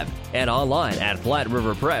and online at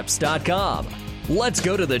FlatRiverPreps.com. Let's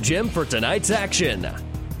go to the gym for tonight's action.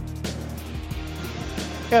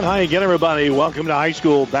 And hi again, everybody. Welcome to high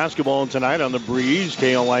school basketball tonight on the Breeze,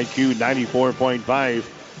 KLIQ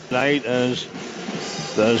 94.5. Tonight as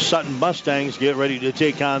the Sutton Mustangs get ready to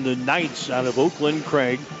take on the Knights out of Oakland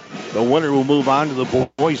Craig. The winner will move on to the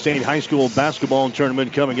Boys State High School basketball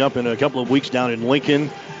tournament coming up in a couple of weeks down in Lincoln.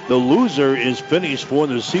 The loser is finished for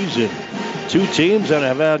the season. Two teams that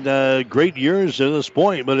have had great years to this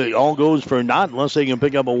point, but it all goes for naught unless they can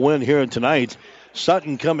pick up a win here tonight.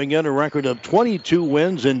 Sutton coming in a record of 22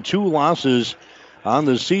 wins and 2 losses on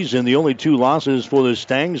the season. The only 2 losses for the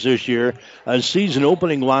Stangs this year. A season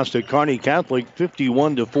opening loss to Kearney Catholic,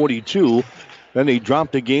 51-42. Then they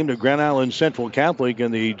dropped a game to Grand Island Central Catholic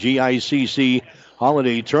in the GICC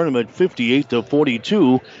Holiday Tournament,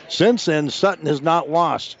 58-42. Since then, Sutton has not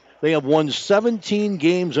lost. They have won 17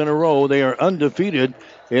 games in a row. They are undefeated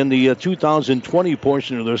in the 2020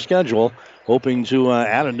 portion of their schedule, hoping to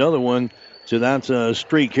add another one to that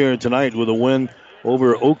streak here tonight with a win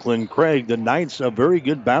over Oakland Craig. The Knights, a very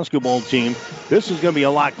good basketball team. This is going to be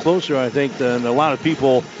a lot closer, I think, than a lot of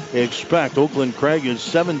people expect. Oakland Craig is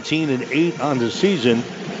 17-8 on the season,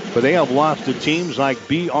 but they have lost to teams like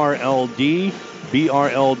BRLD.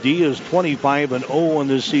 BRLD is 25-0 on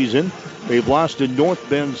this season. They've lost to North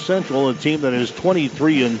Bend Central, a team that is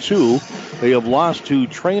 23-2. They have lost to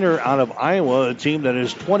Trainer out of Iowa, a team that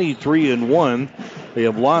is 23-1. They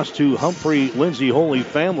have lost to Humphrey Lindsay Holy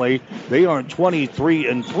Family. They are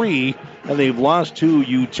 23-3. And they've lost to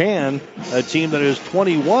UTAN, a team that is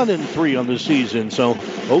 21-3 on the season. So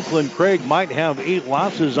Oakland Craig might have 8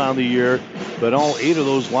 losses on the year, but all 8 of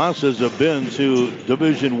those losses have been to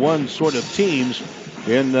Division I sort of teams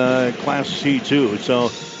in Class C2. So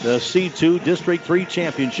the C2 District 3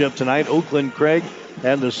 Championship tonight, Oakland Craig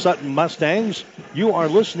and the Sutton Mustangs. You are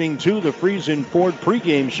listening to the Friesen Ford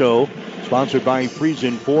pregame show, sponsored by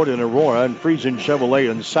Friesen Ford in Aurora and Friesen Chevrolet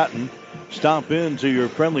in Sutton. Stop in to your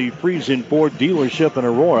friendly Friesen Ford dealership in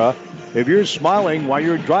Aurora. If you're smiling while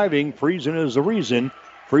you're driving, Friesen is the reason.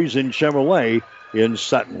 Friesen Chevrolet in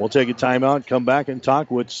Sutton. We'll take a timeout, come back and talk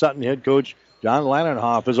with Sutton head coach John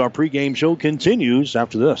Lannenhoff as our pregame show continues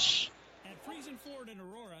after this.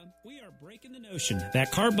 Notion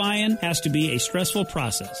that car buying has to be a stressful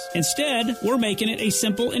process. Instead, we're making it a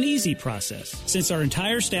simple and easy process. Since our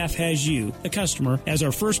entire staff has you, the customer, as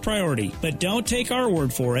our first priority. But don't take our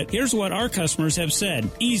word for it. Here's what our customers have said.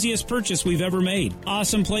 Easiest purchase we've ever made.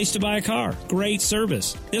 Awesome place to buy a car. Great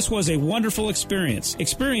service. This was a wonderful experience.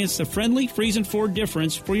 Experience the friendly Friesen Ford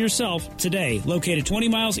difference for yourself today. Located 20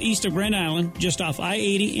 miles east of Grand Island, just off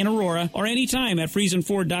I-80 in Aurora, or anytime at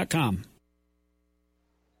FriesenFord.com.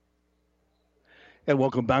 And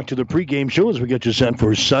welcome back to the pregame show as we get you set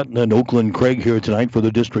for Sutton and Oakland Craig here tonight for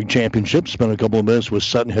the district championship. Spent a couple of minutes with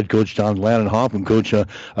Sutton head coach John Lannenhoff, and coach a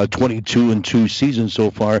 22-2 season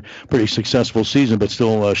so far. Pretty successful season, but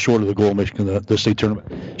still short of the goal making the state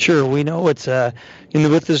tournament. Sure, we know it's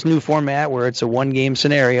with this new format where it's a one-game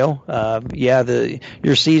scenario.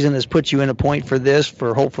 Your season has put you in a point for this,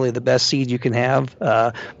 for hopefully the best seed you can have,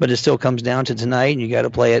 but it still comes down to tonight, and you got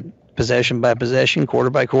to play it possession by possession,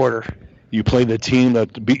 quarter by quarter. You played the team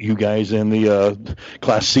that beat you guys in the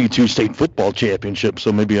Class C2 state football championship,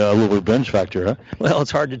 so maybe a little revenge factor, huh? Well,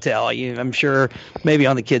 it's hard to tell. I'm sure maybe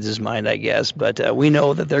on the kids' mind, I guess, but we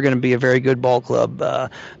know that they're going to be a very good ball club,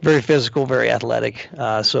 very physical, very athletic.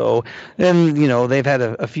 So they've had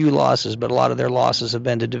a few losses, but a lot of their losses have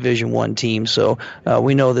been to Division I teams, so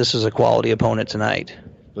we know this is a quality opponent tonight.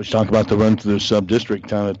 Let's talk about the run through the sub-district.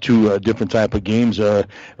 Kind of two different type of games,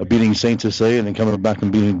 beating St. Cecilia and then coming back and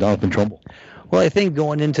beating Donovan Trumbull. Well, I think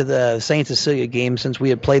going into the St. Cecilia game, since we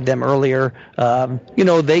had played them earlier,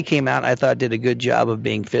 they came out and I thought did a good job of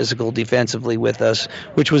being physical defensively with us,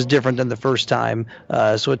 which was different than the first time.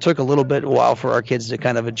 So it took a little bit while for our kids to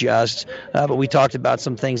kind of adjust. But we talked about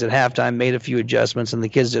some things at halftime, made a few adjustments, and the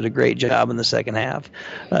kids did a great job in the second half.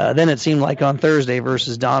 Then it seemed like on Thursday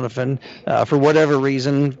versus Donovan, for whatever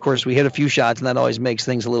reason, of course, we hit a few shots, and that always makes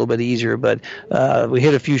things a little bit easier. But we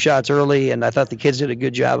hit a few shots early, and I thought the kids did a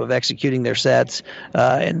good job of executing their set.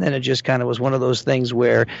 And then it just kind of was one of those things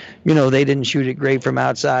where, they didn't shoot it great from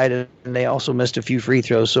outside, and they also missed a few free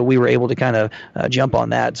throws. So we were able to kind of jump on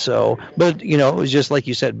that. So, but, it was just like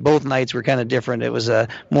you said, both nights were kind of different. It was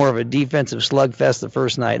more of a defensive slugfest the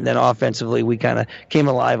first night, and then offensively we kind of came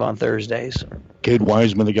alive on Thursdays. Cade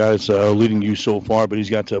Wiseman, the guy that's leading you so far, but he's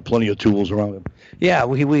got plenty of tools around him. Yeah,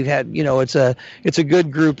 we've had, it's a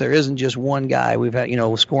good group. There isn't just one guy. We've had,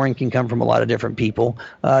 scoring can come from a lot of different people.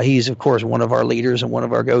 He's, of course, one of our leaders and one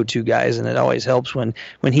of our go-to guys, and it always helps when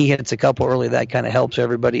he hits a couple early. That kind of helps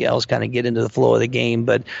everybody else kind of get into the flow of the game.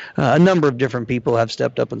 But a number of different people have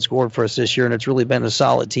stepped up and scored for us this year, and it's really been a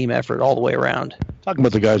solid team effort all the way around. Talking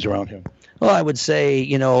about the guys around him. Well, I would say,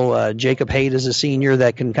 Jacob Haight is a senior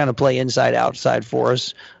that can kind of play inside, outside for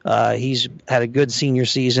us. He's had a good senior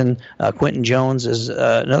season. Quentin Jones is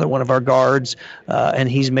another one of our guards, and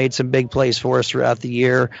he's made some big plays for us throughout the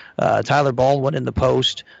year. Tyler Baldwin in the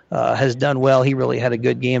post has done well. He really had a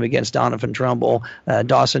good game against Donovan Trumbull.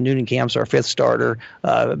 Dawson Noonan-Camp's our fifth starter.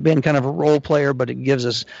 Been kind of a role player, but it gives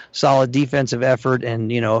us solid defensive effort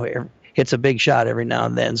and, hits a big shot every now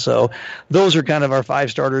and then. So those are kind of our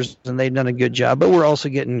five starters, and they've done a good job. But we're also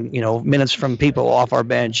getting, minutes from people off our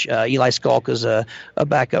bench. Eli Skalk is a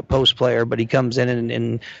backup post player, but he comes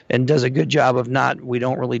in and does a good job of we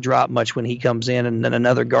don't really drop much when he comes in. And then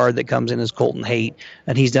another guard that comes in is Colton Haight,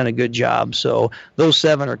 and he's done a good job. So those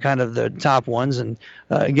seven are kind of the top ones. And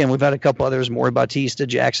again, we've had a couple others, Maury Bautista,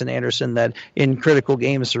 Jackson Anderson, that in critical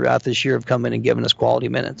games throughout this year have come in and given us quality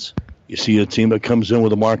minutes. You see a team that comes in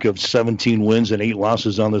with a mark of 17 wins and 8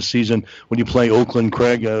 losses on the season. When you play Oakland,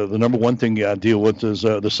 Craig, the number one thing you got to deal with is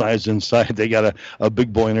the size inside. They got a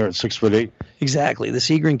big boy in there at 6'8". Exactly. The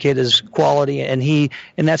Seagren kid is quality, and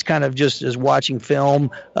that's kind of just as watching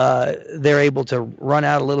film. They're able to run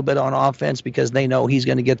out a little bit on offense because they know he's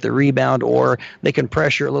going to get the rebound, or they can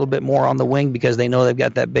pressure a little bit more on the wing because they know they've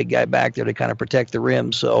got that big guy back there to kind of protect the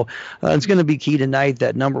rim. So it's going to be key tonight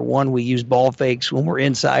that, number one, we use ball fakes when we're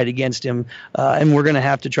inside against him, and we're going to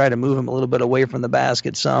have to try to move him a little bit away from the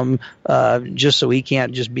basket just so he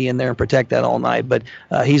can't just be in there and protect that all night. But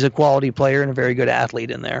he's a quality player and a very good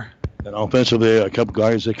athlete in there. And offensively, a couple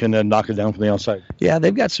guys that can knock it down from the outside. Yeah,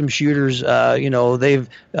 they've got some shooters. They've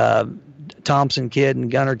Thompson kid and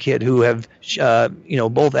Gunner kid who have,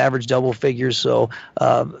 both average double figures. So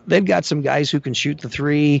they've got some guys who can shoot the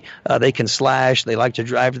three. They can slash. They like to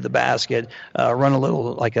drive to the basket, run a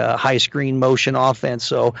little like a high screen motion offense.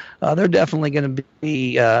 So they're definitely going to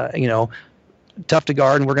be, tough to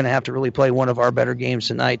guard, and we're going to have to really play one of our better games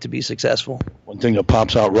tonight to be successful. One thing that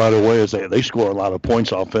pops out right away is they score a lot of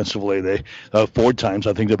points offensively. They 4 times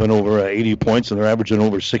I think they've been over 80 points, and they're averaging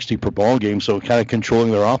over 60 per ball game. So kind of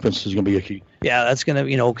controlling their offense is going to be a key. Yeah, that's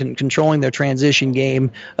going to, controlling their transition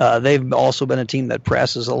game. They've also been a team that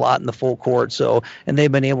presses a lot in the full court. So, and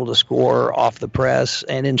they've been able to score off the press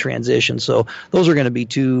and in transition. So those are going to be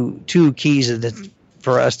two keys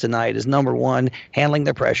for us tonight is, number one, handling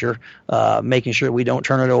the pressure, making sure we don't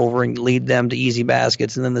turn it over and lead them to easy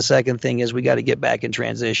baskets. And then the second thing is we got to get back in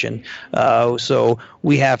transition. So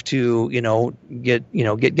we have to,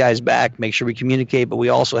 get guys back, make sure we communicate, but we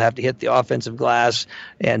also have to hit the offensive glass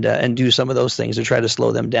and do some of those things to try to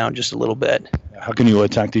slow them down just a little bit. How can you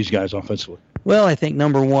attack these guys offensively? Well, I think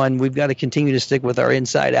number one, we've got to continue to stick with our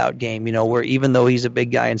inside-out game. Where even though he's a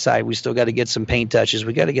big guy inside, we still got to get some paint touches.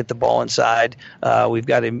 We got to get the ball inside. We've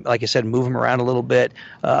got to, like I said, move them around a little bit.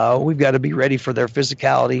 We've got to be ready for their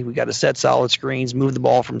physicality. We've got to set solid screens, move the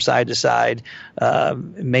ball from side to side.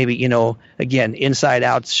 Maybe, again,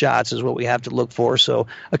 inside-out shots is what we have to look for. So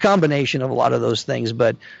a combination of a lot of those things.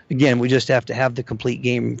 But, again, we just have to have the complete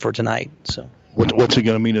game for tonight. So. What's it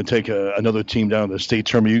going to mean to take another team down to the state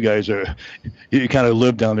tournament? You guys you kind of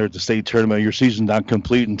live down there at the state tournament. Your season's not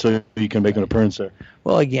complete until you can make an appearance there.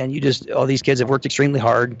 Well, again, all these kids have worked extremely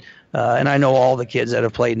hard, and I know all the kids that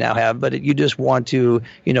have played now have. But you just want to,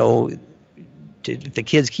 if the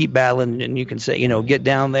kids keep battling, and you can say, get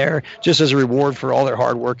down there just as a reward for all their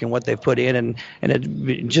hard work and what they've put in, and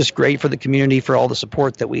it's just great for the community for all the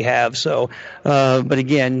support that we have. So, but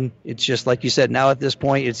again, it's just like you said. Now at this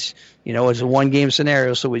point, it's it's a one-game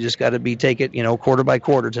scenario, so we just got to take it quarter by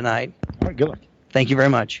quarter tonight. All right, good luck. Thank you very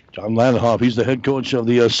much. John Landenhoff, he's the head coach of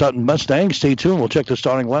the Sutton Mustangs. Stay tuned. We'll check the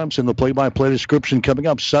starting lineups and the play-by-play description coming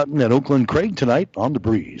up. Sutton and Oakland. Craig tonight on The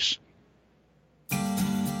Breeze.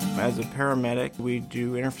 As a paramedic, we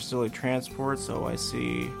do interfacility transport, so I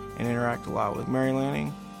see and interact a lot with Mary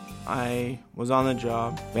Lanning. I was on the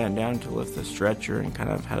job, bent down to lift the stretcher, and kind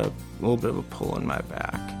of had a little bit of a pull in my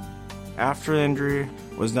back. After the injury,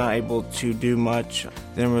 was not able to do much,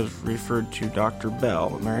 then was referred to Dr.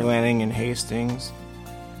 Bell, Mary Lanning in Hastings,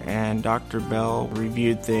 and Dr. Bell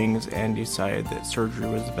reviewed things and decided that surgery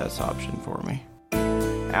was the best option for me.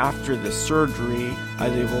 After the surgery, I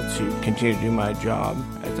was able to continue to do my job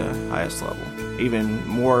at the highest level, even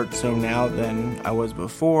more so now than I was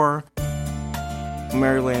before.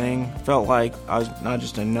 Mary Lanning felt like I was not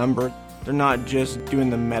just a number. They're not just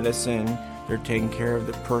doing the medicine, they're taking care of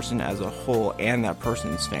the person as a whole and that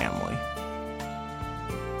person's family.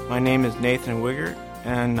 My name is Nathan Wiggert,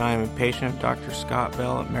 and I'm a patient of Dr. Scott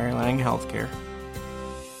Bell at Mary Lanning Healthcare.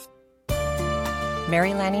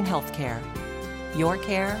 Mary Lanning Healthcare. Your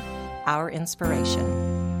care, our inspiration.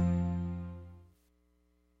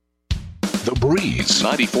 The Breeze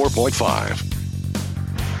 94.5.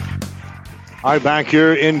 All right, back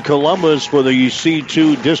here in Columbus for the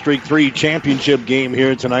C2 District 3 Championship game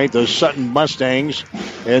here tonight. The Sutton Mustangs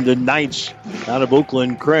and the Knights out of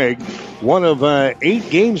Oakland Craig. One of 8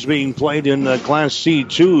 games being played in Class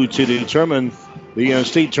C2 to determine the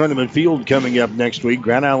state tournament field coming up next week.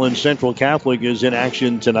 Grand Island Central Catholic is in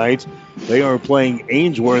action tonight. They are playing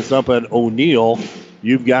Ainsworth up at O'Neill.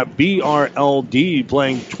 You've got BRLD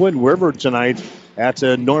playing Twin River tonight at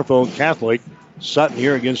Norfolk Catholic. Sutton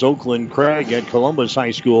here against Oakland Craig at Columbus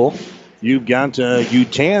High School. You've got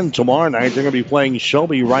UTAN tomorrow night. They're going to be playing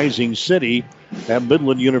Shelby Rising City at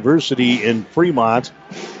Midland University in Fremont.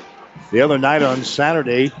 The other night on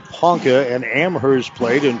Saturday, Ponca and Amherst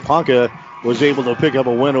played, and Ponca was able to pick up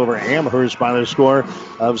a win over Amherst by the score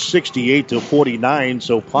of 68-49.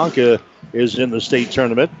 So Ponca is in the state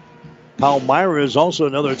tournament. Palmyra is also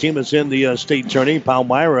another team that's in the state tourney.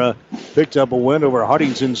 Palmyra picked up a win over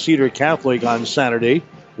Huntington Cedar Catholic on Saturday,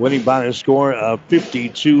 winning by a score of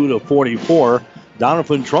 52-44.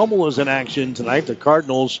 Doniphan Trumbull is in action tonight. The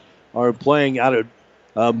Cardinals are playing out at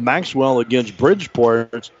Maxwell against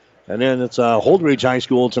Bridgeport. And then it's Holdridge High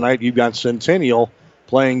School tonight. You've got Centennial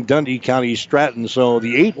playing Dundee County Stratton. So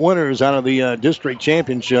the 8 winners out of the district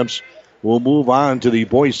championships will move on to the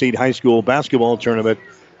Boys State High School basketball tournament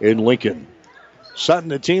in Lincoln. Sutton,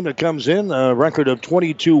 the team that comes in, a record of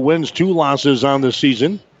 22 wins, 2 losses on the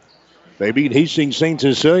season. They beat Hastings St.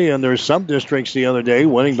 Cecilia in their sub-districts the other day,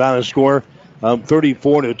 winning by a score of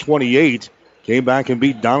 34-28. Came back and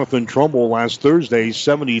beat Doniphan Trumbull last Thursday,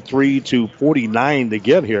 73-49 to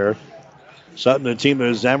get here. Sutton, the team that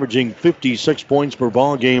is averaging 56 points per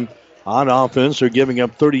ball game on offense. They're giving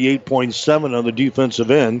up 38.7 on the defensive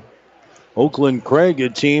end. Oakland Craig, a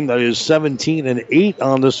team that is 17-8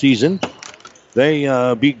 on the season.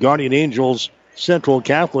 They beat Guardian Angels Central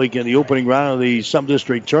Catholic in the opening round of the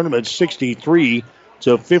sub-district tournament,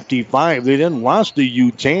 63-55. They then lost to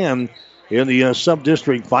UTAN in the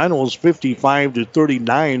sub-district finals,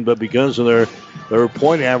 55-39. But because of their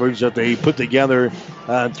point average that they put together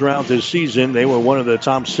throughout this season, they were one of the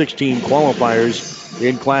top 16 qualifiers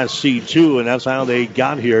in Class C2, and that's how they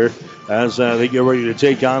got here as they get ready to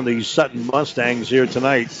take on the Sutton Mustangs here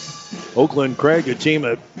tonight. Oakland Craig, a team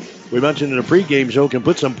that we mentioned in the pregame show, can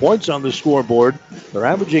put some points on the scoreboard. They're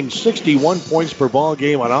averaging 61 points per ball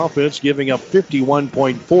game on offense, giving up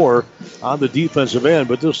 51.4 on the defensive end.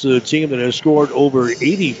 But this is a team that has scored over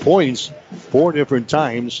 80 points 4 different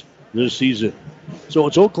times this season. So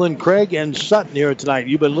it's Oakland Craig and Sutton here tonight.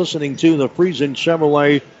 You've been listening to the Friesen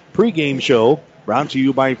Chevrolet pregame show, brought to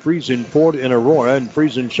you by Friesen Ford in Aurora and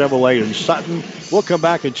Friesen Chevrolet in Sutton. We'll come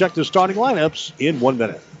back and check the starting lineups in 1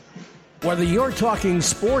 minute. Whether you're talking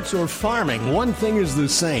sports or farming, one thing is the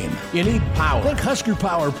same. You need power. Think Husker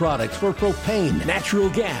Power products for propane, natural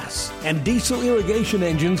gas, and diesel irrigation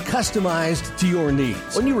engines customized to your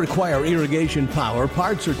needs. When you require irrigation power,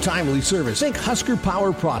 parts, or timely service, think Husker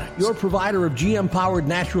Power Product, your provider of GM-powered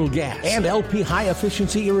natural gas and LP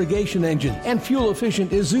high-efficiency irrigation engine and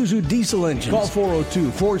fuel-efficient Isuzu diesel engines. Call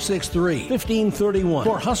 402-463-1531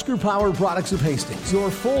 for Husker Power Products of Hastings,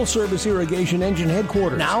 your full-service irrigation engine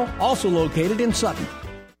headquarters. Now, also located in Sutton.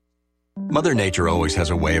 Mother Nature always has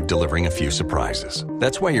a way of delivering a few surprises.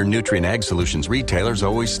 That's why your Nutrien Ag Solutions retailer's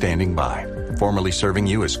always standing by. Formerly serving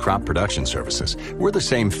you as Crop Production Services, we're the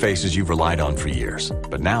same faces you've relied on for years,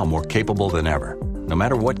 but now more capable than ever, no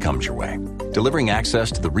matter what comes your way. Delivering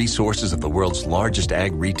access to the resources of the world's largest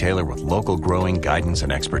ag retailer with local growing guidance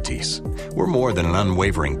and expertise. We're more than an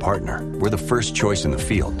unwavering partner. We're the first choice in the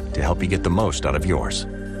field to help you get the most out of yours.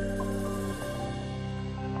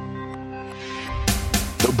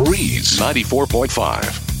 The Breeze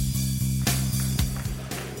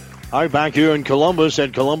 94.5. All right, back here in Columbus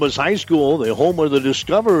at Columbus High School, the home of the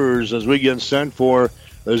Discoverers, as we get set for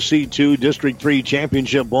the C2 District 3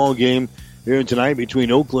 Championship ball game here tonight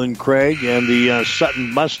between Oakland Craig and the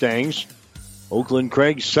Sutton Mustangs. Oakland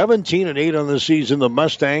Craig 17-8 on the season. The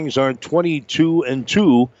Mustangs are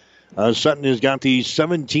 22-2. Sutton has got the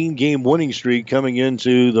 17-game winning streak coming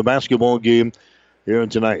into the basketball game here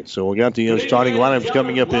tonight. So we got the starting lineups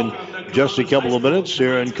coming up in just a couple of minutes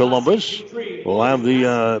here in Columbus. We'll have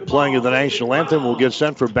the playing of the national anthem. We'll get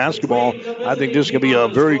set for basketball. I think this is going to be a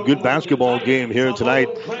very good basketball game here tonight.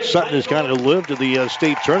 Sutton has kind of lived to the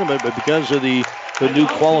state tournament, but because of the new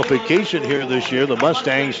qualification here this year, the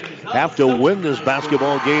Mustangs have to win this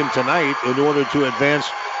basketball game tonight in order to advance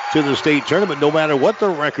to the state tournament, no matter what the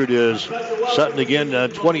record is. Sutton again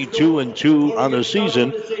 22-2 on the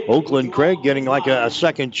season. Oakland Craig getting like a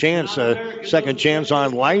second chance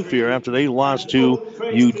on life here after they lost to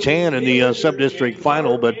UTAN in the sub-district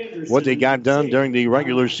final. But what they got done during the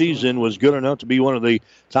regular season was good enough to be one of the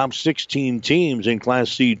top 16 teams in Class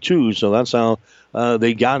C2. So that's how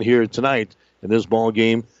they got here tonight in this ball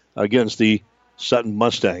game against the Sutton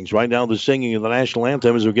Mustangs. Right now, the singing of the national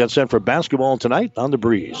anthem as we get set for basketball tonight on the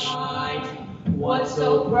Breeze. What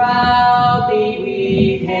so proudly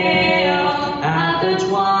we hailed at the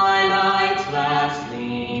twilight's last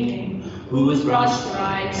gleaming, whose broad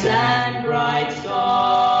stripes and bright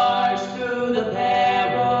stars through the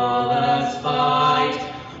perilous fight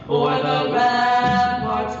o'er the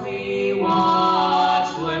ramparts we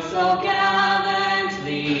watched were so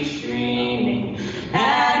gallantly streaming,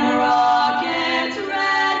 and the rockets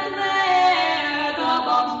red glare, the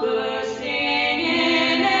bombs bursting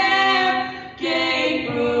in air, gave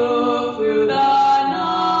proof through the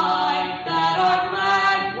night that our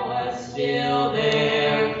flag was still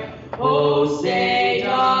there. Oh, say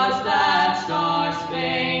does that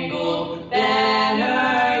star-spangled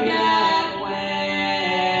banner yet wave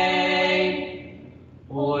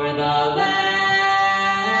o'er the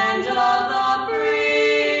land of the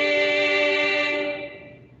free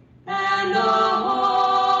and the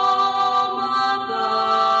home of the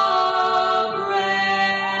brave.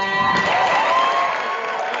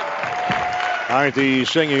 All right, the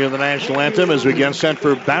singing of the national anthem as we get set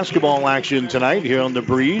for basketball action tonight here on the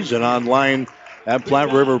Breeze and online at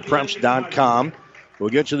PlatteRiverPreps.com. We'll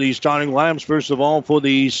get to the starting lineups first of all for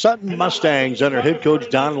the Sutton Mustangs under head coach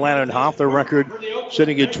Don Lannenhoff. Their record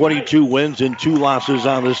sitting at 22 wins and 2 losses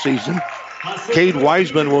on the season. Cade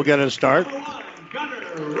Wiseman will get a start.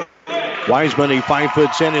 Wiseman, a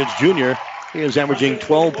 5'10" junior. He is averaging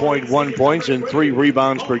 12.1 points and 3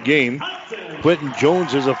 rebounds per game. Quentin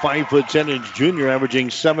Jones is a 5'10" junior, averaging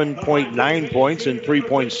 7.9 points and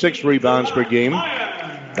 3.6 rebounds per game.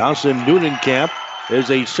 Dawson Newnenkamp is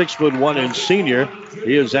a 6'1" senior.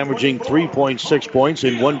 He is averaging 3.6 points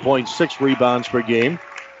and 1.6 rebounds per game.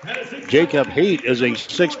 Jacob Haight is a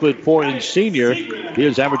 6'4" senior. He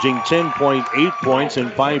is averaging 10.8 points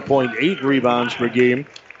and 5.8 rebounds per game.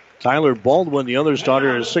 Tyler Baldwin, the other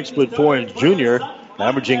starter, is 6'4" junior,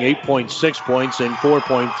 averaging 8.6 points and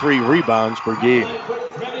 4.3 rebounds per game.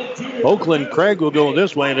 Oakland Craig will go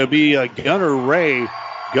this way, and it'll be Gunnar Ray.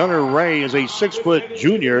 Gunnar Ray is a 6'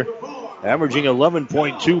 junior, averaging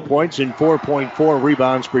 11.2 points and 4.4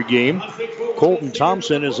 rebounds per game. Colton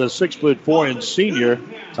Thompson is a 6'4" senior.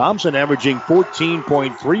 Thompson averaging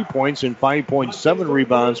 14.3 points and 5.7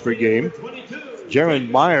 rebounds per game.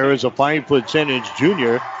 Jaron Meyer is a 5'10"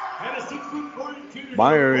 junior.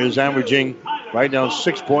 Meyer is averaging right now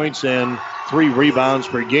 6 points and 3 rebounds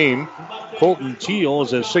per game. Colton Teal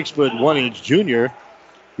is a 6'1" junior.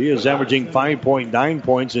 He is averaging 5.9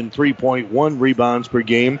 points and 3.1 rebounds per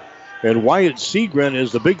game. And Wyatt Seagren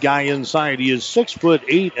is the big guy inside. He is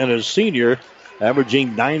 6'8" and a senior,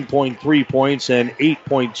 averaging 9.3 points and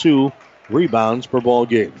 8.2 rebounds per ball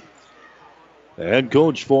game. The head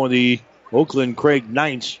coach for the Oakland Craig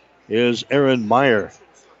Knights is Aaron Meyer.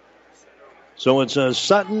 So it's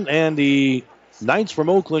Sutton and the Knights from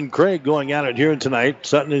Oakland Craig going at it here tonight.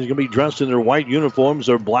 Sutton is going to be dressed in their white uniforms,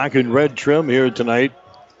 their black and red trim here tonight.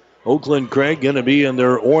 Oakland Craig going to be in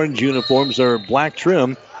their orange uniforms, their black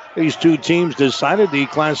trim. These two teams decided the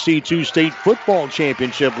Class C2 state football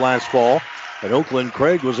championship last fall, and Oakland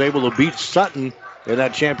Craig was able to beat Sutton in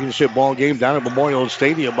that championship ball game down at Memorial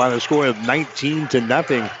Stadium by the score of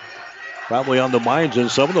 19-0. Probably on the minds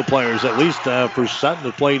of some of the players, at least for Sutton,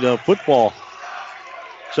 that played football.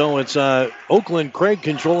 So it's Oakland Craig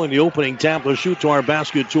controlling the opening tap. They'll shoot to our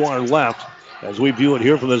basket to our left as we view it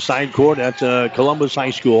here from the side court at Columbus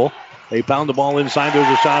High School. They pound the ball inside. There's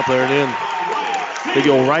a shot there and in. They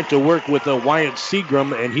go right to work with Wyatt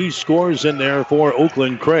Seagram, and he scores in there for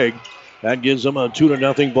Oakland Craig. That gives them a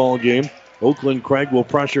 2-0 ball game. Oakland Craig will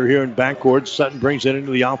pressure here in backcourt. Sutton brings it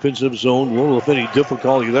into the offensive zone. Little if any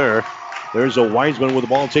difficulty there. There's a Wiseman with the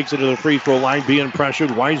ball. Takes it to the free throw line, being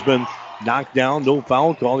pressured. Wiseman knocked down. No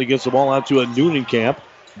foul call. He gets the ball out to a Newnenkamp.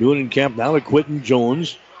 Newnenkamp now to Quentin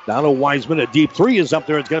Jones. Down to Wiseman. A deep three is up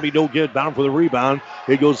there. It's going to be no good. Bound for the rebound.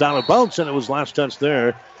 It goes down a bounce, and it was last touch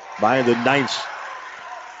there by the Knights.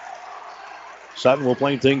 Sutton will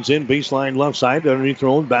play things in baseline left side underneath their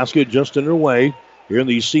own basket just underway. Here in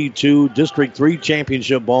the C2 District 3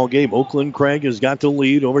 championship ball game, Oakland Craig has got the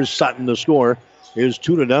lead over Sutton. The score is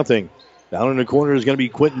 2-0. Down in the corner is going to be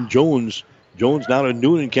Quentin Jones. Jones down to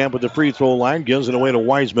Noonan-Camp at the free throw line. Gives it away to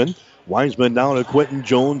Wiseman. Wiseman down to Quentin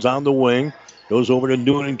Jones on the wing. Goes over to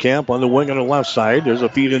Noonan-Camp on the wing on the left side. There's a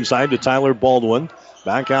feed inside to Tyler Baldwin.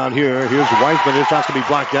 Back out here. Here's Wiseman. This has to be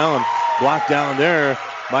blocked down. Blocked down there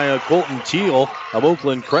by Colton Teal of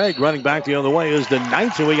Oakland Craig. Running back the other way is the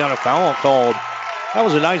Knights, and we got a foul called. That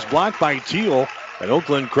was a nice block by Teal. And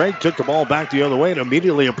Oakland Craig took the ball back the other way, and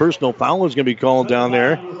immediately a personal foul is going to be called down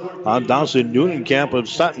there on Dawson Noonan-Camp of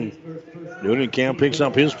Sutton. Noonan-Camp picks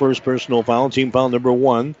up his first personal foul, team foul number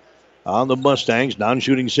 1 on the Mustangs.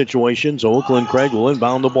 Non-shooting situation, so Oakland Craig will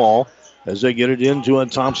inbound the ball as they get it into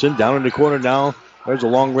Thompson. Down in the corner now, there's a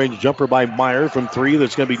long-range jumper by Meyer from 3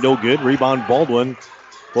 that's going to be no good. Rebound Baldwin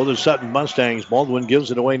for the Sutton Mustangs. Baldwin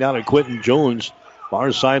gives it away now to Quentin Jones.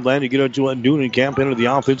 Far sideline to get it to Noonan-Camp into the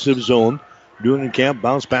offensive zone. Noonan-Camp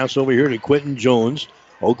bounce pass over here to Quentin Jones.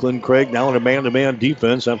 Oakland Craig now in a man-to-man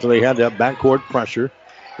defense after they had that backcourt pressure.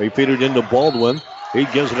 They feed it into Baldwin. He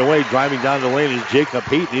gives it away. Driving down the lane is Jacob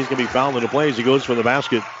Heath. He's going to be fouled in the play as he goes for the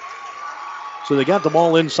basket. So they got the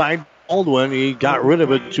ball inside Baldwin. He got rid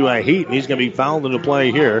of it to a Heath, and he's going to be fouled in the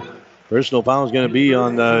play here. Personal foul is going to be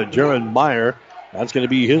on Jaron Meyer. That's going to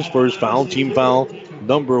be his first foul. Team foul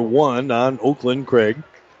number 1 on Oakland Craig.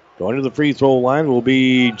 Going to the free throw line will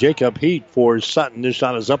be Jacob Heath for Sutton. This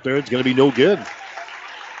shot is up there. It's going to be no good.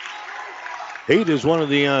 Heath is one of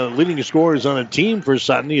the leading scorers on a team for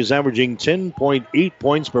Sutton. He is averaging 10.8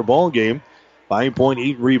 points per ball game,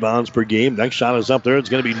 5.8 rebounds per game. Next shot is up there. It's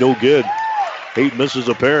going to be no good. Heath misses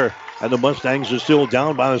a pair, and the Mustangs are still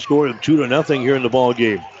down by the score of 2-0 here in the ball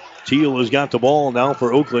game. Teal has got the ball now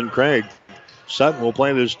for Oakland Craig. Sutton will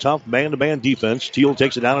play this tough man-to-man defense. Teal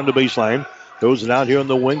takes it down on the baseline. Throws it out here on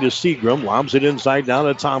the wing to Seagram. Lobs it inside down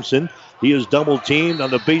to Thompson. He is double-teamed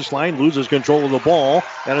on the baseline. Loses control of the ball.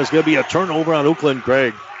 And it's going to be a turnover on Oakland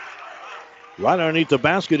Craig. Right underneath the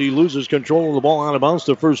basket, he loses control of the ball out of bounds.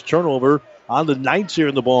 The first turnover on the Knights here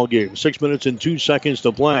in the ball game. 6 minutes and 2 seconds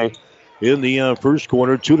to play in the first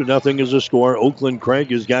quarter. 2-0 is the score. Oakland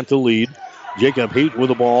Craig has got the lead. Jacob Heath with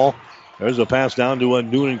the ball. There's a pass down to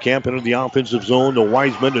Noonan-Camp into the offensive zone. To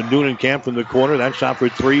Wiseman to Noonan-Camp from the corner. That shot for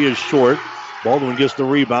 3 is short. Baldwin gets the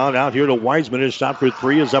rebound. Out here to Wiseman. His shot for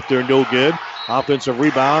 3 is up there, no good. Offensive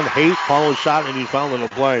rebound. Haight follows shot, and he's fouled in the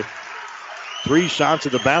play. 3 shots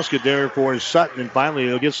at the basket there for Sutton, and finally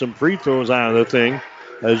he'll get some free throws out of the thing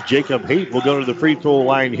as Jacob Haight will go to the free throw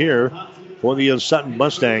line here for the Sutton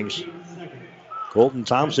Mustangs. Colton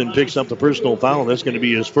Thompson picks up the personal foul. That's going to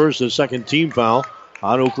be his first and second team foul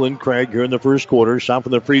on Oakland Craig here in the first quarter. Shot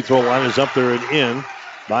from the free throw line is up there and in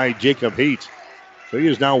by Jacob Haight. So he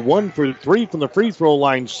is now 1 for 3 from the free throw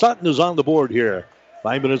line. Sutton is on the board here.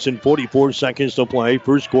 5 minutes and 44 seconds to play.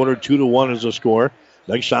 First quarter, 2-1 is the score.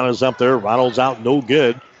 Next shot is up there. Rattles out, no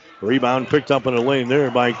good. Rebound picked up in the lane there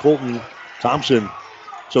by Colton Thompson.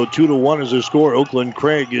 So 2-1 is the score. Oakland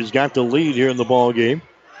Craig has got the lead here in the ball game.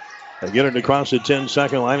 They get it across the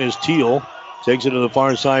 10-second line is Teal. Takes it to the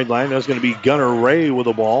far sideline. That's going to be Gunnar Ray with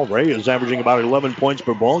the ball. Ray is averaging about 11 points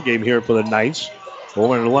per ball game here for the Knights.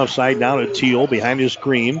 Over on the left side now to Teal behind his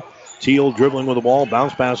screen. Teal dribbling with the ball.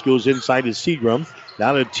 Bounce pass goes inside to Seagram.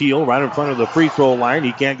 Now to Teal right in front of the free throw line.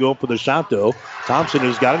 He can't go up for the shot though. Thompson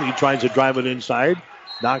has got it. He tries to drive it inside.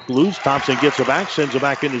 Knocked loose. Thompson gets it back. Sends it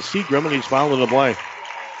back into Seagram, and he's fouled in the play.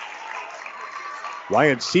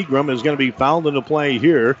 Wyatt Seagram is going to be fouled in the play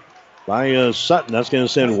here by Sutton. That's going to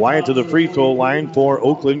send Wyatt to the free throw line for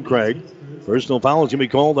Oakland Craig. Personal foul is going to be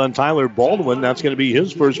called on Tyler Baldwin. That's going to be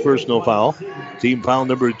his first personal foul. Team foul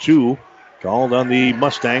number 2 called on the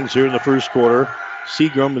Mustangs here in the first quarter.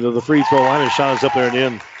 Seagram to the free throw line. His shot is up there and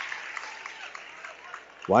in.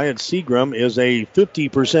 Wyatt Seagram is a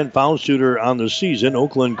 50% foul shooter on the season.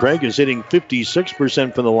 Oakland Craig is hitting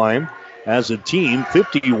 56% from the line. As a team,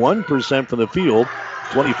 51% from the field,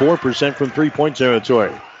 24% from three-point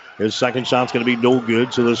territory. His second shot's going to be no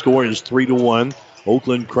good, so the score is 3-1.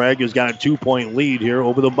 Oakland Craig has got a 2-point lead here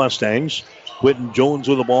over the Mustangs. Quentin Jones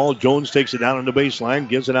with the ball. Jones takes it down on the baseline,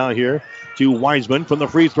 gives it out here to Wiseman from the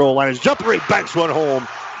free throw line. His jumper, he banks one home.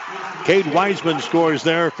 Cade Wiseman scores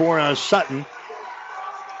there for Sutton.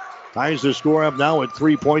 Ties the score up now at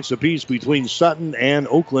 3 points apiece between Sutton and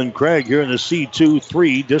Oakland Craig here in the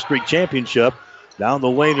C2-3 District Championship. Down the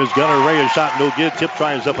lane is Gunnar Ray. A shot no good. Tip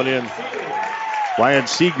tries up and in. Wyatt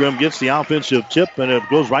Seagram gets the offensive tip, and it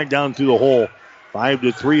goes right down through the hole.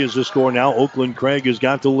 5-3 is the score now. Oakland Craig has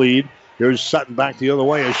got the lead. Here's Sutton back the other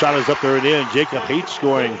way. A shot is up there and in. Jacob Haight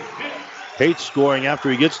scoring. Haight scoring after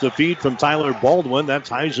he gets the feed from Tyler Baldwin. That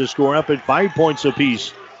ties the score up at 5 points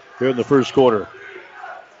apiece here in the first quarter.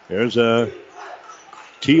 There's a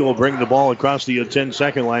Teal bringing the ball across the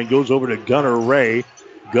 10-second line. Goes over to Gunnar Ray.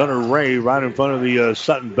 Gunnar Ray right in front of the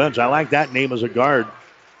Sutton bench. I like that name as a guard.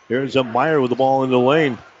 Here's a Meyer with the ball in the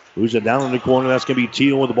lane. Moves it down in the corner. That's going to be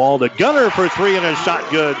Teal with the ball. The Gunnar for three and a shot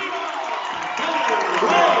good.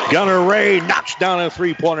 Gunnar Ray knocks down a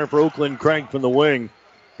three-pointer for Oakland Craig from the wing.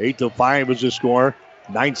 8-5 is the score.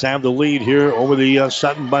 Knights have the lead here over the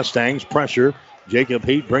Sutton Mustangs. Pressure. Jacob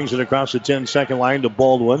Haight brings it across the 10-second line to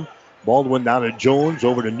Baldwin. Baldwin down to Jones,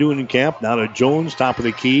 over to Newnenkamp. Now to Jones, top of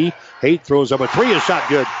the key. Haight throws up a three, a shot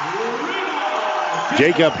good.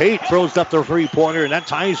 Jacob Haight throws up the three-pointer, and that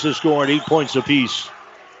ties the score at 8 points apiece.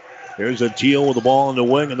 Here's a Teal with the ball on the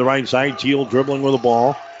wing on the right side. Teal dribbling with the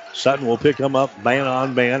ball. Sutton will pick him up man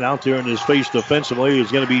on man. Out there in his face defensively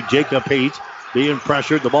is going to be Jacob Haight. Being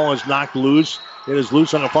pressured. The ball is knocked loose. It is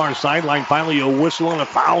loose on the far sideline. Finally, a whistle and a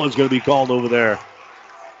foul is going to be called over there.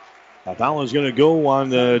 A foul is going to go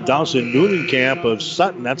on Dawson Newnenkamp of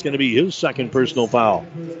Sutton. That's going to be his second personal foul.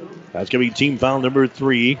 That's going to be team foul number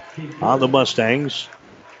 3 on the Mustangs.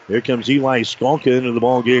 Here comes Eli Skalka into the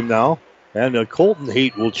ball game now. And Colton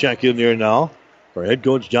Haight will check in there now for head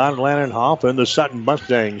coach John Lannenhoff and the Sutton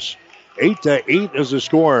Mustangs. 8-8 is the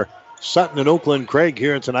score. Sutton and Oakland Craig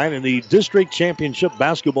here tonight in the district championship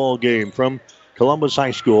basketball game from Columbus High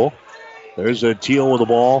School. There's a Teal with the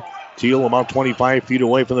ball. Teal about 25 feet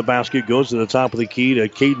away from the basket. Goes to the top of the key to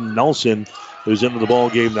Caden Nelson, who's into the ball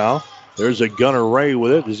game now. There's a Gunnar Ray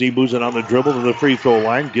with it as he moves it on the dribble to the free throw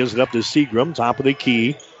line. Gives it up to Seagram, top of the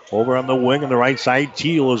key. Over on the wing on the right side,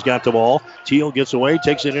 Teal has got the ball. Teal gets away,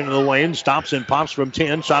 takes it into the lane, stops and pops from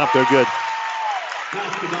 10. Shot up there good.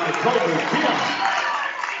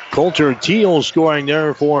 Coulter Teal scoring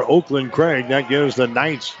there for Oakland Craig. That gives the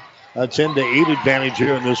Knights a 10-8 advantage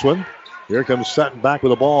here in this one. Here comes Sutton back with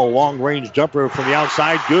the ball. Long-range jumper from the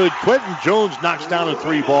outside. Good. Quentin Jones knocks down a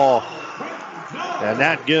three ball. And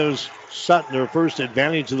that gives Sutton their first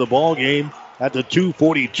advantage of the ball game at the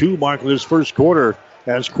 2:42 mark of this first quarter.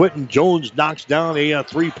 As Quentin Jones knocks down a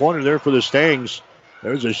three-pointer there for the Stangs.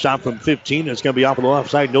 There's a shot from 15. It's going to be off of the left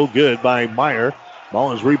side. No good by Meyer.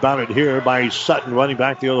 Ball is rebounded here by Sutton running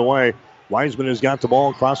back the other way. Wiseman has got the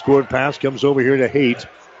ball. Cross-court pass comes over here to Haight.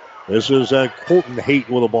 This is Colton Haight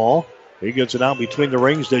with the ball. He gets it out between the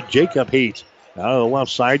rings to Jacob Haight. Out of the left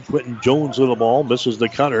side, Quentin Jones with the ball. Misses the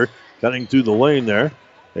cutter. Cutting through the lane there.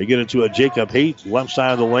 They get it to a Jacob Haight. Left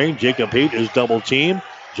side of the lane. Jacob Haight is double-teamed.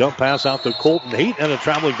 Jump pass out to Colton Haight and a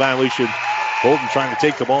traveling violation. Colton trying to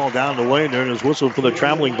take the ball down the lane there and is whistled for the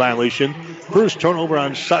traveling violation. First turnover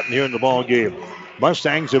on Sutton here in the ball game.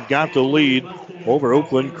 Mustangs have got the lead over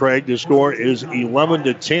Oakland Craig. The score is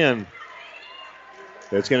 11-10.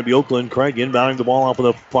 It's going to be Oakland Craig inbounding the ball off of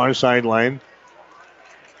the far sideline.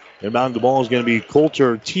 Inbounding the ball is going to be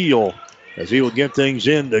Coulter Teal as he will get things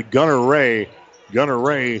in to Gunnar Ray. Gunnar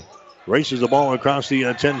Ray races the ball across the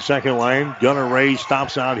 10-second line. Gunnar Ray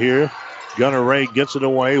stops out here. Gunnar Ray gets it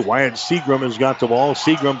away. Wyatt Seagram has got the ball.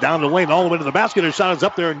 Seagram down the lane all the way to the basket. His shot is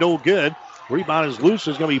up there and no good. Rebound is loose.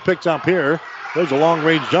 It's going to be picked up here. There's a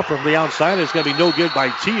long-range jumper from the outside. It's going to be no good by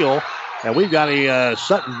Teal. And we've got a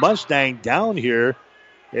Sutton Mustang down here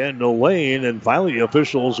in the lane. And finally the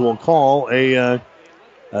officials will call a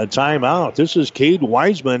timeout. This is Cade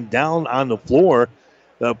Wiseman down on the floor.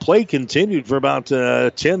 The play continued for about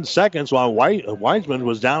 10 seconds while Wiseman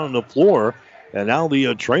was down on the floor. And now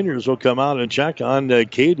the trainers will come out and check on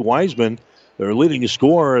Cade Wiseman, their leading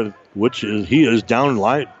scorer, which is he is down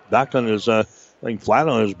back on his, flat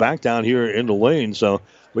on his back down here in the lane. So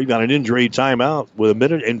we've got an injury timeout with 1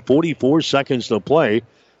 minute and 44 seconds to play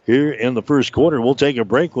here in the first quarter. We'll take a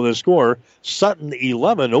break with a score. Sutton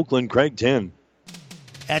 11, Oakland Craig 10.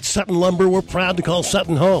 At Sutton Lumber, we're proud to call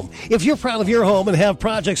Sutton home. If you're proud of your home and have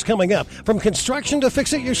projects coming up, from construction to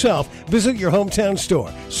fix it yourself, visit your hometown store.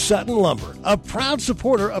 Sutton Lumber, a proud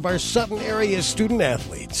supporter of our Sutton area student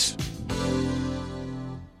athletes.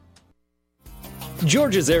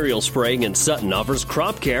 George's Aerial Spraying in Sutton offers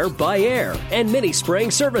crop care by air and mini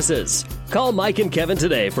spraying services. Call Mike and Kevin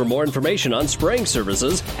today for more information on spraying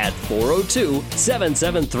services at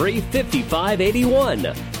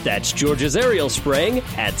 402-773-5581. That's George's Aerial Spraying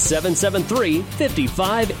at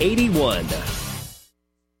 773-5581.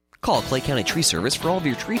 Call Clay County Tree Service for all of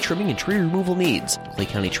your tree trimming and tree removal needs. Clay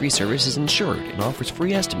County Tree Service is insured and offers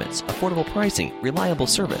free estimates, affordable pricing, reliable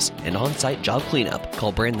service, and on-site job cleanup.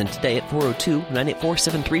 Call Brandon today at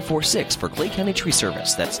 402-984-7346 for Clay County Tree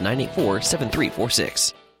Service. That's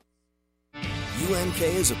 984-7346. UNK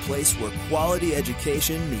is a place where quality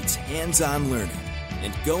education meets hands-on learning.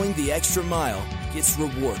 and going the extra mile gets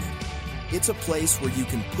rewarded. It's a place where you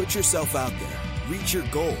can put yourself out there, reach your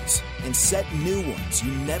goals, and set new ones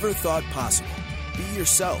you never thought possible. Be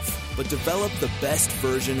yourself, but develop the best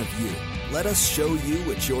version of you. Let us show you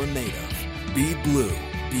what you're made of. Be blue,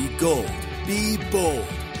 be gold, be bold.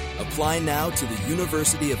 Apply now to the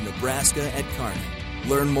University of Nebraska at Kearney.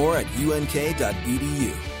 Learn more at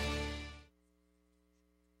unk.edu.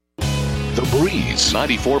 The Breeze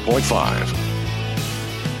 94.5.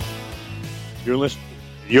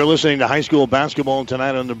 You're listening to high school basketball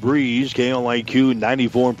tonight on The Breeze, KLIQ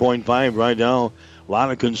 94.5 right now. A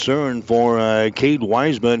lot of concern for Cade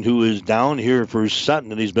Wiseman, who is down here for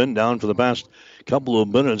Sutton, and he's been down for the past couple of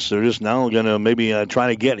minutes. They're just now going to maybe try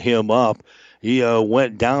to get him up. He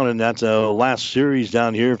went down in that last series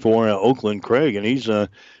down here for Oakland Craig, and he's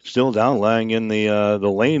still down lying in the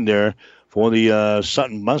lane there for the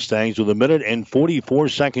Sutton Mustangs with 1 minute and 44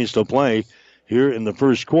 seconds to play here in the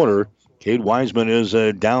first quarter. Cade Wiseman is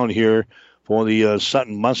down here for the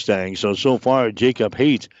Sutton Mustangs. So far, Jacob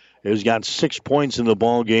Haight has got 6 points in the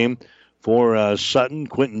ball game for Sutton.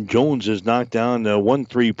 Quentin Jones has knocked down 1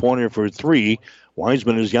 3-pointer for 3.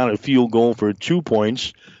 Wiseman has got a field goal for 2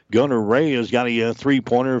 points. Gunnar Ray has got a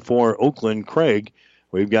 3-pointer for Oakland Craig.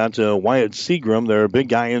 We've got Wyatt Seagram, their big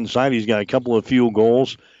guy inside. He's got a couple of field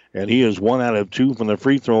goals, and he is 1 out of 2 from the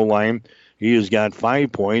free throw line. He has got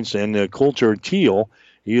 5 points. And Coulter Teal,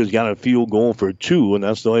 he has got a field goal for 2, and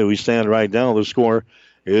that's the way we stand right now. The score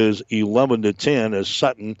is 11-10 as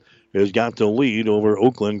Sutton has got the lead over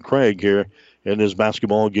Oakland Craig here in this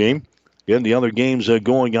basketball game. And the other games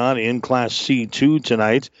going on in Class C2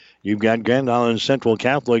 tonight. You've got Grand Island Central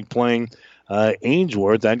Catholic playing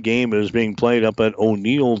Ainsworth. That game is being played up at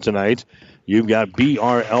O'Neill tonight. You've got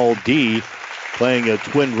BRLD playing at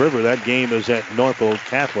Twin River. That game is at Norfolk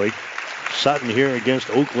Catholic. Sutton here against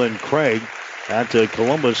Oakland Craig at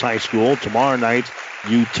Columbus High School. Tomorrow night,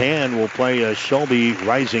 UTAN will play Shelby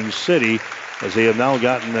Rising City, as they have now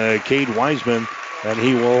gotten Cade Wiseman, and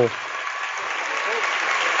he will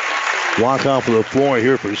walk off of the floor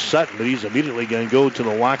here for Sutton, but he's immediately going to go to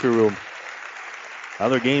the locker room.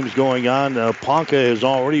 Other games going on. Ponca has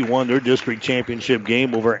already won their district championship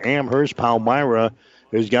game over Amherst. Palmyra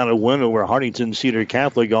has got a win over Hartington Cedar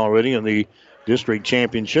Catholic already in the district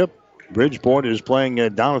championship. Bridgeport is playing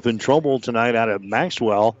Donovan Trumbull tonight out at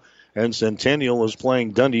Maxwell, and Centennial is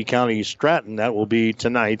playing Dundee County Stratton. That will be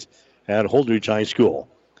tonight at Holdridge High School.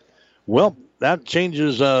 Well, that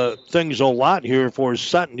changes things a lot here for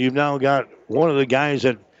Sutton. You've now got one of the guys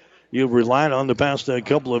that you've relied on the past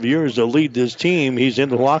couple of years to lead this team. He's in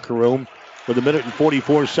the locker room with 1 minute and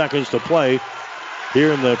 44 seconds to play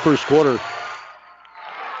here in the first quarter.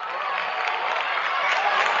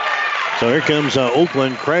 So here comes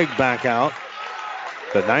Oakland Craig back out.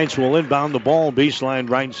 The Knights will inbound the ball baseline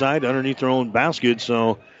right side underneath their own basket.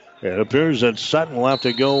 So it appears that Sutton will have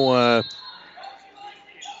to go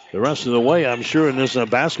the rest of the way, I'm sure, in this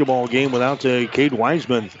basketball game without Cade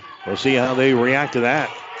Wiseman. We'll see how they react to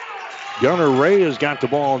that. Gunnar Ray has got the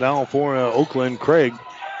ball now for Oakland Craig.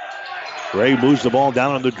 Ray moves the ball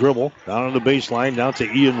down on the dribble, down on the baseline, down to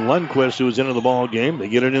Ian Lundquist, who is into the ball game. They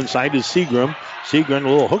get it inside to Seagram. Seagram, a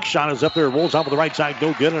little hook shot is up there, rolls off of the right side,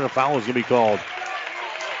 no good, and a foul is going to be called.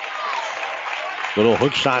 Little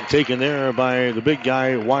hook shot taken there by the big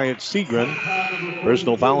guy, Wyatt Seagram.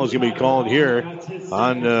 Personal foul is going to be called here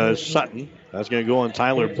on Sutton. That's going to go on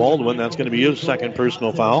Tyler Baldwin. That's going to be his second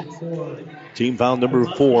personal foul. Team foul number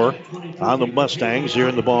 4 on the Mustangs here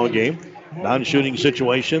in the ball game. Non-shooting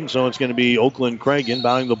situation, so it's going to be Oakland Craig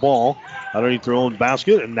inbounding the ball underneath their own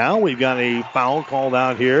basket. And now we've got a foul called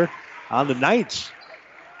out here on the Knights.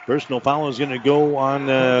 Personal foul is going to go on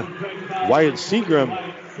Wyatt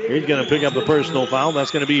Seagram. He's going to pick up the personal foul.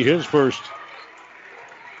 That's going to be his first.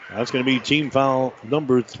 That's going to be team foul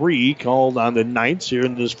number 3 called on the Knights here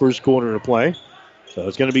in this first quarter of play. So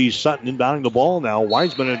it's going to be Sutton inbounding the ball now.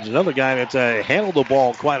 Wiseman is another guy that's handled the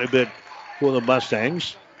ball quite a bit for the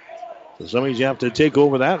Mustangs. So somebody's going to have to take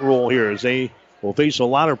over that role here as they will face a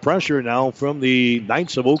lot of pressure now from the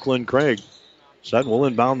Knights of Oakland Craig. Sutton will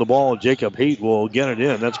inbound the ball. Jacob Haight will get it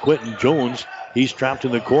in. That's Quentin Jones. He's trapped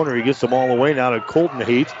in the corner. He gets the ball away now to Colton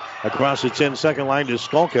Haight. Across the 10-second line to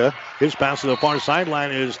Skalka. His pass to the far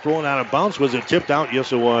sideline is thrown out of bounds. Was it tipped out?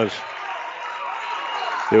 Yes, it was.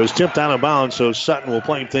 It was tipped out of bounds, so Sutton will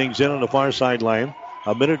play things in on the far sideline.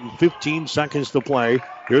 1 minute and 15 seconds to play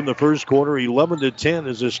here in the first quarter. 11-10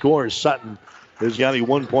 is the score. Sutton has got a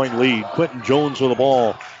 1-point lead. Quentin Jones with the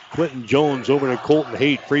ball. Quentin Jones over to Colton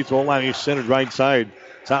Haight. Free throw line, he's centered right side.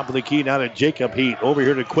 Top of the key now to Jacob Haight. Over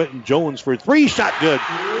here to Quentin Jones for 3. Shot good.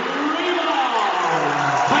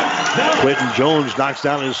 Quentin Jones knocks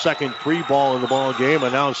down his second free ball in the ball game,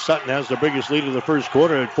 and now Sutton has the biggest lead of the first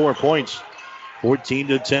quarter at 4 points.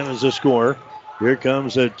 14-10 is the score. Here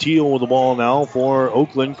comes a Teal with the ball now for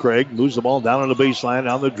Oakland. Craig moves the ball down on the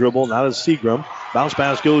baseline on the dribble. Now to Seagram. Bounce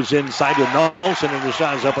pass goes inside to Nelson, and the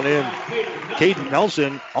shot is up and in. Caden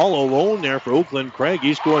Nelson all alone there for Oakland. Craig,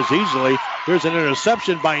 he scores easily. Here's an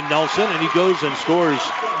interception by Nelson, and he goes and scores.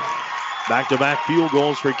 Back-to-back field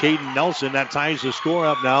goals for Caden Nelson. That ties the score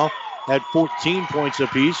up now at 14 points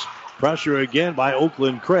apiece. Pressure again by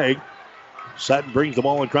Oakland Craig. Sutton brings the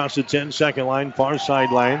ball across the 10-second line, far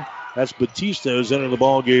sideline. That's Batista who's into the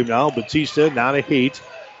ball game now. Batista now to Haight.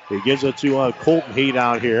 He gives it to Colton Haight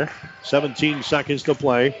out here. 17 seconds to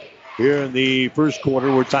play. Here in the first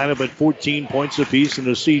quarter, we're tied up at 14 points apiece in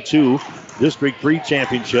the C2 District 3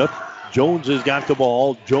 Championship. Jones has got the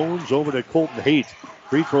ball. Jones over to Colton Haight.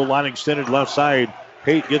 Free throw line extended left side.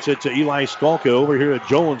 Haight gets it to Eli Skalka over here at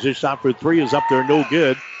Jones. His shot for three is up there, no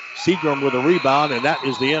good. Seagram with a rebound, and that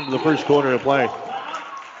is the end of the first quarter of play.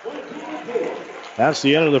 That's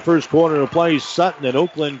the end of the first quarter of play. Sutton and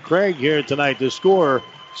Oakland Craig here tonight. The score,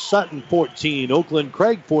 Sutton 14, Oakland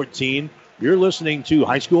Craig 14. You're listening to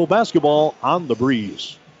high school basketball on The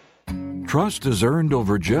Breeze. Trust is earned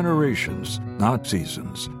over generations, not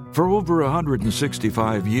seasons. For over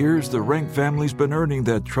 165 years, the Rank family's been earning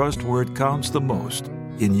that trust where it counts the most,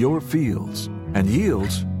 in your fields. And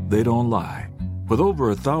yields, they don't lie. With over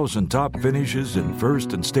 1,000 top finishes in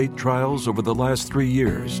first and state trials over the last 3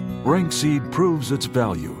 years, Rank Seed proves its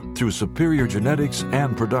value through superior genetics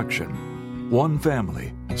and production. One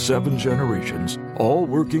family, 7 generations, all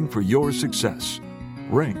working for your success.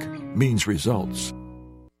 Rank means results.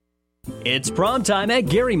 It's prom time at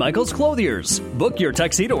Gary Michaels Clothiers. Book your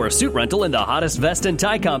tuxedo or suit rental in the hottest vest and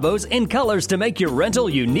tie combos in colors to make your rental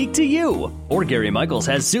unique to you. Or Gary Michaels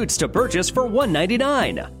has suits to purchase for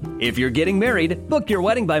 $199. If you're getting married, book your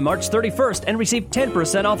wedding by March 31st and receive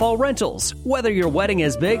 10% off all rentals. Whether your wedding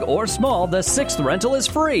is big or small, the 6th rental is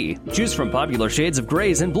free. Choose from popular shades of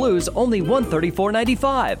grays and blues, only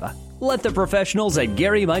 $134.95. Let the professionals at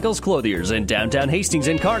Gary Michaels Clothiers in downtown Hastings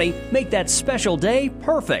and Kearney make that special day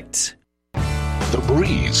perfect. The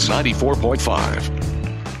Breeze 94.5.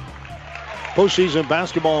 Postseason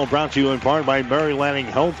basketball brought to you in part by Mary Lanning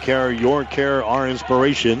Healthcare, your care, our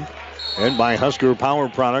inspiration, and by Husker Power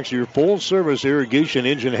Products, your full-service irrigation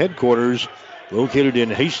engine headquarters, located in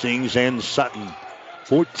Hastings and Sutton.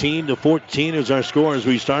 14-14 is our score as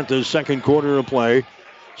we start the second quarter of play.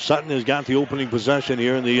 Sutton has got the opening possession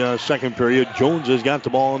here in the second period. Jones has got the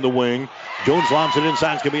ball in the wing. Jones lobs it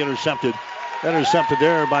inside. It's going to be intercepted. Intercepted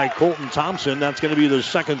there by Colton Thompson. That's going to be the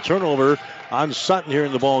second turnover on Sutton here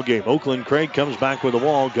in the ball game. Oakland Craig comes back with the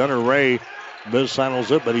ball. Gunnar Ray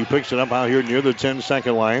mishandles it, but he picks it up out here near the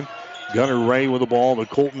 10-second line. Gunnar Ray with the ball to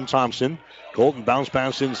Colton Thompson. Colton bounce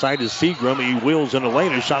pass inside to Seagram. He wheels in the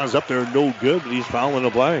lane. His shot is up there, no good, but he's fouling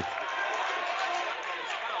the play.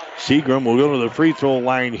 Seagram will go to the free throw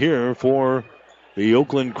line here for the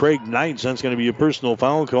Oakland Craig Knights. That's going to be a personal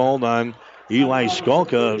foul called on Eli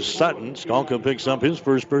Skalka of Sutton. Skalka picks up his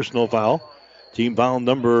first personal foul. Team foul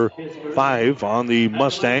number 5 on the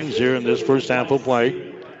Mustangs here in this first half of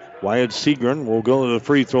play. Wyatt Seagram will go to the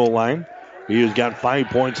free throw line. He has got 5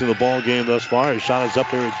 points in the ball game thus far. His shot is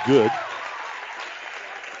up there. It's good.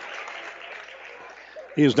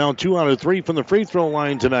 He is now 2 out of 3 from the free throw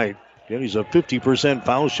line tonight. And he's a 50%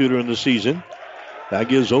 foul shooter in the season. That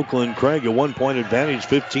gives Oakland Craig a 1-point advantage,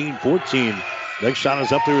 15-14. Next shot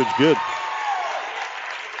is up there. It's good.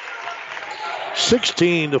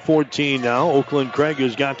 16-14 now. Oakland Craig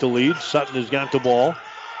has got the lead. Sutton has got the ball.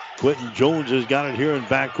 Quentin Jones has got it here in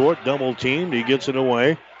backcourt. Double teamed. He gets it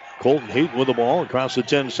away. Colton Haight with the ball across the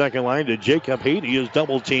 10-second line to Jacob Haight. He is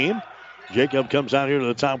double teamed. Jacob comes out here to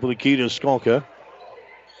the top of the key to Skalka.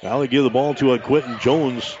 Now they give the ball to a Quentin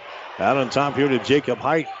Jones. Out on top here to Jacob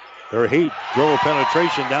Haight. Dribble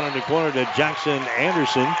penetration down in the corner to Jackson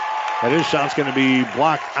Anderson. And his shot's going to be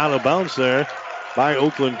blocked out of bounds there by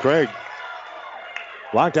Oakland Craig.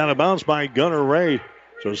 Blocked out of bounds by Gunnar Ray.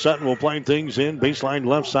 So Sutton will play things in. Baseline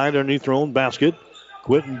left side underneath their own basket.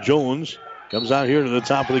 Quentin Jones comes out here to the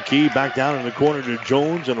top of the key. Back down in the corner to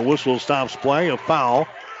Jones. And a whistle stops play. A foul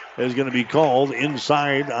is going to be called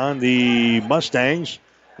inside on the Mustangs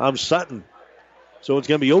of Sutton. So it's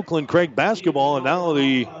going to be Oakland Craig basketball, and now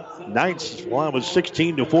the Knights will have a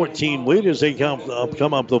 16-14 lead as they come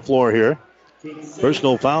up the floor here.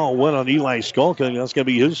 Personal foul went on Eli Skalka, and that's going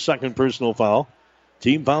to be his second personal foul.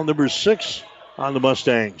 Team foul number 6 on the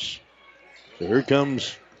Mustangs. So here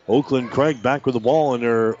comes Oakland Craig back with the ball in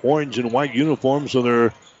their orange and white uniforms, so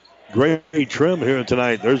their gray trim here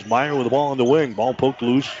tonight. There's Meyer with the ball on the wing. Ball poked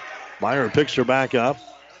loose Meyer picks her back up.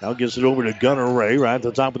 Now gets it over to Gunnar Ray right at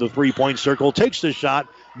the top of the three-point circle. Takes the shot.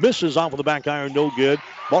 Misses off of the back iron. No good.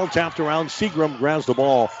 Ball tapped around. Seagram grabs the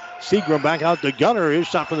ball. Seagram back out to Gunnar. His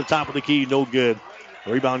shot from the top of the key. No good.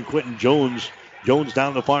 Rebound Quentin Jones. Jones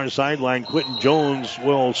down the far sideline. Quentin Jones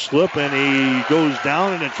will slip and he goes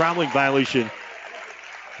down in a traveling violation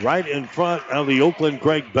right in front of the Oakland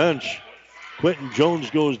Craig bench. Quentin Jones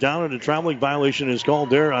goes down and a traveling violation is called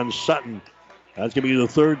there on Sutton. That's going to be the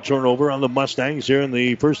third turnover on the Mustangs here in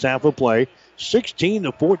the first half of play.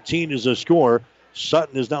 16-14 is the score.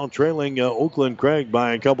 Sutton is now trailing Oakland Craig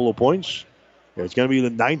by a couple of points. It's going to be the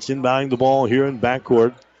Knights inbounding the ball here in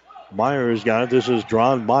backcourt. Meyer has got it. This is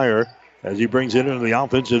Dron Meyer as he brings it into the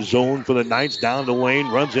offensive zone for the Knights. Down the lane,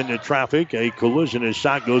 runs into traffic. A collision. His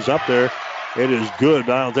shot goes up there. It is good,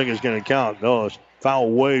 but I don't think it's going to count. No, it's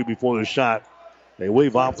foul way before the shot. They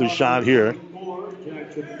wave off the shot here.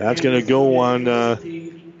 That's going to go on,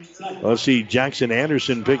 let's see, Jackson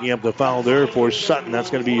Anderson picking up the foul there for Sutton.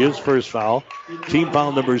 That's going to be his first foul. Team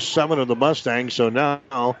foul number 7 of the Mustangs. So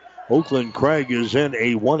now Oakland Craig is in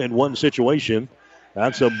a 1-and-1 situation.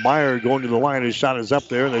 That's a Meyer going to the line. His shot is up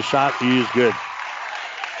there, and the shot is good.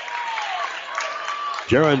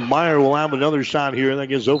 Jaron Meyer will have another shot here. That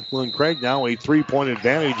gives Oakland Craig now a 3-point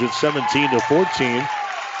advantage at 17-14.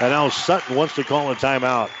 And now Sutton wants to call a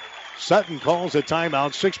timeout. Sutton calls a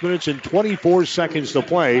timeout. 6 minutes and 24 seconds to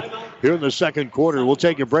play here in the second quarter. We'll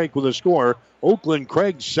take a break with a score. Oakland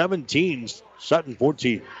Craig 17, Sutton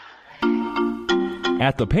 14.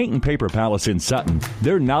 At the Paint and Paper Palace in Sutton,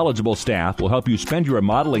 their knowledgeable staff will help you spend your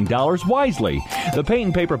remodeling dollars wisely. The Paint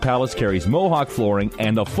and Paper Palace carries Mohawk flooring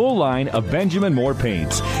and the full line of Benjamin Moore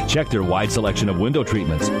paints. Check their wide selection of window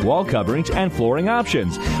treatments, wall coverings, and flooring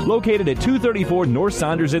options. Located at 234 North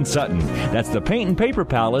Saunders in Sutton. That's the Paint and Paper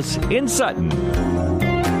Palace in Sutton. The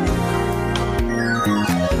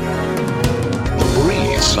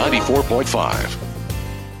Breeze 94.5.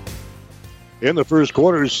 In the first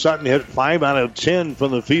quarter, Sutton hit 5 out of 10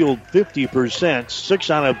 from the field, 50%. 6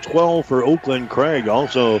 out of 12 for Oakland Craig,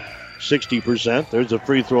 also 60%. There's a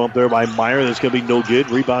free throw up there by Meyer. That's going to be no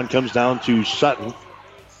good. Rebound comes down to Sutton.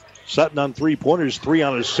 Sutton on three-pointers, 3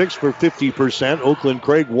 out of 6 for 50%. Oakland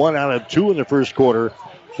Craig 1 out of 2 in the first quarter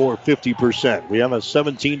for 50%. We have a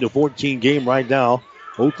 17-14 game right now.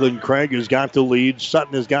 Oakland Craig has got the lead.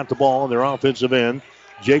 Sutton has got the ball on their offensive end.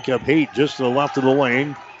 Jacob Haight just to the left of the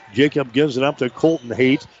lane. Jacob gives it up to Colton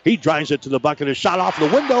Haight. He drives it to the bucket. A shot off the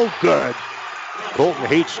window. Good. Colton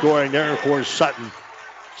Haight scoring there for Sutton.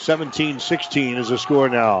 17-16 is the score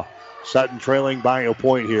now. Sutton trailing by a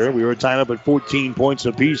point here. We were tied up at 14 points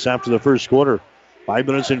apiece after the first quarter. 5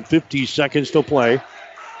 minutes and 50 seconds to play.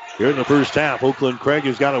 Here in the first half, Oakland Craig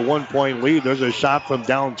has got a 1-point lead. There's a shot from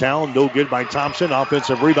downtown. No good by Thompson.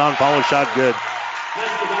 Offensive rebound. Follow shot good.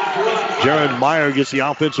 Jaron Meyer gets the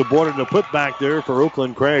offensive board and the putback there for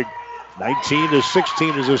Oakland Craig.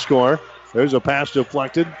 19-16 is the score. There's a pass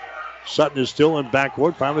deflected. Sutton is still in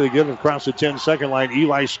backcourt. Finally, they get it across the 10-second line.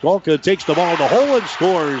 Eli Skalka takes the ball to the hole and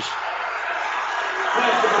scores.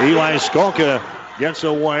 Eli Skalka gets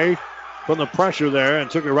away from the pressure there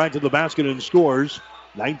and took it right to the basket and scores.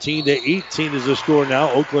 19-18 is the score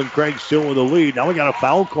now. Oakland Craig still with the lead. Now we got a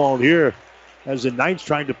foul called here as the Knights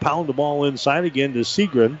trying to pound the ball inside again to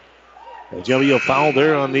Seagren. There's going to be a foul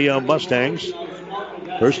there on the Mustangs.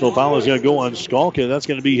 Personal foul is going to go on Skalka. That's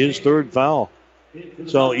going to be his third foul.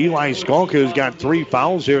 So Eli Skalka has got 3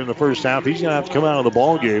 fouls here in the first half. He's going to have to come out of the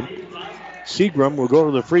ball game. Seagram will go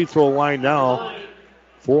to the free throw line now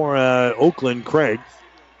for Oakland Craig.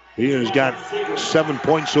 He has got 7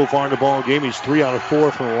 points so far in the ball game. He's 3 out of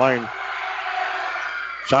 4 from the line.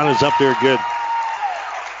 Shot is up there good.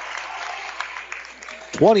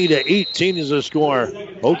 20-18 is the score.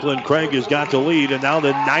 Oakland Craig has got the lead, and now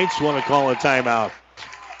the Knights want to call a timeout.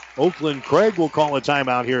 Oakland Craig will call a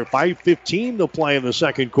timeout here. 5:15 to play in the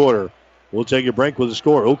second quarter. We'll take a break with the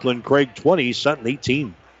score. Oakland Craig 20, Sutton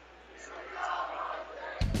 18.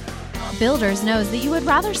 Builders knows that you would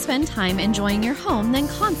rather spend time enjoying your home than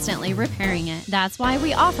constantly repairing it. That's why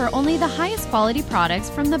we offer only the highest quality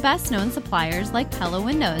products from the best-known suppliers like Pella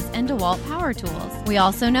Windows and DeWalt Power Tools. We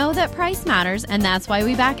also know that price matters, and that's why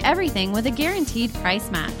we back everything with a guaranteed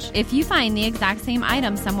price match. If you find the exact same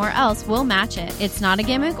item somewhere else, we'll match it. It's not a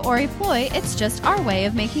gimmick or a ploy, it's just our way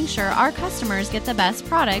of making sure our customers get the best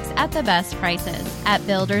products at the best prices. At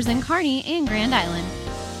Builders in Kearney and Grand Island.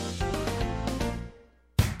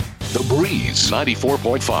 The Breeze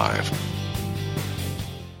 94.5.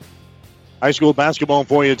 High school basketball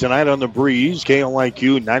for you tonight on The Breeze.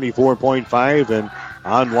 KLIQ 94.5 and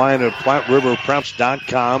online at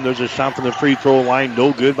PlatteRiverPreps.com. There's a shot from the free throw line.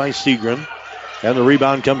 No good by Seagren. And the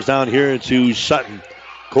rebound comes down here to Sutton.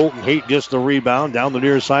 Colton Haight gets the rebound down the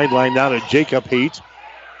near sideline, down to Jacob Haight.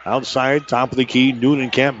 Outside, top of the key,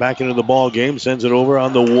 Noonan-Camp back into the ball game, sends it over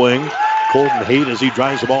on the wing. Colton Haight as he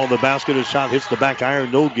drives the ball in the basket. His shot hits the back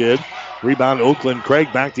iron, no good. Rebound Oakland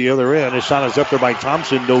Craig back the other end. His shot is up there by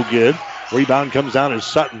Thompson, no good. Rebound comes down to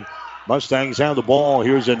Sutton. Mustangs have the ball.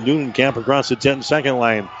 Here's a Noonan-Camp across the 10-second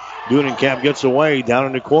line. Noonan-Camp gets away down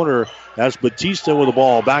in the corner. That's Batista with the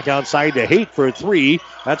ball. Back outside to Haight for a three.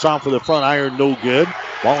 That's off of the front iron, no good.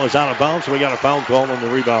 Ball is out of bounds, so we got a foul call on the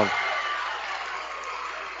rebound.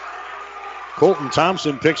 Colton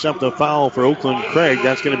Thompson picks up the foul for Oakland Craig.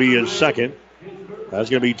 That's going to be his second. That's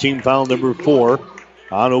going to be team foul number 4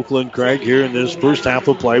 on Oakland Craig here in this first half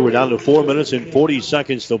of play. We're down to 4 minutes and 40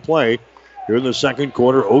 seconds to play. Here in the second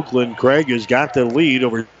quarter, Oakland Craig has got the lead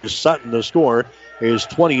over Sutton. The score is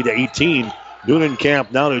 20-18.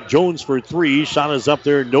 Noonan-Camp now to Jones for three. Shot is up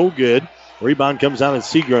there, no good. Rebound comes out at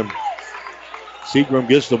Seagram. Seagram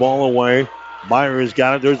gets the ball away. Meyer has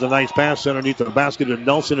got it. There's a nice pass underneath the basket to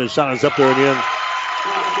Nelson. His shot is up there and in.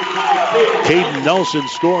 Caden Nelson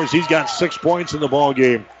scores. He's got 6 points in the ball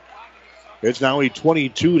game. It's now a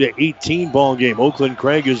 22-18 ball game. Oakland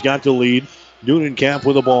Craig has got the lead. Noonan-Camp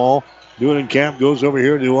with the ball. Noonan-Camp goes over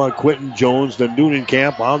here to Quentin Jones. The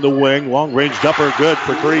Noonan-Camp on the wing. Long-range jumper, good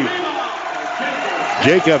for three.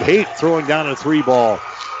 Jacob Haight throwing down a three ball.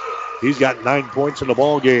 He's got 9 points in the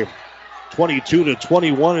ball game.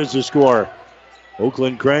 22-21 is the score.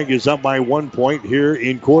 Oakland Craig is up by 1 point here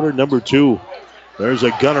in quarter number 2. There's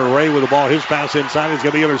a Gunnar Ray with the ball. His pass inside is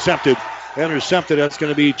going to be intercepted. That's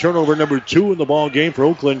going to be turnover number 2 in the ball game for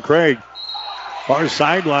Oakland Craig. Far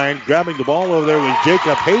sideline, grabbing the ball over there was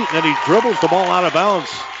Jacob Haight, and he dribbles the ball out of bounds.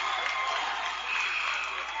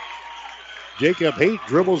 Jacob Haight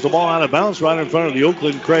dribbles the ball out of bounds right in front of the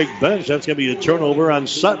Oakland Craig bench. That's going to be a turnover on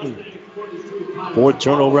Sutton. 4th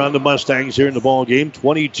turnover on the Mustangs here in the ball game.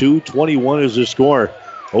 22-21 is the score.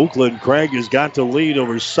 Oakland Craig has got the lead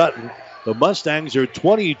over Sutton. The Mustangs are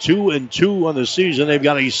 22-2 on the season. They've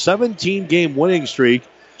got a 17-game winning streak.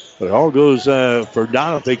 But it all goes for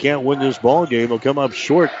naught if they can't win this ball game. They'll come up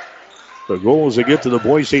short. The goal is to get to the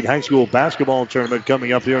Boise State High School basketball tournament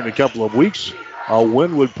coming up here in a couple of weeks. A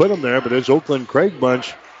win would put them there, but this Oakland Craig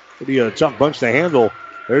bunch would be a tough bunch to handle.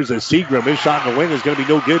 There's a Seagram. His shot in the wing is going to be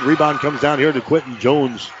no good. Rebound comes down here to Quentin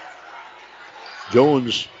Jones.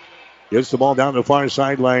 Jones gets the ball down the far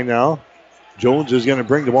sideline now. Jones is going to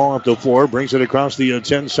bring the ball up the floor, brings it across the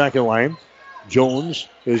 10-second line. Jones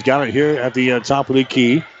has got it here at the top of the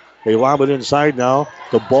key. They lob it inside now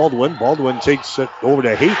to Baldwin. Baldwin takes it over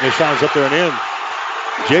to Haight, and his shot is up there and in.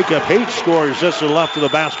 Jacob Haight scores just to the left of the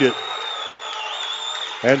basket.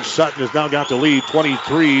 And Sutton has now got the lead,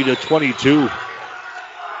 23-22.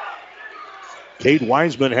 Cade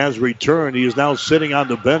Wiseman has returned. He is now sitting on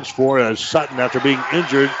the bench for Sutton after being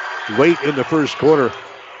injured late in the first quarter.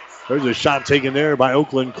 There's a shot taken there by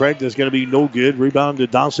Oakland Craig that's going to be no good. Rebound to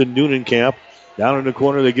Dawson Noonan-Camp. Down in the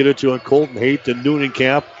corner, they get it to a Colton Haight to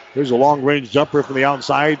Noonan-Camp. There's a long-range jumper from the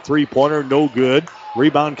outside. Three-pointer, no good.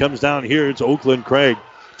 Rebound comes down here. It's Oakland Craig.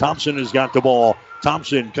 Thompson has got the ball.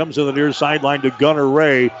 Thompson comes to the near sideline to Gunnar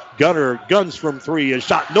Ray. Gunnar guns from three. His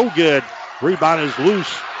shot no good. Rebound is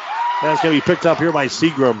loose. That's going to be picked up here by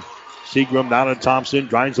Seagram. Seagram down to Thompson.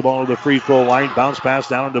 Drives the ball to the free throw line. Bounce pass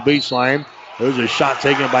down on the baseline. There's a shot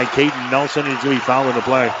taken by Caden Nelson. He's going to be fouled in the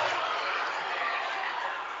play.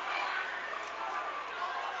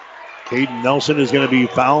 Caden Nelson is going to be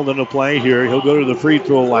fouled in the play here. He'll go to the free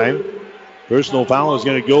throw line. Personal foul is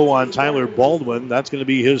going to go on Tyler Baldwin. That's going to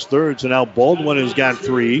be his third. So now Baldwin has got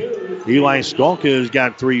 3. Eli Skalka has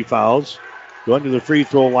got 3 fouls. Going to the free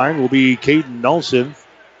throw line will be Caden Nelson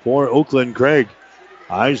for Oakland Craig.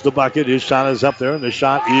 Eyes the bucket. His shot is up there, and the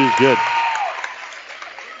shot is good.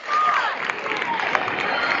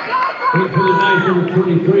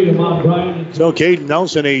 So Caden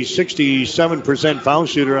Nelson, a 67% foul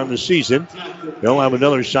shooter on the season. He'll have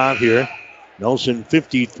another shot here. Nelson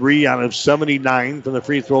 53 out of 79 from the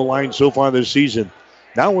free throw line so far this season.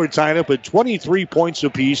 Now we're tied up at 23 points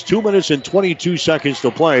apiece. 2 minutes and 22 seconds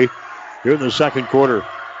to play here in the second quarter.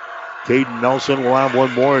 Caden Nelson will have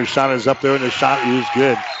one more. His shot is up there, and the shot is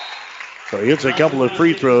good. So he hits a couple of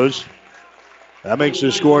free throws. That makes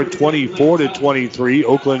the score 24-23.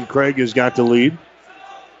 Oakland Craig has got the lead.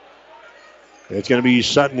 It's going to be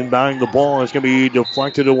Sutton inbounding the ball. It's going to be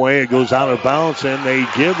deflected away. It goes out of bounds, and they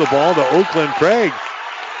give the ball to Oakland Craig.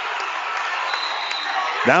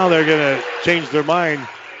 Now they're going to change their mind.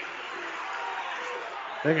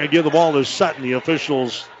 They're going to give the ball to Sutton. The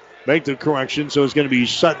officials make the correction, so it's going to be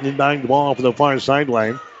Sutton inbounding the ball off of the far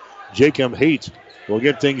sideline. Jacob Haight will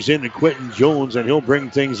get things into Quentin Jones, and he'll bring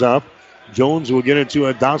things up. Jones will get it to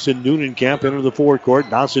a Dawson Newnenkamp into the forecourt.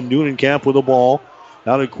 Dawson Newnenkamp with the ball.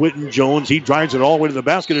 Now to Quentin Jones. He drives it all the way to the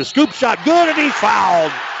basket. A scoop shot, good, and he's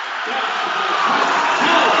fouled.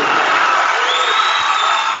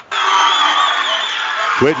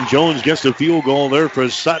 Quentin Jones gets the field goal there for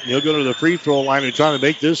Sutton. He'll go to the free throw line and try to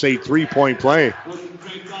make this a 3-point play.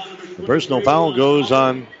 The personal foul goes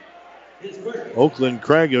on Oakland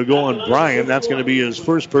Craig. He'll go on Bryan. That's going to be his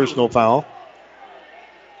first personal foul.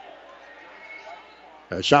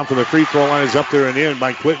 A shot from the free throw line is up there and in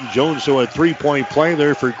by Quentin Jones. So a 3-point play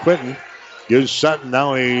there for Quentin. Gives Sutton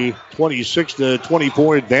now a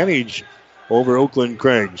 26-24 advantage over Oakland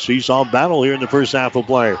Craig. Seesaw battle here in the first half of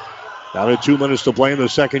play. Down to 2 minutes to play in the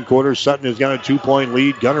second quarter. Sutton has got a 2-point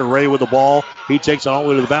lead. Gunnar Ray with the ball. He takes it all the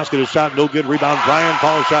way to the basket. A shot, no good. Rebound, Bryan.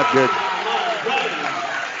 Foul shot, good.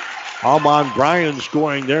 Almon Bryan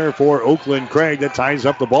scoring there for Oakland Craig. That ties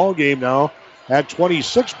up the ball game now at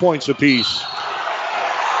 26 points apiece.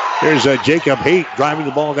 Here's Jacob Haight driving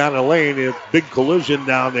the ball down the lane. A big collision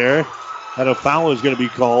down there. And a foul is going to be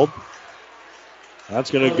called.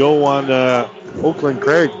 That's going to go on Oakland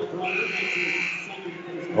Craig.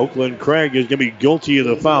 Oakland Craig is going to be guilty of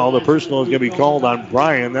the foul. The personal is going to be called on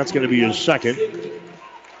Bryan. That's going to be his second.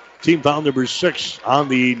 Team foul number 6 on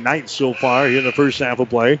the night so far here in the first half of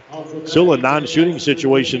play. Still a non-shooting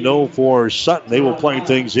situation, though, for Sutton. They will play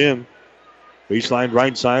things in. Baseline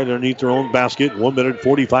right side underneath their own basket. 1 minute,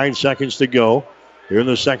 45 seconds to go. Here in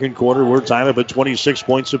the second quarter, we're tied up at 26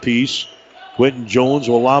 points apiece. Quentin Jones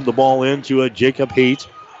will lob the ball in to Jacob Haight.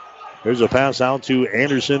 There's a pass out to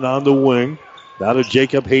Anderson on the wing. Now to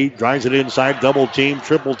Jacob Haight, drives it inside, double team,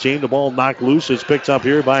 triple team. The ball knocked loose. It's picked up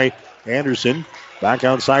here by Anderson. Back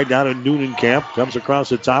outside down to Newnenkamp. Comes across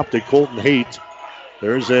the top to Colton Haight.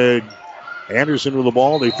 There's Anderson with the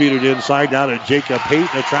ball. They feed it inside down to Jacob Haight.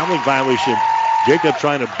 A traveling violation. Jacob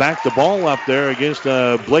trying to back the ball up there against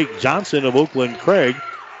Blake Johnson of Oakland Craig.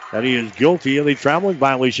 And he is guilty of a traveling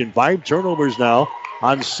violation. 5 turnovers now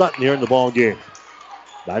on Sutton here in the ball game.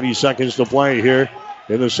 90 seconds to play here.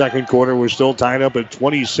 In the second quarter, we're still tied up at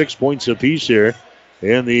 26 points apiece here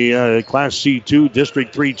in the Class C2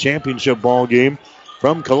 District 3 Championship ball game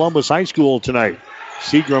from Columbus High School tonight.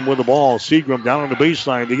 Seagram with the ball. Seagram down on the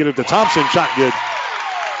baseline. They get it to Thompson. Shot good.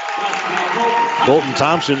 Colton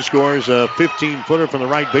Thompson scores a 15-footer from the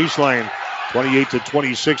right baseline.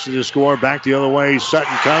 28-26 is the score. Back the other way.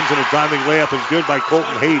 Sutton comes and a driving layup is good by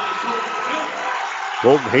Colton Haight.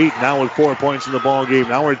 Colton Haight now with 4 points in the ball game.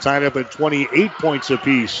 Now we're tied up at 28 points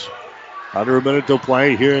apiece. Under a minute to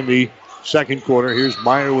play here in the second quarter. Here's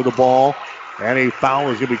Meyer with the ball. And a foul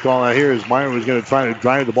is going to be called out here as Meyer was going to try to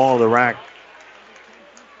drive the ball to the rack.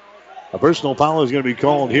 A personal foul is going to be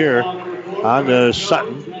called here on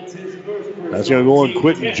Sutton. That's going to go on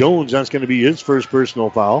Quentin Jones. That's going to be his first personal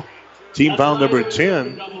foul. Team foul number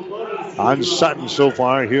 10 on Sutton so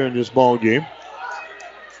far here in this ball game.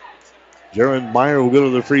 Jaron Meyer will go to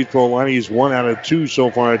the free throw line. He's 1 out of 2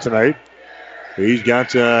 so far tonight. He's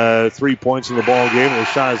got 3 points in the ball game. The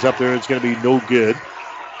shot is up there. It's going to be no good.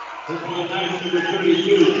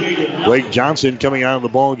 Blake Johnson coming out of the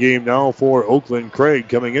ball game now for Oakland Craig.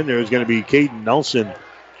 Coming in there is going to be Caden Nelson.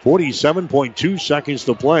 47.2 seconds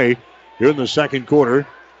to play here in the second quarter.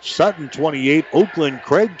 Sutton 28, Oakland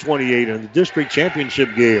Craig 28 in the district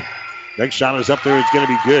championship game. Next shot is up there. It's going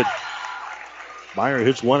to be good. Meyer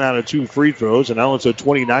hits 1 out of 2 free throws, and now it's a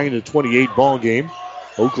 29-28 ball game.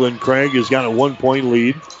 Oakland Craig has got a 1-point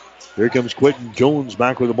lead. Here comes Quentin Jones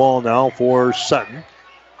back with the ball now for Sutton.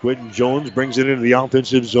 Quentin Jones brings it into the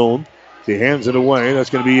offensive zone. He hands it away. That's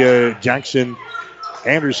going to be Jackson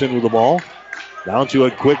Anderson with the ball. Down to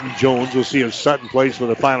Quentin Jones. We'll see if Sutton plays for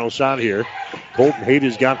the final shot here. Colton Haight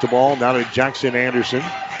has got the ball. Now to Jackson Anderson.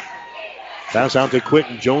 Pass out to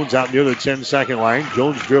Quentin Jones out near the 10-second line.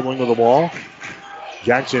 Jones dribbling with the ball.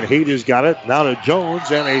 Jackson Haight has got it. Now to Jones,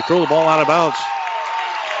 and they throw the ball out of bounds.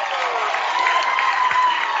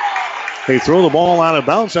 They throw the ball out of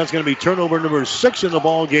bounds. That's going to be turnover number 6 in the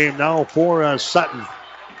ball game now for Sutton.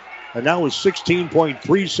 And now with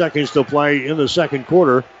 16.3 seconds to play in the second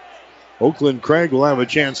quarter, Oakland Craig will have a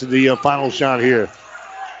chance at the final shot here.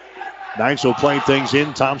 Knights will play things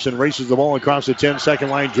in. Thompson races the ball across the 10-second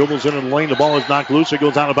line, dribbles into the lane. The ball is knocked loose. It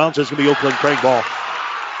goes out of bounds. It's going to be Oakland Craig ball.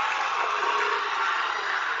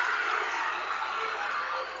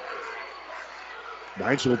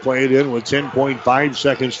 Knights will play it in with 10.5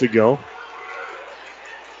 seconds to go.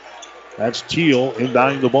 That's Teal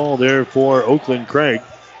inbounding the ball there for Oakland Craig.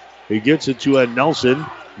 He gets it to Nelson.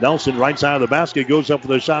 Nelson right side of the basket goes up for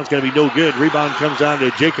the shot. It's going to be no good. Rebound comes down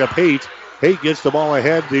to Jacob Haight. Haight gets the ball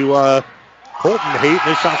ahead to Colton Haight.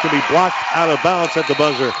 This shot can be blocked out of bounds at the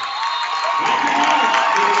buzzer.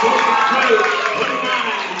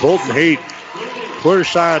 Colton Haight, clear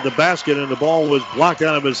shot at the basket, and the ball was blocked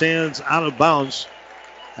out of his hands, out of bounds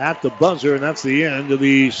at the buzzer, and that's the end of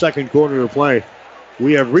the second quarter of play.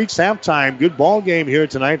 We have reached halftime. Good ball game here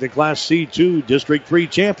tonight, the Class C2 District 3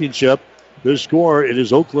 Championship. The score, it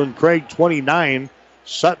is Oakland Craig 29,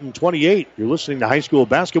 Sutton 28. You're listening to high school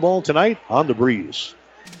basketball tonight on The Breeze.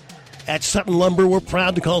 At Sutton Lumber, we're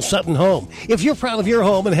proud to call Sutton home. If you're proud of your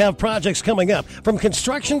home and have projects coming up, from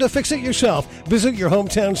construction to fix it yourself, visit your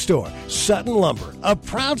hometown store. Sutton Lumber, a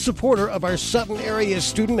proud supporter of our Sutton area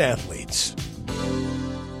student athletes.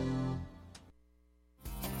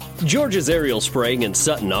 George's Aerial Spraying in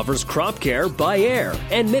Sutton offers crop care by air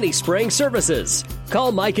and mini spraying services.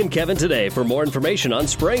 Call Mike and Kevin today for more information on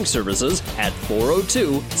spraying services at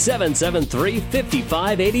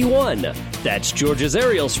 402-773-5581. That's George's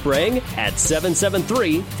Aerial Spraying at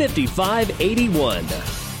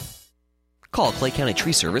 773-5581. Call Clay County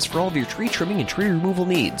Tree Service for all of your tree trimming and tree removal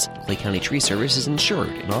needs. Clay County Tree Service is insured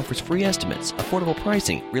and offers free estimates, affordable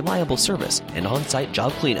pricing, reliable service, and on-site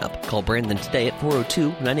job cleanup. Call Brandon today at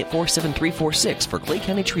 402-984-7346 for Clay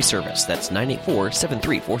County Tree Service. That's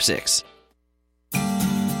 984-7346.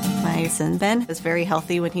 My son Ben was very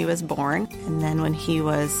healthy when he was born, and then when he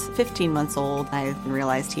was 15 months old, I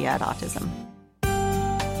realized he had autism.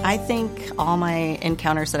 I think all my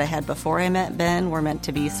encounters that I had before I met Ben were meant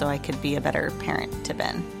to be so I could be a better parent to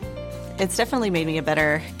Ben. It's definitely made me a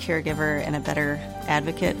better caregiver and a better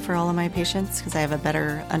advocate for all of my patients because I have a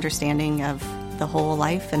better understanding of the whole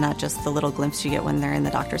life and not just the little glimpse you get when they're in the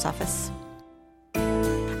doctor's office.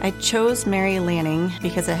 I chose Mary Lanning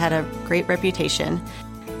because it had a great reputation,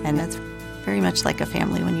 and it's very much like a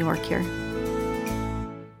family when you work here.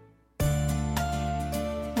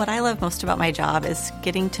 What I love most about my job is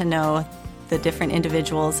getting to know the different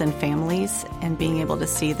individuals and families and being able to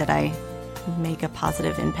see that I make a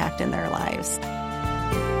positive impact in their lives.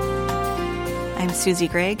 I'm Susie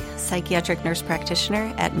Gregg, psychiatric nurse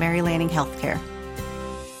practitioner at Mary Lanning Healthcare.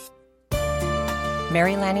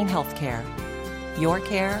 Mary Lanning Healthcare. Your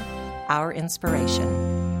care, our inspiration.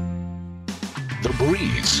 The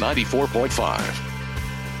Breeze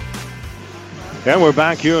 94.5. And we're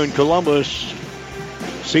back here in Columbus.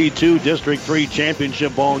 C2 District 3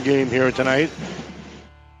 Championship ball game here tonight.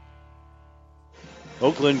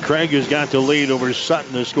 Oakland Craig has got the lead over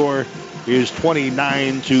Sutton. The score is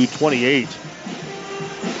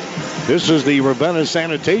 29-28. This is the Ravenna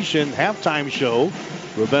Sanitation halftime show.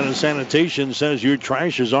 Ravenna Sanitation says your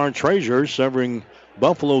trash is our treasure, serving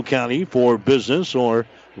Buffalo County for business or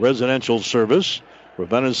residential service.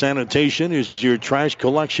 Ravenna Sanitation is your trash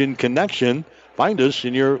collection connection. Find us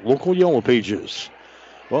in your local Yellow Pages.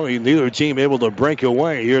 Well, neither team able to break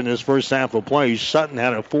away here in this first half of play. Sutton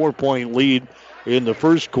had a 4-point lead in the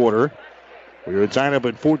first quarter. We were tied up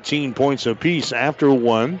at 14 points apiece after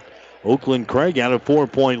one. Oakland Craig had a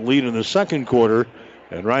 4-point lead in the second quarter.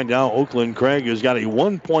 And right now, Oakland Craig has got a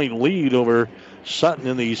 1-point lead over Sutton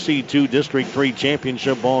in the C2 District 3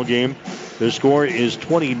 Championship ball game. The score is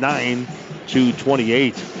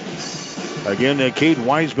 29-28. Again, Cade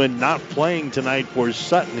Wiseman not playing tonight for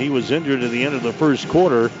Sutton. He was injured at the end of the first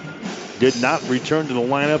quarter. Did not return to the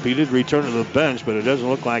lineup. He did return to the bench, but it doesn't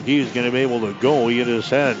look like he's going to be able to go. He hit his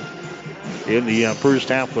head in the first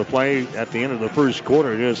half of the play. At the end of the first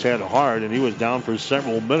quarter, he hit his head hard, and he was down for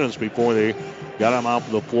several minutes before they got him off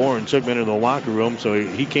the floor and took him into the locker room. So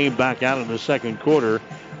he came back out in the second quarter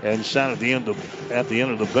and sat at the end of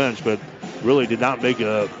the bench, but really did not make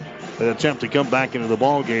an attempt to come back into the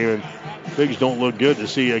ball game. And things don't look good to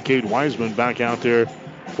see Cade Wiseman back out there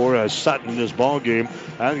for Sutton in this ball game.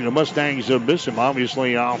 I think the Mustangs miss him,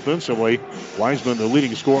 obviously, offensively. Wiseman, the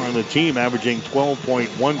leading scorer on the team, averaging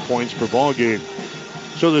 12.1 points per ball game.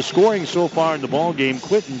 So the scoring so far in the ball game,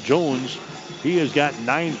 Quentin Jones, he has got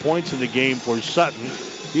 9 points in the game for Sutton.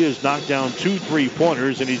 He has knocked down 2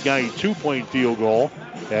 3-pointers, and he's got a 2-point field goal.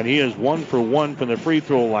 And he is 1 for 1 from the free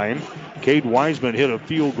throw line. Cade Wiseman hit a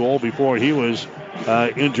field goal before he was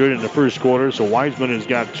injured in the first quarter, so Wiseman has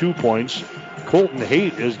got 2 points. Colton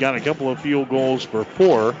Haight has got a couple of field goals for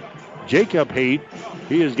 4. Jacob Haight,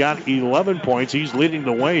 he has got 11 points. He's leading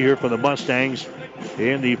the way here for the Mustangs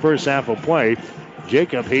in the first half of play.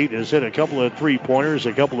 Jacob Haight has hit a couple of 3-pointers,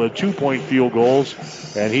 a couple of 2-point field goals,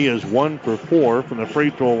 and he is 1 for 4 from the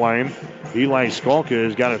free throw line. Eli Skalka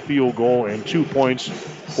has got a field goal and 2 points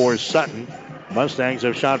for Sutton. Mustangs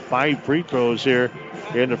have shot 5 free throws here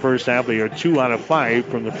in the first half. They are 2 out of 5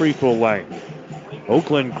 from the free throw line.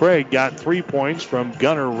 Oakland Craig got 3 points from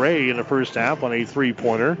Gunnar Ray in the first half on a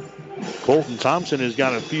 3-pointer. Colton Thompson has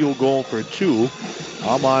got a field goal for 2.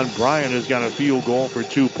 Amon Bryan has got a field goal for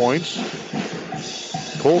 2 points.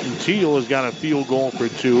 Colton Teal has got a field goal for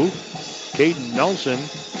 2. Caden Nelson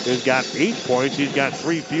has got 8 points. He's got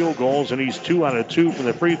 3 field goals, and he's 2 out of 2 from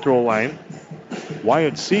the free throw line.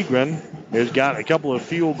 Wyatt Segrin has got a couple of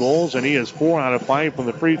field goals, and he is 4 out of 5 from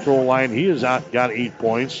the free throw line. He has got 8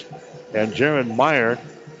 points. And Jaron Meyer,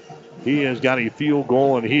 he has got a field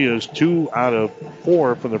goal, and he is 2 out of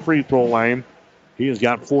 4 from the free throw line. He has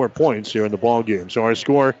got 4 points here in the ball game. So our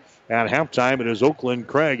score at halftime, it is Oakland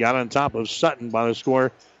Craig out on top of Sutton by the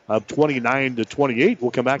score of 29-28.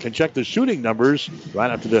 We'll come back and check the shooting numbers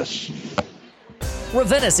right after this.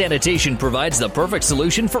 Ravenna Sanitation provides the perfect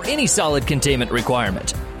solution for any solid containment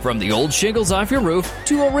requirement. From the old shingles off your roof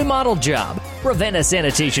to a remodel job, Ravenna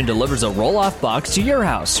Sanitation delivers a roll-off box to your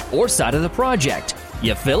house or side of the project.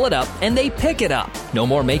 You fill it up and they pick it up. No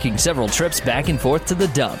more making several trips back and forth to the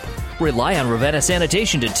dump. Rely on Ravenna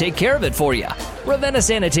Sanitation to take care of it for you. Ravenna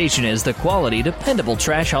Sanitation is the quality, dependable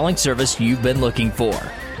trash hauling service you've been looking for.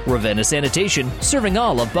 Ravenna Sanitation, serving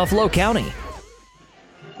all of Buffalo County.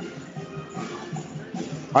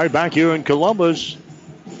 All right, back here in Columbus,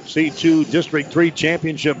 C2 District 3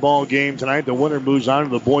 championship ball game tonight. The winner moves on to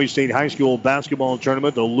the Boys State High School basketball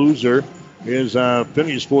tournament. The loser is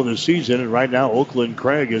finished for the season, and right now Oakland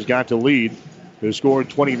Craig has got to lead. They scored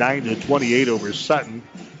 29-28 over Sutton.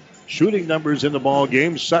 Shooting numbers in the ball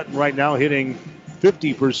game. Sutton right now hitting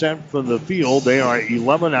 50% from the field. They are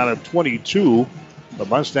 11 out of 22. The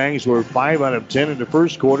Mustangs were 5 out of 10 in the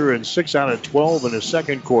first quarter and 6 out of 12 in the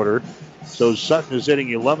second quarter. So Sutton is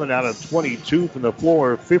hitting 11 out of 22 from the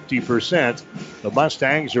floor, 50%. The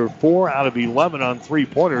Mustangs are 4 out of 11 on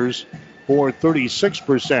three-pointers for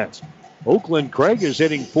 36%. Oakland Craig is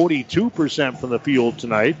hitting 42% from the field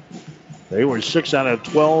tonight. They were 6 out of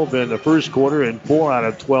 12 in the first quarter and 4 out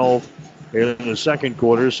of 12 in the second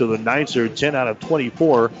quarter. So the Knights are 10 out of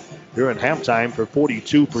 24 here at halftime for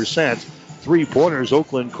 42%. Three-pointers,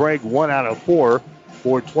 Oakland Craig 1 out of 4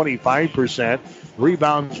 for 25%.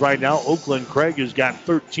 Rebounds right now, Oakland Craig has got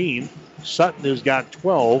 13. Sutton has got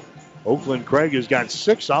 12. Oakland Craig has got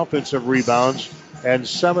 6 offensive rebounds and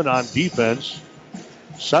 7 on defense.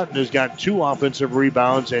 Sutton has got 2 offensive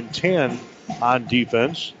rebounds and 10 on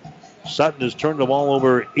defense. Sutton has turned the ball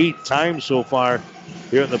over 8 times so far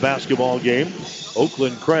here in the basketball game.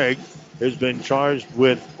 Oakland Craig has been charged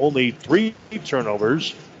with only 3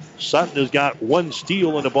 turnovers. Sutton has got 1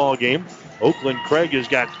 steal in the ball game. Oakland Craig has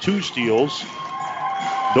got 2 steals.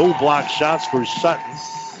 No block shots for Sutton.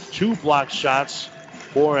 2 block shots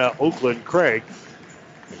for Oakland Craig.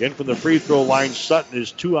 Again, from the free throw line, Sutton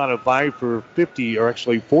is 2 out of 5 for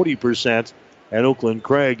 40%. And Oakland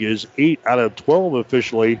Craig is 8 out of 12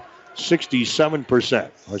 officially, 67%.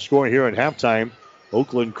 Our score here at halftime,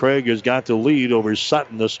 Oakland Craig has got the lead over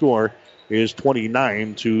Sutton. The score is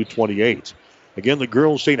 29-28. Again, the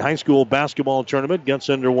Girls State High School basketball tournament gets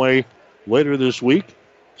underway later this week.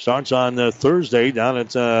 Starts on Thursday down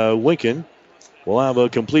at Lincoln. We'll have a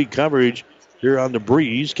complete coverage here on the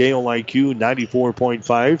Breeze, KOIQ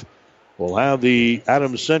 94.5. We'll have the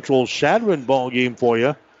Adams Central Shadron ball game for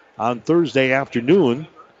you on Thursday afternoon.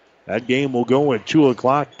 That game will go at 2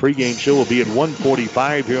 o'clock. Pre-game show will be at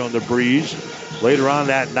 1:45 here on the Breeze. Later on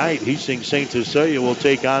that night, Hastings St. Cecilia will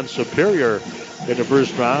take on Superior in the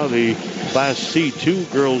first round of the Class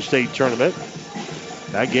C2 Girls State Tournament.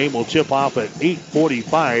 That game will tip off at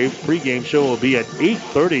 8:45. Pre-game show will be at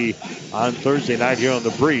 8:30 on Thursday night here on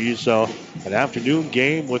the Breeze. So an afternoon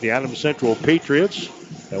game with the Adams Central Patriots.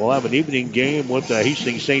 And we'll have an evening game with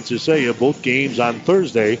Hastings St. Cecilia. Both games on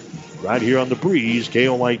Thursday right here on the Breeze,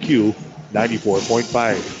 KOIQ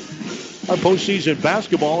 94.5. Our postseason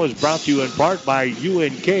basketball is brought to you in part by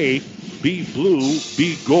UNK. Be blue,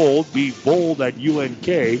 be gold, be bold at UNK.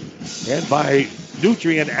 And by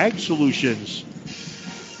Nutrient Ag Solutions.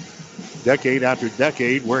 Decade after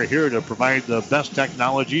decade, we're here to provide the best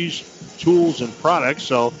technologies, tools, and products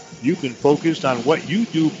so you can focus on what you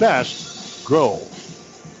do best, grow.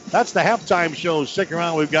 That's the halftime show. Stick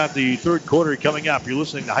around. We've got the third quarter coming up. You're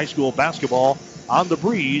listening to high school basketball on the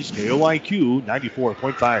Breeze, KOIQ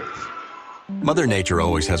 94.5. Mother Nature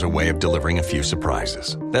always has a way of delivering a few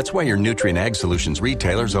surprises. That's why your Nutrient Ag Solutions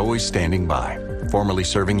retailer is always standing by. Formerly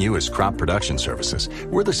serving you as crop production services,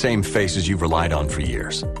 we're the same faces you've relied on for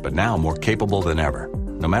years, but now more capable than ever,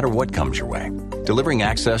 no matter what comes your way. Delivering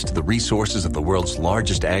access to the resources of the world's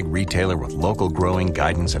largest ag retailer with local growing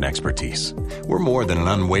guidance and expertise. We're more than an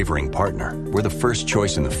unwavering partner. We're the first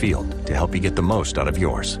choice in the field to help you get the most out of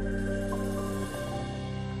yours.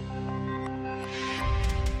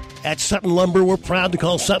 At Sutton Lumber, we're proud to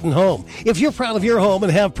call Sutton home. If you're proud of your home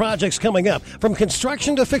and have projects coming up, from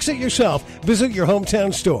construction to fix it yourself, visit your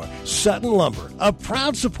hometown store. Sutton Lumber, a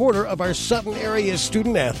proud supporter of our Sutton area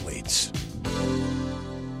student athletes.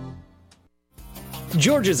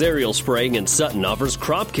 George's Aerial Spraying in Sutton offers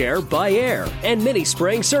crop care by air and mini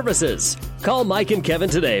spraying services. Call Mike and Kevin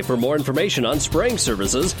today for more information on spraying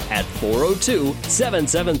services at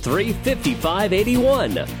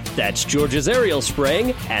 402-773-5581. That's George's Aerial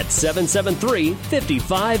Spraying at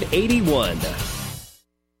 773-5581.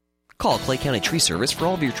 Call Clay County Tree Service for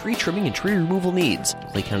all of your tree trimming and tree removal needs.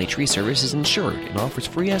 Clay County Tree Service is insured and offers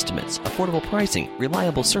free estimates, affordable pricing,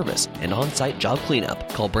 reliable service, and on-site job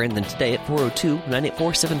cleanup. Call Brandon today at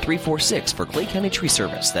 402-984-7346 for Clay County Tree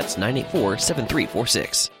Service. That's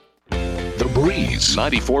 984-7346. The Breeze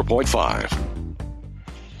 94.5.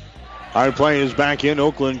 Our play is back in.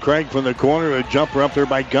 Oakland Craig from the corner. A jumper up there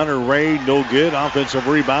by Gunnar Ray. No good. Offensive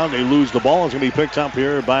rebound. They lose the ball. It's going to be picked up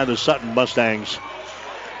here by the Sutton Mustangs.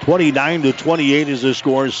 29-28 is the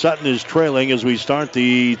score. Sutton is trailing as we start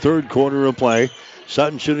the third quarter of play.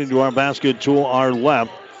 Sutton shooting to our basket to our left.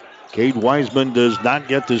 Cade Wiseman does not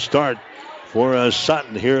get the start for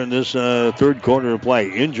Sutton here in this third quarter of play.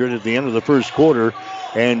 Injured at the end of the first quarter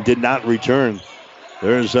and did not return.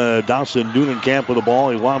 There's Dawson Newnenkamp with the ball.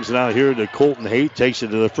 He lobs it out here to Colton Haight. Takes it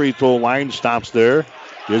to the free throw line. Stops there.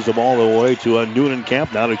 Gives the ball away to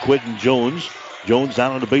Newnenkamp. Now to Quentin Jones. Jones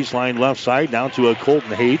down on the baseline left side. Now to Colton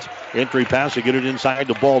Haight. Entry pass to get it inside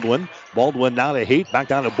to Baldwin. Baldwin now to Haight. Back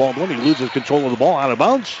down to Baldwin. He loses control of the ball out of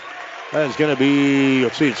bounds. That is going to be,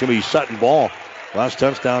 it's going to be Sutton ball. Last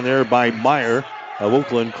touchdown there by Meyer of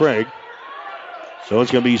Oakland Craig. So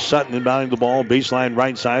it's going to be Sutton inbounding the ball. Baseline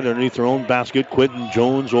right side underneath their own basket. Quentin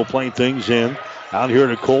Jones will play things in. Out here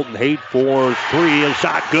to Colton Haight for three. A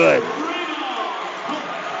shot good.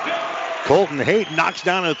 Colton Haight knocks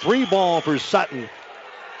down a three ball for Sutton.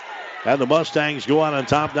 And the Mustangs go out on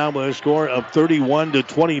top now with a score of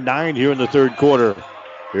 31-29 here in the third quarter.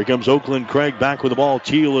 Here comes Oakland Craig back with the ball.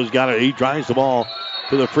 Teal has got it. He drives the ball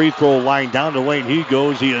to the free throw line. Down the lane he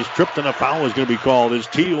goes. He is tripped and a foul is going to be called as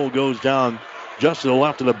Teal goes down just to the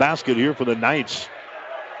left of the basket here for the Knights.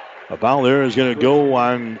 A foul there is going to go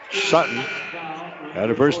on Sutton. And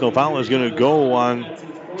a personal foul is going to go on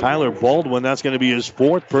Tyler Baldwin. That's going to be his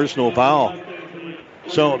fourth personal foul.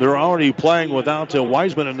 So they're already playing without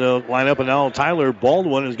Wiseman in the lineup, and now Tyler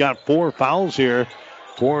Baldwin has got four fouls here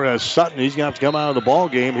for Sutton. He's going to have to come out of the ball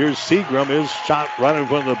game. Here's Seagram. His shot right in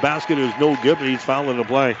front of the basket is no good, but he's fouling the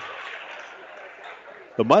play.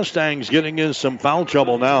 The Mustangs getting in some foul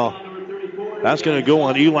trouble now. That's going to go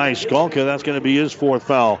on Eli Skalka. That's going to be his fourth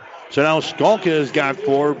foul. So now Skalka has got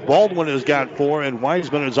four, Baldwin has got four, and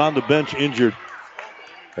Wiseman is on the bench injured.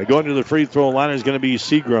 And going to the free throw line is going to be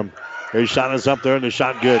Seagram. His shot is up there, and the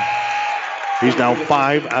shot good. He's now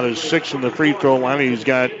 5 out of 6 from the free throw line. He's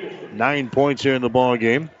got 9 points here in the ball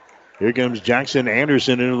game. Here comes Jackson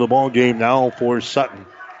Anderson into the ball game now for Sutton.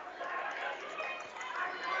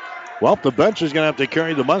 Well, the bench is going to have to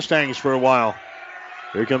carry the Mustangs for a while.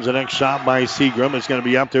 Here comes the next shot by Seagram. It's going to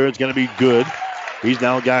be up there. It's going to be good. He's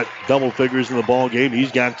now got double figures in the ball game.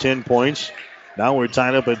 He's got 10 points. Now we're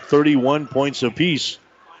tied up at 31 points apiece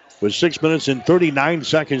with 6 minutes and 39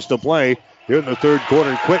 seconds to play here in the third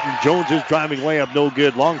quarter. Quentin Jones is driving layup, no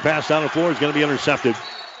good. Long pass down the floor is going to be intercepted.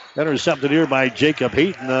 Intercepted here by Jacob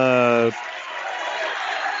Hayton.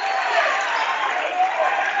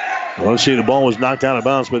 Let's see, the ball was knocked out of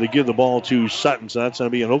bounds, but they give the ball to Sutton, so that's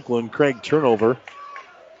going to be an Oakland Craig turnover.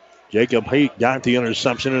 Jacob Haight got the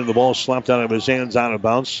interception, and the ball slapped out of his hands out of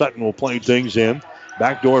bounds. Sutton will play things in.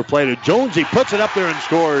 Backdoor play to Jones. He puts it up there and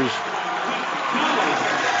scores.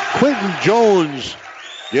 Quentin Jones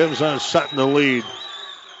gives Sutton the lead.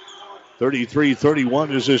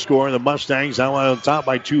 33-31 is the score. The Mustangs now on top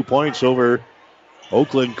by 2 points over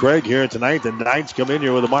Oakland Craig here tonight. The Knights come in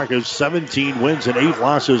here with a mark of 17 wins and 8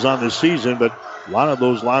 losses on the season, but a lot of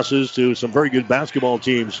those losses to some very good basketball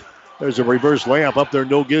teams. There's a reverse layup up there,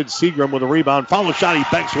 no good. Seagram with a rebound. Follow shot, he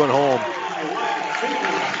banks one home.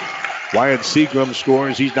 Wyatt Seagram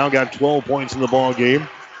scores. He's now got 12 points in the ball game.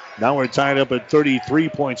 Now we're tied up at 33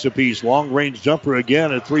 points apiece. Long-range jumper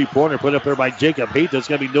again, a three-pointer put up there by Jacob Haight. That's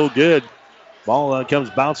going to be no good. Ball comes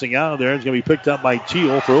bouncing out of there. It's going to be picked up by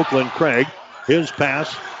Teal for Oakland Craig. His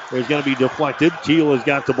pass is going to be deflected. Teal has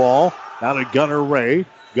got the ball. Now to Gunnar Ray.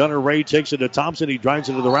 Gunnar Ray takes it to Thompson. He drives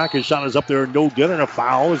into the rack. His shot is up there, no good, and a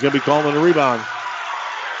foul is going to be called on a rebound.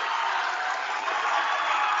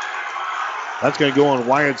 That's going to go on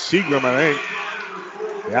Wyatt Seagram, I think.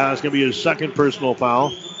 Yeah, that's going to be his second personal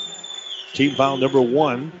foul. Team foul number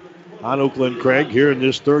 1 on Oakland Craig here in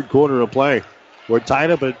this third quarter of play. We're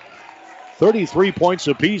tied up at 33 points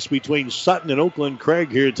apiece between Sutton and Oakland Craig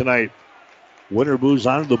here tonight. Winner moves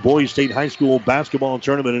on to the Boys State High School basketball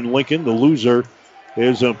tournament in Lincoln. The loser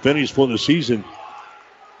is finished for the season.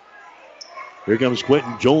 Here comes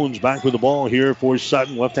Quentin Jones back with the ball here for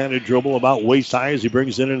Sutton. Left-handed dribble about waist high as he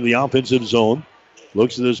brings it into the offensive zone.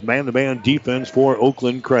 Looks at this man-to-man defense for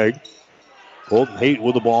Oakland Craig. Colton Haight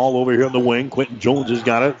with the ball over here on the wing. Quentin Jones has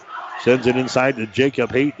got it. Sends it inside to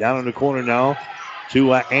Jacob Haight. Down in the corner now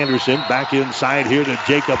to Anderson. Back inside here to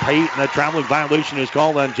Jacob Haight. And a traveling violation is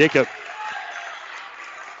called on Jacob.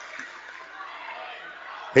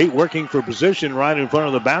 Haight working for position right in front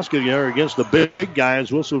of the basket here against the big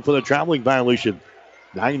guys. Whistled for the traveling violation.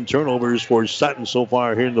 9 turnovers for Sutton so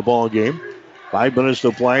far here in the ball game. 5 minutes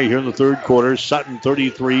to play here in the third quarter. Sutton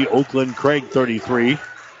 33, Oakland Craig 33.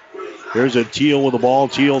 Here's a Teal with the ball.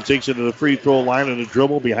 Teal takes it to the free throw line and a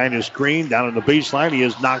dribble behind his screen. Down in the baseline, he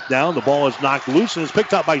is knocked down. The ball is knocked loose and is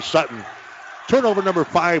picked up by Sutton. Turnover number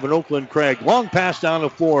 5 in Oakland Craig. Long pass down the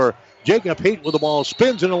floor. Jacob Haight with the ball.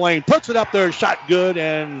 Spins in the lane. Puts it up there. Shot good.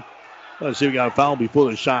 And let's see if we got a foul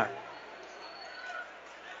before the shot.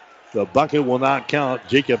 The bucket will not count.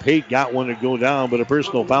 Jacob Haight got one to go down, but a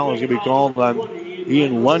personal foul is going to be called on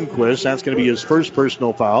Ian Lundquist. That's going to be his first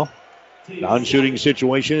personal foul. Non-shooting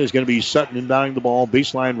situation is going to be Sutton inbounding the ball.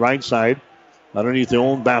 Baseline right side. Underneath their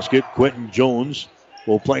own basket, Quentin Jones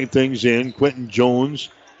will play things in. Quentin Jones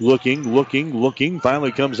looking.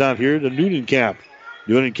 Finally comes out here to Newton-Camp.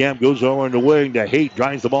 Newton-Camp goes over in the wing to Haight.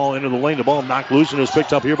 Drives the ball into the lane. The ball knocked loose and is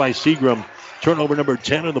picked up here by Seagram. Turnover number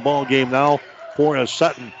 10 in the ball game now for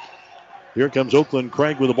Sutton. Here comes Oakland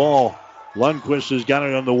Craig with the ball. Lundquist has got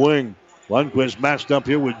it on the wing. Lundquist matched up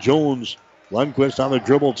here with Jones. Lundquist on the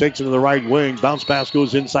dribble, takes it to the right wing. Bounce pass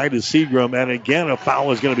goes inside to Seagram. And again, a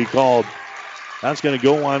foul is going to be called. That's going to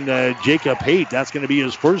go on Jacob Haight. That's going to be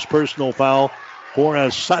his first personal foul for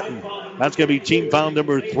Sutton. That's going to be team foul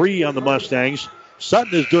number 3 on the Mustangs.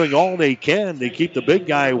 Sutton is doing all they can. They keep the big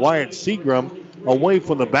guy, Wyatt Seagram, away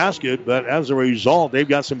from the basket. But as a result, they've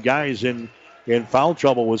got some guys in foul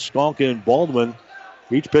trouble with Skalka and Baldwin,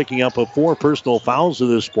 each picking up 4 personal fouls to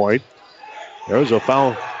this point. There's a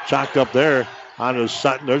foul chalked up there onto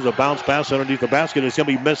Sutton. There's a bounce pass underneath the basket. It's going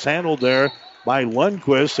to be mishandled there by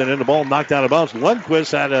Lundquist, and then the ball knocked out of bounds.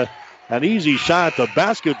 Lundquist had an easy shot at the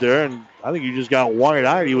basket there, and I think he just got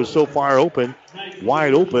wide-eyed. He was so wide open,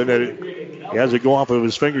 that he has to go off of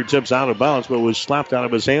his fingertips out of bounds, but it was slapped out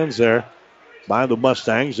of his hands there by the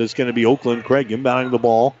Mustangs. It's going to be Oakland Craig inbounding the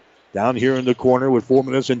ball. Down here in the corner with 4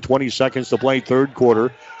 minutes and 20 seconds to play third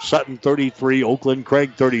quarter. Sutton 33, Oakland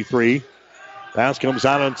Craig 33. Pass comes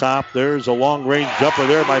out on top. There's a long-range jumper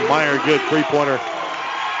there by Meyer. Good three-pointer.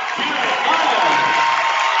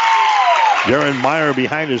 Jaron Meyer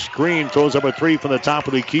behind his screen throws up a 3 from the top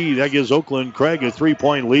of the key. That gives Oakland Craig a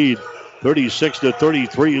 3-point lead.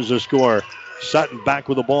 36-33 is the score. Sutton back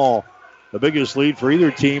with the ball. The biggest lead for either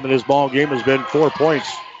team in this ball game has been 4 points.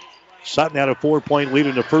 Sutton had a 4-point lead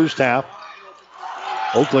in the first half.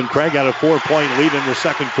 Oakland Craig had a 4-point lead in the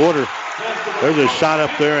second quarter. There's a shot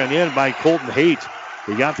up there and in by Colton Haight.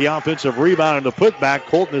 He got the offensive rebound and the putback.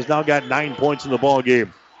 Colton has now got 9 points in the ball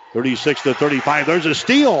game. 36-35. There's a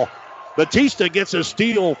steal. Batista gets a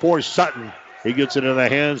steal for Sutton. He gets it in the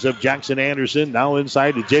hands of Jackson Anderson. Now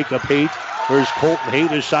inside to Jacob Haight. There's Colton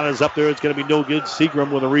Haight. His shot is up there. It's going to be no good.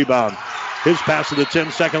 Seagram with a rebound. His pass to the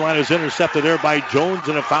 10-second line is intercepted there by Jones,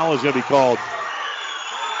 and a foul is going to be called.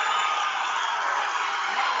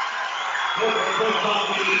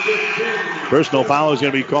 Personal foul is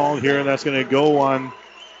going to be called here, and that's going to go on.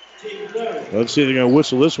 Let's see, they're going to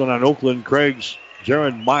whistle this one on Oakland Craig's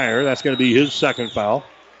Jaron Meyer. That's going to be his second foul.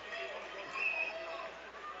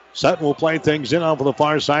 Sutton will play things in off of the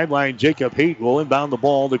far sideline. Jacob Haight will inbound the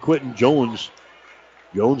ball to Quentin Jones.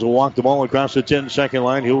 Jones will walk the ball across the 10-second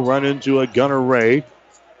line. He'll run into a Gunnar Ray.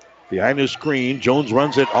 Behind the screen, Jones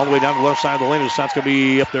runs it all the way down the left side of the lane. His shot's going to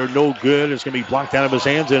be up there, no good. It's going to be blocked out of his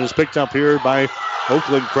hands, and it's picked up here by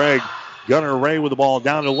Oakland Craig. Gunnar Ray with the ball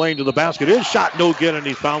down the lane to the basket. His shot no good, and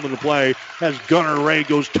he's fouled in the play as Gunnar Ray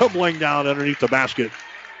goes tumbling down underneath the basket.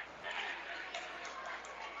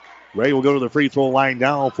 Ray will go to the free throw line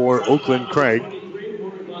now for Oakland Craig.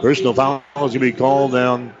 Personal foul is going to be called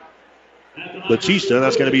on Batista.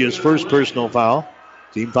 That's going to be his first personal foul.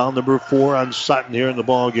 Team foul number 4 on Sutton here in the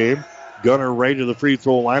ball game. Gunnar Ray to the free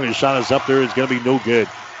throw line. His shot is up there. It's going to be no good.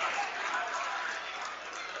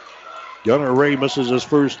 Gunnar Ray misses his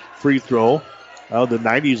first free throw. Out of the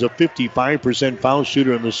 90, he's a 55% foul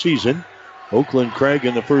shooter in the season. Oakland Craig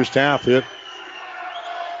in the first half hit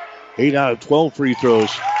 8 out of 12 free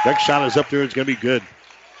throws. Next shot is up there. It's going to be good.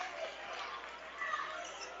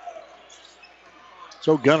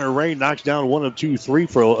 So Gunnar Ray knocks down one of 2 free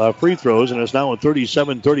throws, and it's now a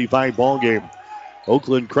 37-35 ball game.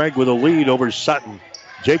 Oakland Craig with a lead over Sutton.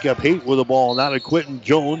 Jacob Haight with the ball, now to Quentin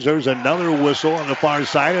Jones. There's another whistle on the far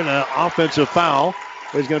side, and an offensive foul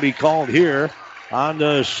is going to be called here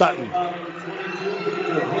on Sutton.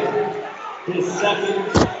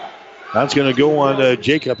 That's going to go on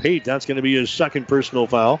Jacob Haight. That's going to be his second personal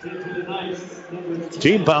foul.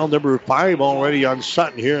 Team foul number 5 already on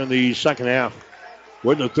Sutton here in the second half.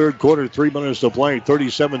 We're in the third quarter, 3 minutes to play,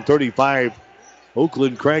 37-35.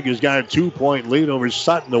 Oakland Craig has got a 2-point lead over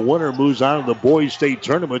Sutton. The winner moves on to the boys state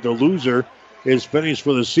tournament. The loser is finished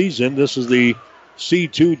for the season. This is the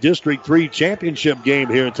C2 District 3 championship game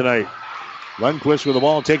here tonight. Lundquist with the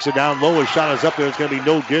ball, takes it down low. His shot is up there. It's going to be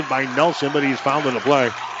no good by Nelson, but he's fouled in the play.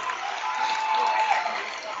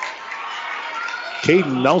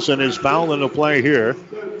 Caden Nelson is fouled in the play here.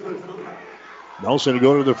 Nelson to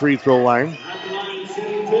go to the free throw line.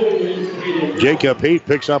 Jacob Haight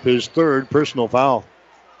picks up his third personal foul.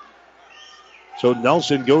 So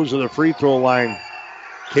Nelson goes to the free throw line.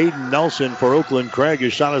 Caden Nelson for Oakland Craig.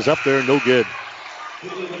 His shot is up there, no good.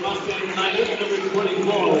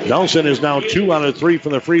 Nelson is now 2 out of 3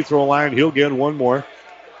 from the free throw line. He'll get one more.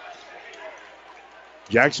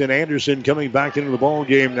 Jackson Anderson coming back into the ball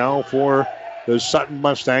game now for the Sutton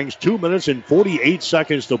Mustangs. 2 minutes and 48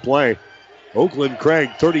 seconds to play. Oakland Craig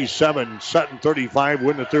 37, Sutton 35,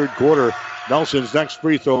 win the third quarter. Nelson's next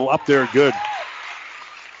free throw up there, good.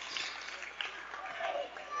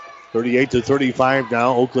 38-35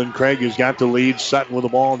 now. Oakland Craig has got the lead. Sutton with the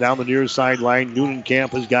ball down the near sideline.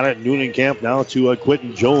 Newnenkamp has got it. Newnenkamp now to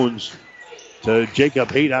Quentin Jones. To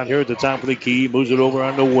Jacob Haight out here at the top of the key. Moves it over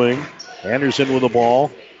on the wing. Anderson with the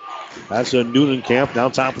ball. That's a Newnenkamp now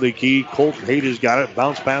top of the key. Colton Haight has got it.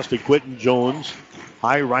 Bounce pass to Quentin Jones.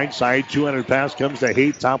 High right side, 200 pass comes to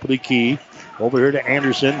Haight, top of the key. Over here to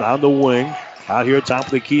Anderson on the wing. Out here, top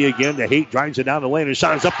of the key again to Haight, drives it down the lane. His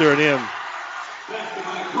shot is up there and in.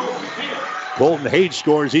 Colton Haight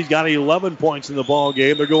scores. He's got 11 points in the ball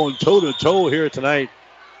game. They're going toe-to-toe here tonight.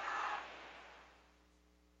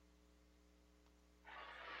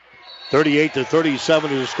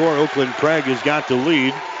 38-37 is the score. Oakland Craig has got the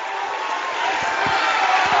lead.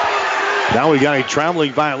 Now we got a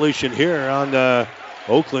traveling violation here on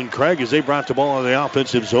Oakland Craig as they brought the ball on the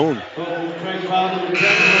offensive zone.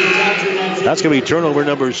 That's going to be turnover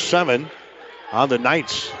number 7 on the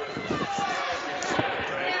Knights.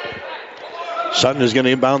 Sutton is going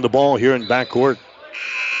to inbound the ball here in backcourt.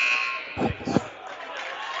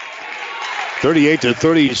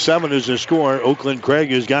 38-37 is the score. Oakland Craig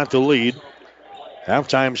has got the lead.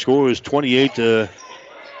 Halftime score is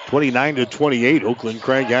 29-28. Oakland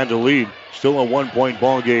Craig had the lead. Still a 1-point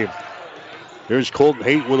ball game. Here's Colton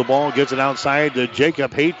Haight with the ball. Gets it outside to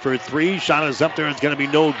Jacob Haight for 3. Shot is up there. It's going to be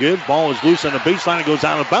no good. Ball is loose on the baseline. It goes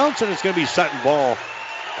out of bounds, and it's going to be Sutton ball.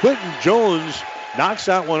 Quentin Jones knocks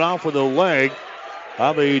that one off with a leg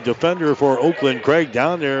of a defender for Oakland Craig.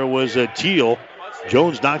 Down there was a Teal.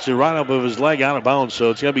 Jones knocks it right up of his leg out of bounds, so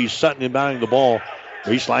it's going to be Sutton inbounding the ball.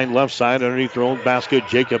 Baseline left side underneath their own basket.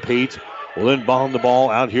 Jacob Haight will inbound the ball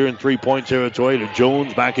out here in 3-point territory to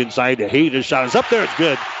Jones. Back inside to Haight. His shot is up there. It's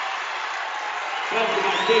good.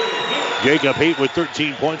 Jacob Haight with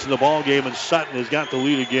 13 points in the ball game, and Sutton has got the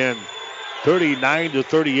lead again.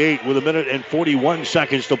 39-38 with 1 minute and 41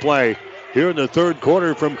 seconds to play. Here in the third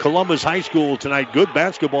quarter from Columbus High School tonight. Good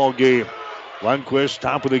basketball game. Lundquist,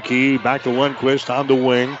 top of the key. Back to Lundquist on the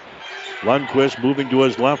wing. Lundquist moving to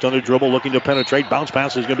his left on the dribble, looking to penetrate. Bounce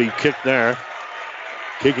pass is going to be kicked there.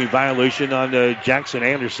 Kicking violation on Jackson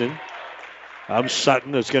Anderson.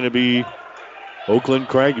 Sutton. It's going to be Oakland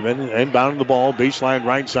Craig inbounding the ball. Baseline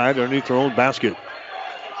right side underneath their own basket.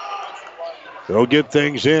 They'll get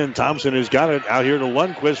things in. Thompson has got it out here to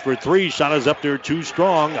Lundquist for 3. Shot is up there too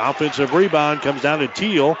strong. Offensive rebound comes down to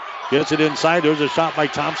Teal. Gets it inside. There's a shot by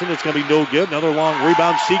Thompson. It's going to be no good. Another long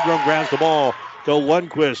rebound. Seagram grabs the ball. To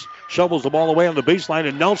Lundquist. Shovels the ball away on the baseline.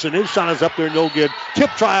 And Nelson, his shot is up there, no good. Tip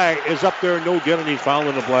try is up there, no good. And he's fouled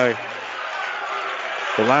in the play.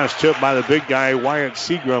 The last tip by the big guy, Wyatt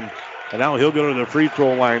Seagram. And now he'll go to the free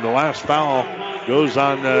throw line. The last foul goes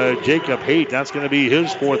on Jacob Haight. That's going to be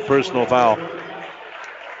his 4th personal foul.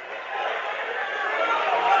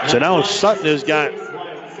 So now Sutton has got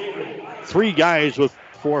 3 guys with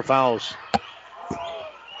 4 fouls.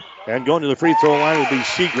 And going to the free throw line will be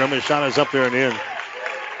Seagram. His shot is up there and in.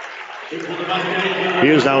 He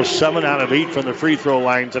is now 7 out of 8 from the free throw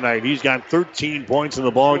line tonight. He's got 13 points in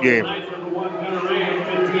the ball game.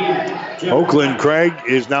 Oakland Craig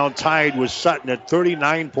is now tied with Sutton at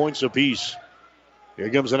 39 points apiece. Here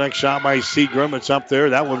comes the next shot by Seagram. It's up there.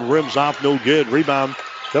 That one rims off, no good. Rebound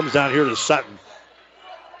comes down here to Sutton.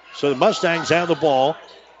 So the Mustangs have the ball.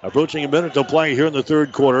 Approaching a minute to play here in the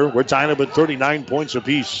third quarter. We're tied up at 39 points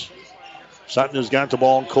apiece. Sutton has got the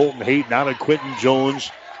ball. Colton Hayden out of Quentin Jones.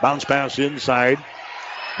 Bounce pass inside.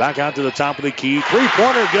 Back out to the top of the key.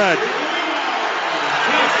 Three-pointer good.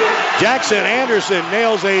 Jackson Anderson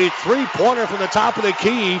nails a three-pointer from the top of the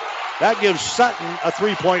key. That gives Sutton a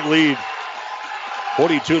 3-point lead.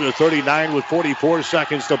 42-39 with 44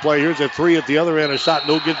 seconds to play. Here's a three at the other end. A shot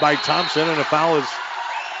no good by Thompson, and a foul is...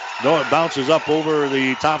 No, it bounces up over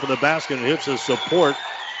the top of the basket and hits the support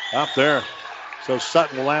up there. So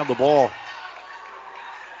Sutton will have the ball.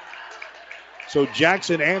 So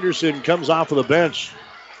Jackson Anderson comes off of the bench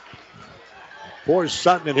for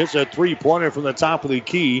Sutton and hits a three-pointer from the top of the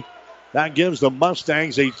key. That gives the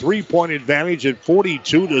Mustangs a 3-point advantage at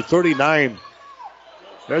 42-39.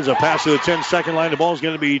 There's a pass to the 10-second line. The ball is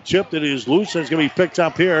going to be tipped. It is loose, and it's going to be picked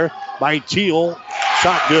up here by Teal.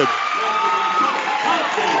 Shot good.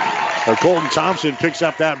 Colton Thompson picks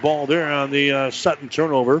up that ball there on the Sutton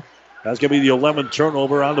turnover. That's going to be the 11th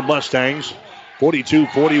turnover on the Mustangs.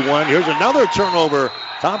 42-41. Here's another turnover.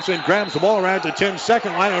 Thompson grabs the ball right at the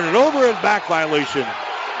 10-second line on an over and back violation.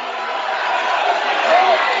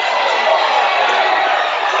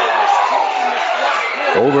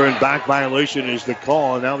 Over and back violation is the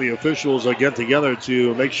call, and now the officials will get together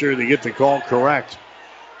to make sure they get the call correct.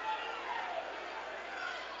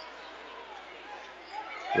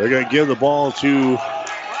 They're going to give the ball to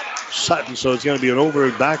Sutton, so it's going to be an over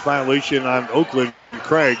and back violation on Oakland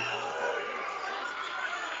Craig.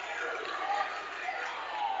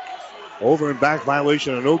 Over and back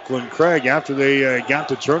violation on Oakland Craig after they got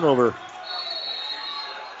the turnover.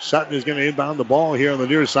 Sutton is going to inbound the ball here on the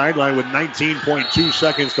near sideline with 19.2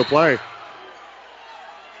 seconds to play.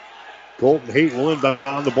 Colton Hayden will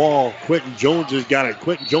inbound the ball. Quentin Jones has got it.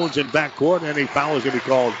 Quentin Jones in backcourt, and a foul is going to be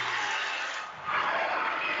called.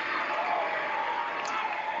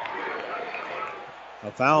 A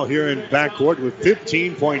foul here in backcourt with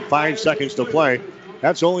 15.5 seconds to play.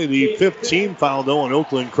 That's only the 15th foul, though, on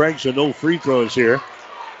Oakland Craig, so no free throws here.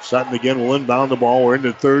 Sutton again will inbound the ball. We're in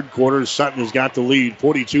the third quarter. Sutton has got the lead,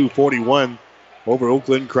 42-41 over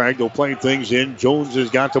Oakland Craig. They'll play things in. Jones has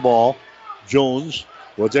got the ball. Jones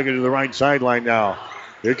will take it to the right sideline now.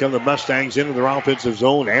 Here come the Mustangs into their offensive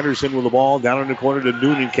zone. Anderson with the ball down in the corner to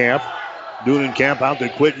Newnenkamp. Newnenkamp out to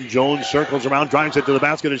Quentin Jones. Circles around, drives it to the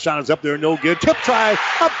basket. The shot is up there, no good. Tip try,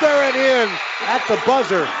 up there and in at the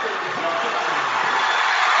buzzer.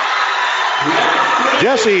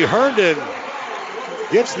 Jesse Herndon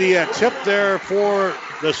gets the tip there for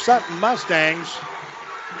the Sutton Mustangs.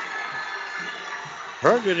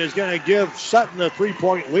 Herndon is going to give Sutton a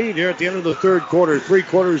 3-point lead here at the end of the third quarter. 3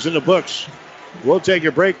 quarters in the books. We'll take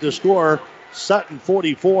a break. The score, Sutton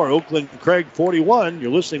 44, Oakland Craig 41.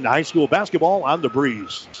 You're listening to high school basketball on The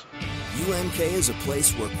Breeze. UNK is a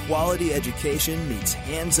place where quality education meets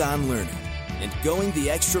hands-on learning, and going the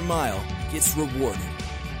extra mile gets rewarded.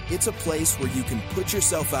 It's a place where you can put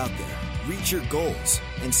yourself out there, reach your goals,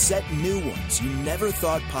 and set new ones you never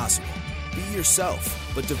thought possible. Be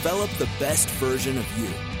yourself, but develop the best version of you.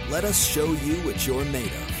 Let us show you what you're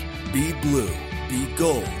made of. Be blue, be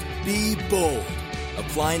gold, be bold.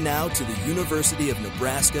 Apply now to the University of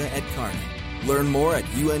Nebraska at Kearney. Learn more at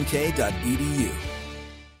unk.edu.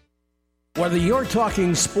 Whether you're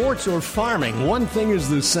talking sports or farming, one thing is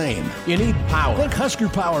the same. You need power. Think Husker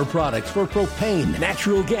Power products for propane,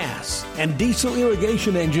 natural gas, and diesel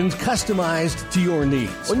irrigation engines customized to your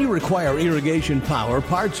needs. When you require irrigation power,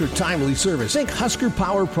 parts, or timely service, think Husker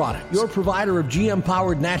Power product, your provider of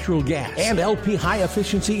GM-powered natural gas and LP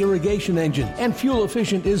high-efficiency irrigation engine and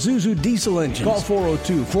fuel-efficient Isuzu diesel engines. Call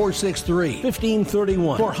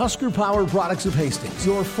 402-463-1531 for Husker Power Products of Hastings,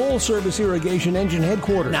 your full-service irrigation engine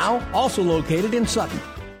headquarters. Now, also located in Sutton.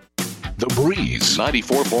 The Breeze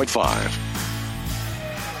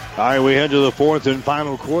 94.5. All right, we head to the fourth and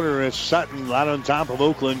final quarter as Sutton right on top of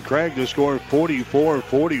Oakland Craig to score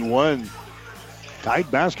 44-41.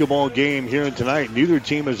 Tight basketball game here tonight. Neither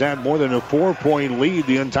team has had more than a 4-point lead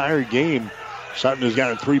the entire game. Sutton has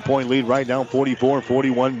got a 3-point lead right now,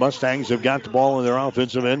 44-41. Mustangs have got the ball in their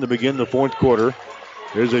offensive end to begin the fourth quarter.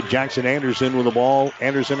 There's a Jackson Anderson with the ball.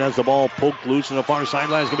 Anderson has the ball poked loose in the far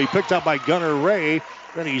sideline. It's going to be picked up by Gunnar Ray.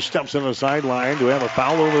 Then he steps on the sideline. Do we have a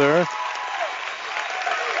foul over there?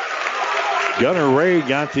 Gunnar Ray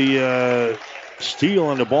got the steal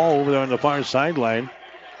on the ball over there on the far sideline.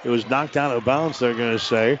 It was knocked out of bounds, they're going to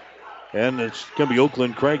say. And it's going to be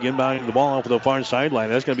Oakland Craig inbounding the ball off of the far sideline.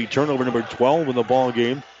 That's going to be turnover number 12 in the ball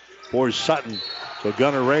game for Sutton. So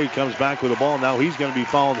Gunnar Ray comes back with the ball. Now he's going to be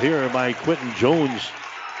fouled here by Quentin Jones.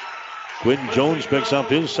 Quentin Jones picks up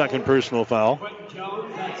his second personal foul.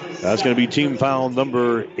 That's going to be team foul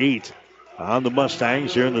number 8 on the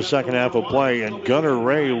Mustangs here in the second half of play. And Gunnar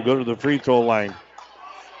Ray will go to the free throw line.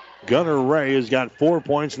 Gunnar Ray has got 4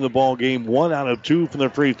 points in the ball game, 1 out of 2 from the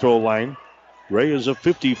free throw line. Ray is a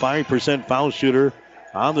 55% foul shooter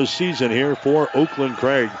on the season here for Oakland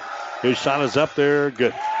Craig. His shot is up there,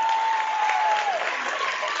 good.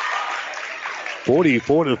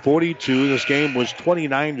 44-42. This game was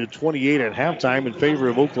 29-28 at halftime in favor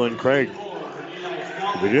of Oakland Craig.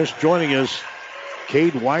 If you're just joining us,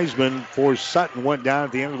 Cade Wiseman for Sutton went down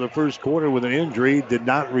at the end of the first quarter with an injury, did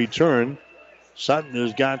not return. Sutton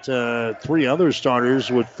has got 3 other starters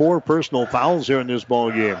with 4 personal fouls here in this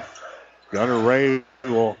ball game. Gunnar Ray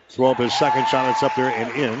will throw up his second shot. It's up there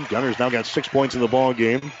and in. Gunner's now got 6 points in the ball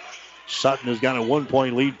game. Sutton has got a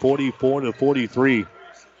 1-point lead, 44-43.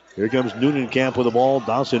 Here comes Newnenkamp with the ball.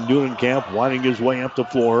 Dawson Newnenkamp winding his way up the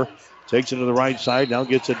floor. Takes it to the right side. Now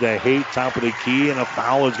gets it to Haight, top of the key. And a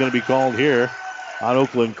foul is going to be called here on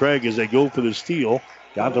Oakland Craig as they go for the steal.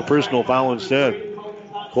 Got the personal foul instead.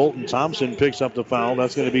 Colton Thompson picks up the foul.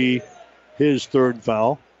 That's going to be his third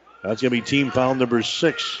foul. That's going to be team foul number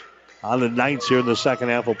 6 on the Knights here in the second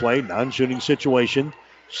half of play. Non-shooting situation.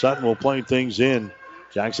 Sutton will play things in.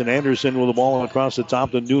 Jackson Anderson with the ball across the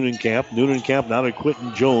top to Newnenkamp. Newnenkamp now to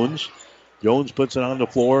Quentin Jones. Jones puts it on the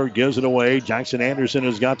floor, gives it away. Jackson Anderson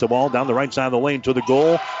has got the ball down the right side of the lane to the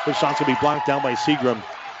goal. The shot's going to be blocked down by Seagram.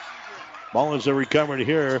 Ball is recovered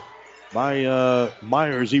here by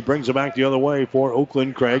Myers. He brings it back the other way for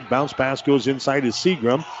Oakland Craig. Bounce pass goes inside to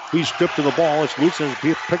Seagram. He's stripped of the ball. It's loose and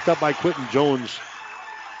picked up by Quentin Jones.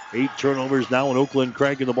 8 turnovers now in Oakland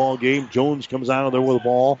Craig in the ball game. Jones comes out of there with the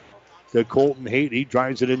ball to Colton Haight. He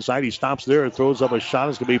drives it inside. He stops there and throws up a shot.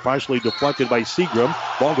 It's going to be partially deflected by Seagram.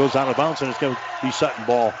 Ball goes out of bounds, and it's going to be Sutton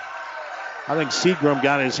ball. I think Seagram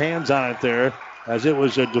got his hands on it there as it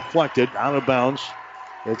was deflected out of bounds.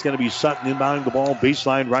 It's going to be Sutton inbounding the ball.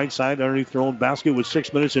 Baseline right side underneath their own basket with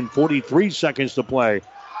 6 minutes and 43 seconds to play.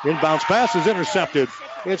 Inbounds pass is intercepted.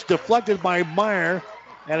 It's deflected by Meyer.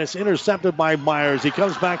 And it's intercepted by Myers. He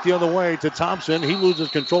comes back the other way to Thompson. He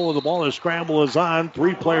loses control of the ball. The scramble is on.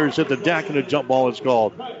 3 players hit the deck, and a jump ball is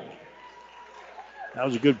called. That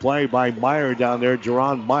was a good play by Meyer down there.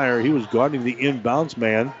 Jerron Meyer, he was guarding the inbounds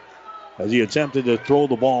man as he attempted to throw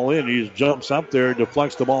the ball in. He jumps up there,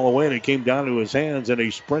 deflects the ball away, and it came down to his hands, and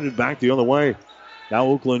he sprinted back the other way. Now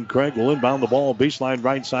Oakland Craig will inbound the ball. Baseline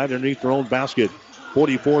right side underneath their own basket.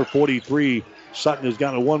 44-43. Sutton has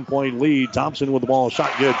got a 1-point lead. Thompson with the ball. Shot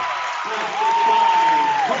good.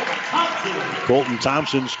 Colton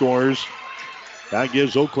Thompson scores. That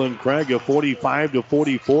gives Oakland Craig a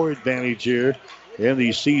 45-44 advantage here in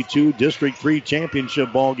the C2 District 3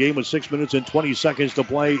 championship ball game with 6 minutes and 20 seconds to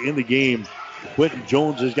play in the game. Quentin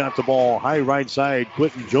Jones has got the ball. High right side.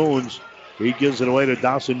 Quentin Jones. He gives it away to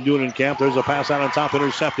Dawson Newnenkamp. There's a pass out on top.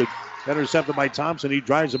 Intercepted. Intercepted by Thompson. He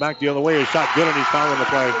drives it back the other way. A shot good, and he's fouling the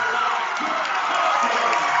play.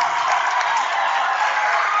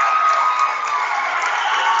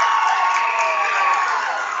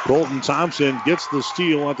 Colton Thompson gets the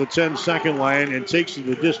steal at the 10-second line and takes it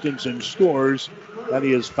the distance and scores. And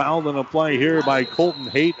he is fouled on a play here by Colton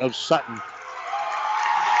Haight of Sutton.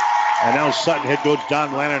 And now Sutton head coach Don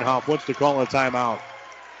Lannenhoff wants to call a timeout.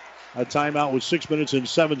 A timeout with 6 minutes and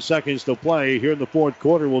 7 seconds to play here in the fourth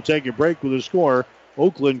quarter. We'll take a break with a score.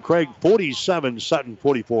 Oakland Craig 47, Sutton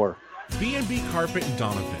 44. B&B Carpet in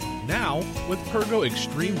Donovan. Now with Pergo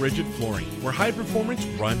Extreme Rigid Flooring, where high performance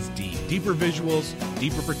runs deep. Deeper visuals,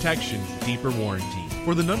 deeper protection, deeper warranty.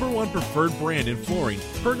 For the #1 preferred brand in flooring,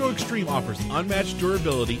 Pergo Extreme offers unmatched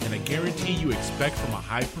durability and a guarantee you expect from a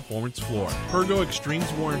high-performance floor. Pergo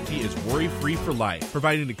Extreme's warranty is worry-free for life,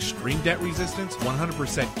 providing extreme debt resistance,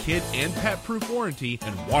 100% kid and pet-proof warranty,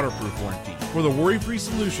 and waterproof warranty. For the worry-free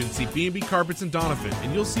solution, see B&B Carpets in Donovan,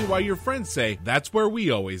 and you'll see why your friends say that's where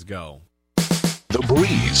we always go. The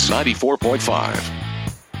Breeze 94.5.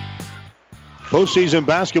 Postseason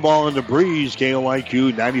basketball in the Breeze.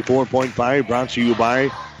 KOIQ 94.5 brought to you by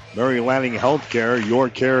Mary Lanning Healthcare, your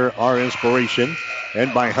care, our inspiration,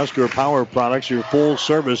 and by Husker Power Products, your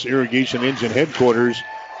full-service irrigation engine headquarters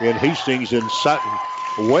in Hastings and Sutton.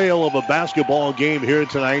 Whale of a basketball game here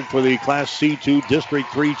tonight for the Class C2 District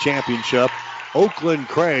 3 Championship. Oakland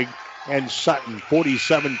Craig and Sutton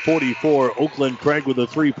 47-44. Oakland Craig with a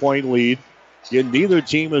 3-point lead. And neither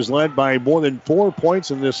team is led by more than 4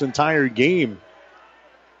 points in this entire game.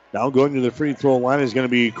 Now going to the free throw line is going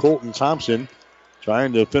to be Colton Thompson,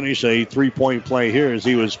 trying to finish a 3-point play here as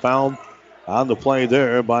he was fouled on the play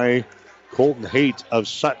there by Colton Haight of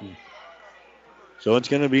Sutton. So it's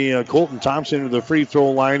going to be Colton Thompson with the free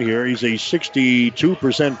throw line here. He's a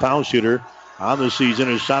 62% foul shooter on the season.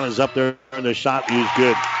 His shot is up there, and the shot is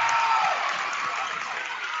good.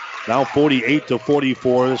 Now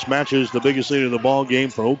 48-44. This matches the biggest lead of the ball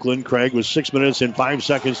game for Oakland. Craig with 6 minutes and 5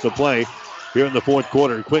 seconds to play here in the fourth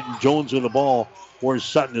quarter. Quentin Jones with the ball for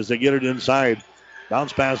Sutton as they get it inside.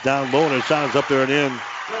 Bounce pass down low, and the shot is up there and in.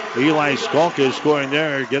 Eli Skalka is scoring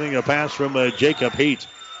there, getting a pass from Jacob Haight.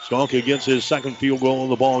 Skalka gets his second field goal in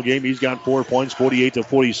the ball game. He's got 4 points,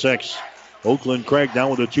 48-46. Oakland Craig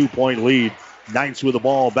down with a 2-point lead. Knights with the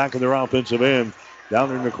ball back in their offensive end.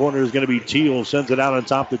 Down in the corner is going to be Teal. Sends it out on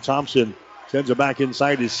top to Thompson. Sends it back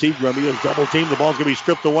inside to Seagram. He is double teamed. The ball's going to be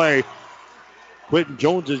stripped away. Quentin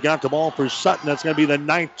Jones has got the ball for Sutton. That's going to be the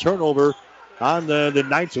 9th turnover on the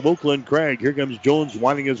Knights of Oakland Craig. Here comes Jones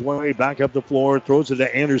winding his way back up the floor. Throws it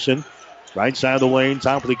to Anderson. Right side of the lane,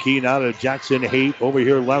 top of the key now to Jackson Haight. Over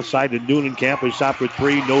here left side to Newnenkamp. A shot for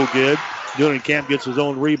 3, no good. Newnenkamp gets his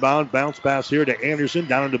own rebound. Bounce pass here to Anderson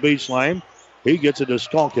down on the baseline. He gets it to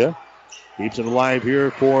Skalka. Keeps it alive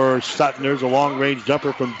here for Sutton. There's a long-range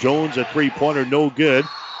jumper from Jones. A three-pointer, no good.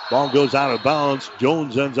 Ball goes out of bounds.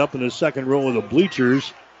 Jones ends up in the second row of the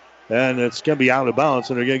bleachers. And it's going to be out of bounds,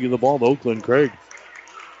 and they're going to give the ball to Oakland Craig.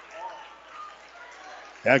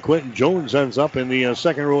 And Quentin Jones ends up in the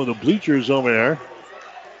second row of the bleachers over there.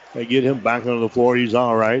 They get him back on the floor. He's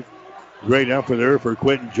all right. Great effort there for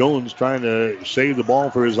Quentin Jones trying to save the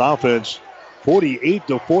ball for his offense.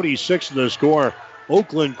 48-46 in the score.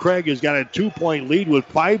 Oakland Craig has got a 2-point lead with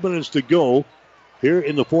 5 minutes to go here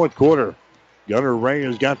in the fourth quarter. Gunnar Ray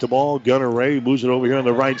has got the ball. Gunnar Ray moves it over here on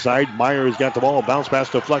the right side. Meyer has got the ball. Bounce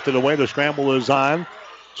pass deflected away. The scramble is on.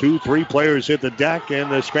 2-3 players hit the deck, and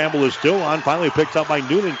the scramble is still on. Finally picked up by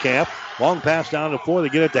Newnenkamp. Long pass down the floor. They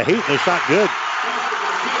get it to Haight, and the shot good.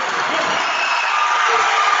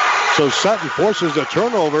 So Sutton forces a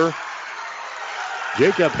turnover.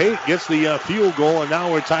 Jacob Haight gets the field goal, and now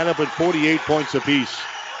we're tied up at 48 points apiece.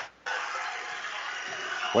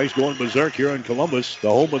 Place going berserk here in Columbus, the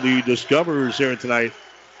home of the Discoverers here tonight.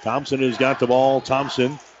 Thompson has got the ball.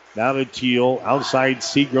 Thompson now to Teal. Outside,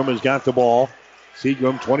 Seagram has got the ball.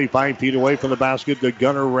 Seagram 25 feet away from the basket. The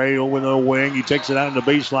Gunner Ray over the wing. He takes it out on the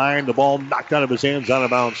baseline. The ball knocked out of his hands, out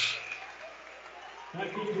of bounds.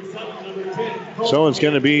 So it's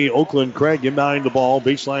going to be Oakland Craig inbounding the ball.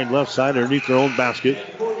 Baseline left side underneath their own basket.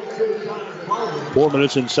 4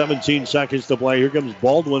 minutes and 17 seconds to play. Here comes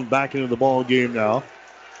Baldwin back into the ball game now.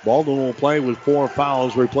 Baldwin will play with 4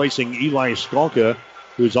 fouls, replacing Eli Skalka,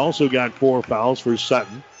 who's also got 4 fouls for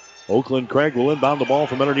Sutton. Oakland Craig will inbound the ball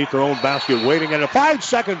from underneath their own basket, waiting at a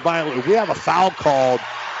 5-second violation. We have a foul called.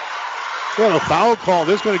 We have a foul call.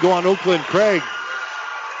 This is going to go on Oakland Craig.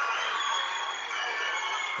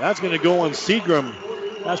 That's going to go on Seagram.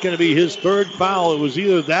 That's going to be his 3rd foul. It was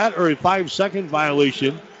either that or a 5-second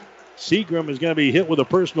violation. Seagram is going to be hit with a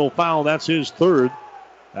personal foul. That's his 3rd.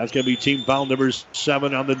 That's going to be team foul number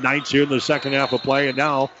 7 on the Knights here in the second half of play. And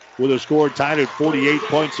now, with a score tied at 48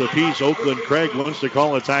 points apiece, Oakland Craig wants to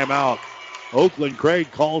call a timeout. Oakland Craig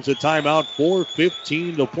calls a timeout.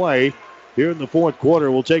 4:15 to play here in the fourth quarter.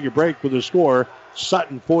 We'll take a break with the score.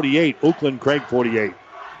 Sutton 48, Oakland Craig 48.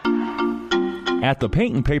 At the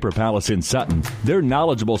Paint and Paper Palace in Sutton, their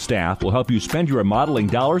knowledgeable staff will help you spend your remodeling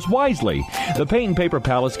dollars wisely. The Paint and Paper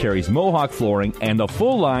Palace carries Mohawk flooring and the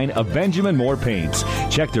full line of Benjamin Moore paints.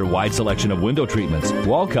 Check their wide selection of window treatments,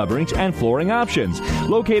 wall coverings, and flooring options.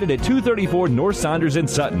 Located at 234 North Saunders in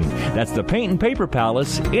Sutton. That's the Paint and Paper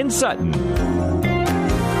Palace in Sutton. The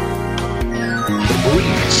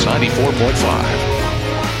Breeze 94.5.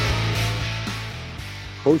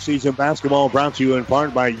 Postseason basketball brought to you in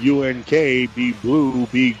part by UNK. Be blue,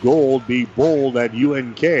 be gold, be bold at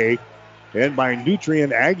UNK. And by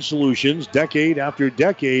Nutrient Ag Solutions. Decade after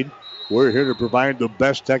decade, we're here to provide the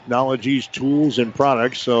best technologies, tools, and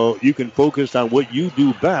products so you can focus on what you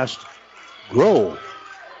do best, grow.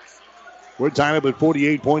 We're tied up at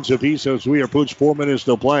 48 points apiece as we approach 4 minutes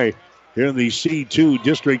to play here in the C2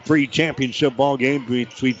 District 3 Championship ball game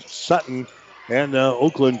between Sutton and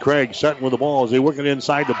Oakland Craig. Sutton with the ball as they work it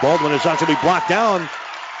inside to Baldwin. It's not going to be blocked down.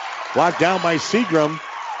 Blocked down by Seagram.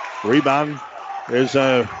 Rebound is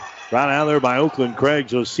run out there by Oakland Craig.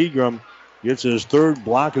 So Seagram gets his 3rd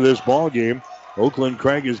block of this ball game. Oakland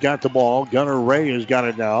Craig has got the ball. Gunnar Ray has got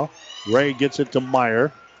it now. Ray gets it to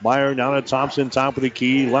Meyer. Meyer down to Thompson, top of the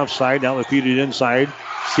key. Left side, now defeated inside.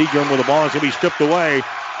 Seagram with the ball. It's going to be stripped away.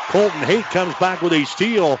 Colton Haight comes back with a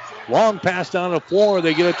steal. Long pass down the floor.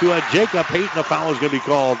 They get it to Jacob Haight, and the foul is going to be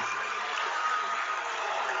called.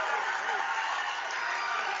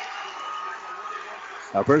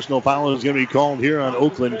 A personal foul is going to be called here on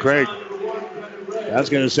Oakland Craig. That's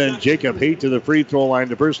going to send Jacob Haight to the free throw line.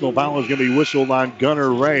 The personal foul is going to be whistled on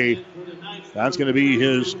Gunnar Ray. That's going to be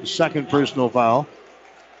his second personal foul.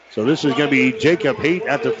 So this is going to be Jacob Haight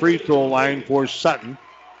at the free throw line for Sutton.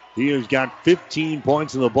 He has got 15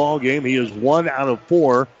 points in the ball game. He is 1 out of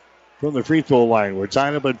 4 from the free throw line. We're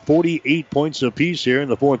tied up at 48 points apiece here in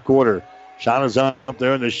the fourth quarter. Shot is up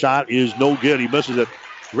there, and the shot is no good. He misses it.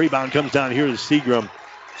 Rebound comes down here to Seagram.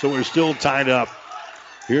 So we're still tied up.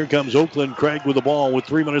 Here comes Oakland Craig with the ball with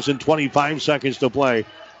 3 minutes and 25 seconds to play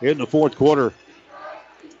in the fourth quarter.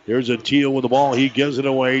 Here's a Teal with the ball. He gives it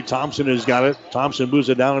away. Thompson has got it. Thompson moves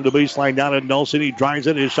it down on the baseline, down to Nelson. He drives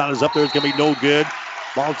it. His shot is up there. It's going to be no good.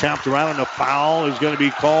 Ball tapped around, and a foul is going to be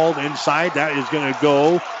called inside. That is going to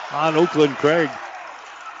go on Oakland Craig.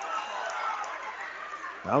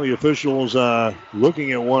 Now the officials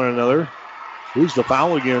looking at one another. Who's the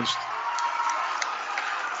foul against?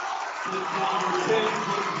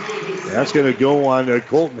 That's going to go on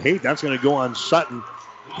Colton Haight. That's going to go on Sutton.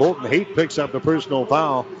 Colton Haight picks up the personal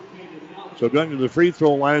foul. So going to the free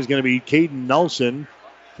throw line is going to be Caden Nelson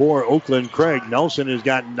for Oakland Craig. Nelson has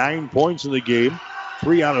got 9 points in the game.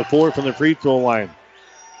 3 out of 4 from the free throw line.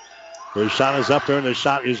 His shot is up there, and the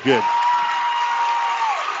shot is good.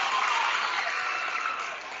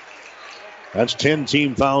 That's 10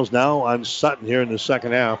 team fouls now on Sutton here in the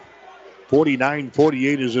second half.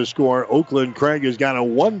 49-48 is the score. Oakland Craig has got a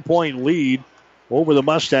 1-point lead over the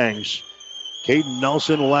Mustangs. Caden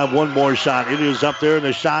Nelson will have one more shot. It is up there, and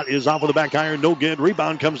the shot is off of the back iron. No good.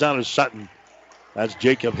 Rebound comes down to Sutton. That's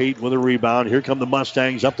Jacob Haight with a rebound. Here come the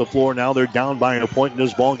Mustangs up the floor now. They're down by a point in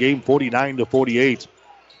this ball game, 49-48.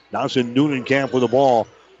 Dawson Newnenkamp with the ball.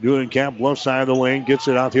 Newnenkamp left side of the lane. Gets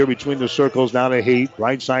it out here between the circles now to Haight.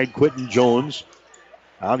 Right side, Quentin Jones.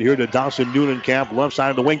 Out here to Dawson Newnenkamp, left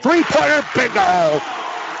side of the wing. Three-pointer, bingo!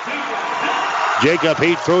 Jacob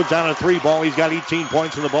Haight throws down a three ball. He's got 18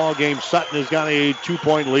 points in the ball game. Sutton has got a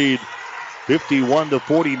 2-point lead.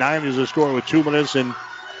 51-49 is the score with 2 minutes and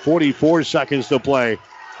 44 seconds to play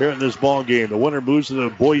here in this ball game. The winner moves to the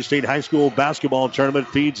Boys State High School basketball tournament.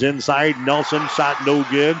 Feeds inside. Nelson, shot no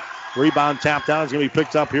good. Rebound tapped out. It's going to be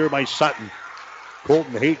picked up here by Sutton.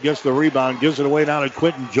 Colton Haight gets the rebound. Gives it away now to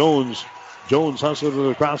Quentin Jones. Jones hustles it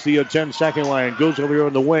across the 10-second line. Goes over here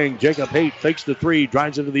on the wing. Jacob Haight fakes the three.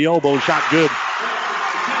 Drives into the elbow. Shot good.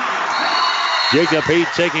 Jacob Haight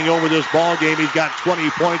taking over this ball game. He's got 20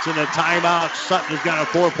 points in a timeout. Sutton has got a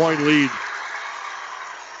 4-point lead.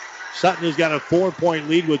 Sutton has got a 4-point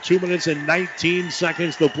lead with 2 minutes and 19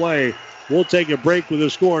 seconds to play. We'll take a break with the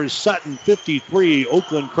scores. Sutton 53,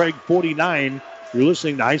 Oakland Craig 49. You're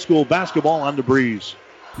listening to high school basketball on the Breeze.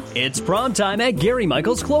 It's prom time at Gary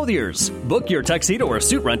Michaels Clothiers. Book your tuxedo or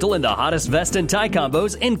suit rental in the hottest vest and tie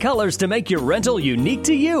combos in colors to make your rental unique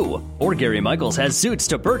to you. Or Gary Michaels has suits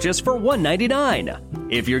to purchase for $199.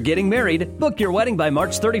 If you're getting married, book your wedding by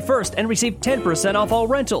March 31st and receive 10% off all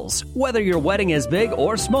rentals. Whether your wedding is big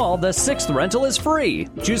or small, the 6th rental is free.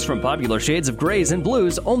 Choose from popular shades of grays and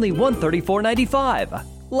blues, only $134.95.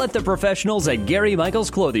 Let the professionals at Gary Michaels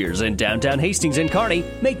Clothiers in downtown Hastings and Kearney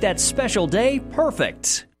make that special day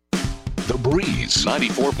perfect. The Breeze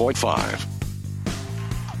 94.5.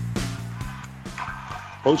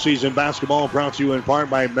 Postseason basketball brought to you in part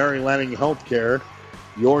by Mary Lanning Healthcare.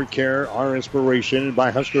 Your care, our inspiration. By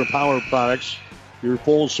Husker Power Products, your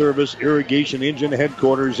full-service irrigation engine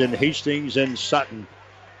headquarters in Hastings and Sutton.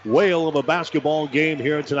 Whale of a basketball game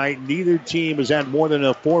here tonight. Neither team has had more than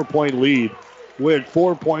a 4-point lead. With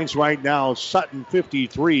 4 points right now, Sutton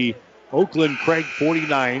 53, Oakland Craig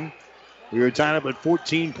 49. We are tied up at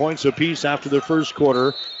 14 points apiece after the first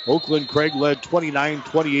quarter. Oakland Craig led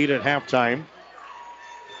 29-28 at halftime.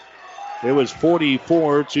 It was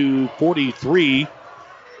 44-43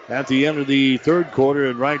 at the end of the third quarter,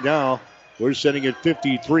 and right now we're sitting at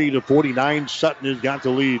 53-49. Sutton has got the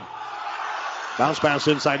lead. Bounce pass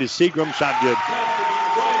inside to Seagram, shot good.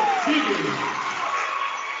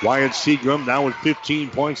 Wyatt Seagram now with 15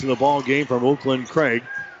 points in the ball game from Oakland Craig.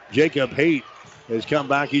 Jacob Haight has come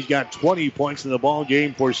back. He's got 20 points in the ball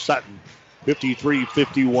game for Sutton.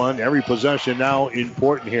 53-51. Every possession now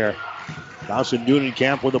important here. Dawson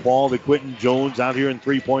Newnenkamp with the ball to Quentin Jones out here in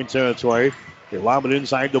three-point territory. They lob it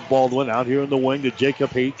inside to Baldwin out here in the wing to Jacob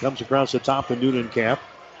Haight. Comes across the top to Newnenkamp.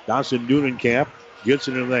 Dawson Newnenkamp gets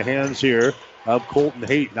it into the hands here of Colton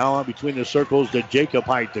Haight. Now out between the circles to Jacob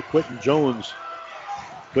Haight to Quentin Jones.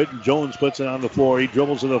 Quentin Jones puts it on the floor. He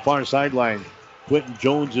dribbles to the far sideline. Quentin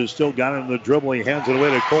Jones has still got it in the dribble. He hands it away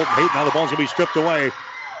to Colton Haight. Now the ball's going to be stripped away.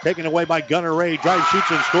 Taken away by Gunnar Ray. Drives, shoots,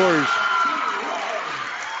 and scores.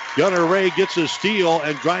 Gunnar Ray gets a steal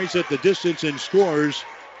and drives it the distance and scores.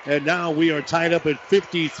 And now we are tied up at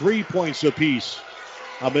 53 points apiece.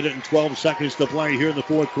 A minute and 12 seconds to play here in the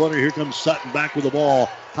fourth quarter. Here comes Sutton back with the ball.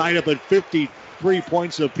 Tied up at 53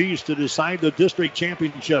 points apiece to decide the district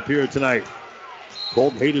championship here tonight.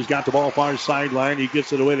 Colton Haight has got the ball far sideline. He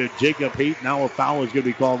gets it away to Jacob Haight. Now a foul is going to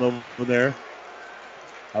be called over there.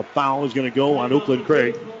 A foul is going to go on Oakland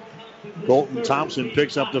Craig. Colton Thompson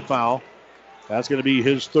picks up the foul. That's going to be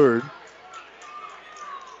his third.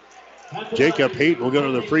 Jacob Haight will go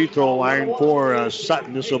to the free throw line for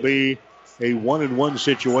Sutton. This will be a 1-and-1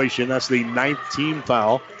 situation. That's the 9th team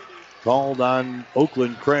foul called on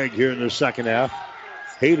Oakland Craig here in the second half.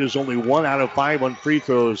 Haight is only 1 out of 5 on free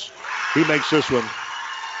throws. He makes this one.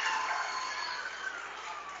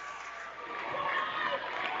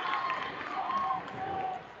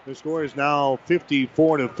 The score is now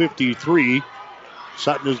 54-53.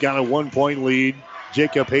 Sutton has got a 1-point lead.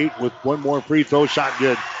 Jacob Haight with one more free throw shot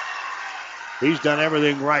good. He's done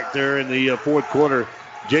everything right there in the fourth quarter.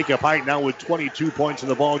 Jacob Haight now with 22 points in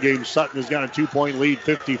the ball game. Sutton has got a 2-point lead,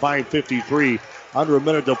 55-53. Under a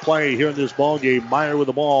minute to play here in this ball game. Meyer with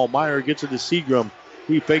the ball. Meyer gets it to Seagram.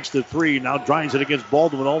 He fakes the three. Now drives it against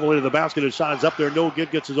Baldwin all the way to the basket. His shot is up there. No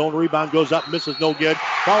good. Gets his own rebound. Goes up. Misses. No good.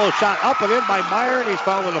 Follow shot up and in by Meyer, and he's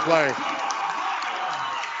fouling the play.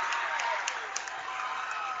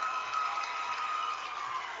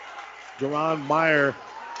 Jerron Meyer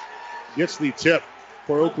gets the tip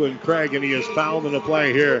for Oakland Craig, and he is fouled in the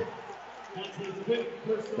play here.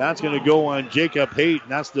 That's going to go on Jacob Haight,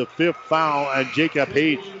 and that's the 5th foul on Jacob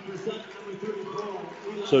Haight.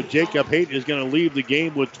 So Jacob Haight is going to leave the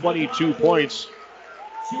game with 22 points.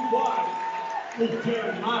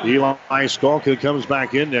 Eli Skalka comes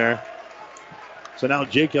back in there. So now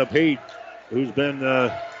Jacob Haight, who's been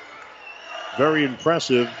very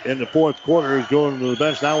impressive in the fourth quarter, is going to the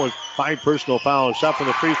bench now with 5 personal fouls. Shot from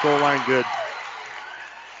the free throw line, good.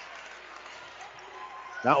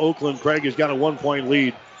 Now Oakland Craig has got a 1-point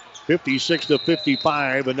lead,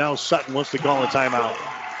 56-55, and now Sutton wants to call a timeout.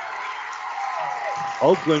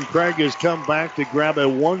 Oakland Craig has come back to grab a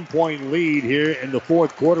 1-point lead here in the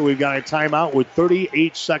fourth quarter. We've got a timeout with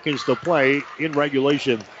 38 seconds to play in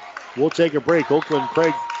regulation. We'll take a break. Oakland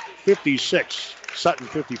Craig 56, Sutton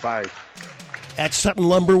 55. At Sutton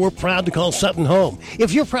Lumber, we're proud to call Sutton home.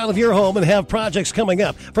 If you're proud of your home and have projects coming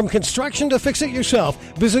up, from construction to fix it yourself,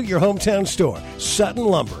 visit your hometown store. Sutton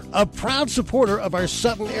Lumber, a proud supporter of our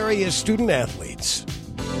Sutton area student athletes.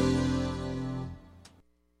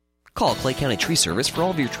 Call Clay County Tree Service for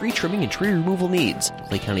all of your tree trimming and tree removal needs.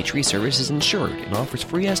 Clay County Tree Service is insured and offers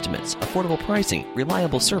free estimates, affordable pricing,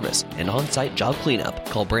 reliable service, and on-site job cleanup.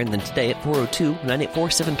 Call Brandon today at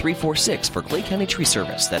 402-984-7346 for Clay County Tree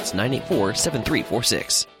Service. That's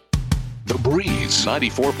 984-7346. The Breeze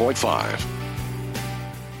 94.5.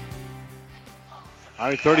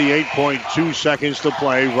 38.2 seconds to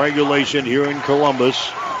play. Regulation here in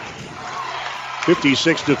Columbus.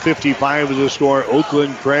 56-55 is the score.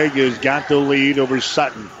 Oakland Craig has got the lead over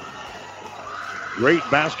Sutton. Great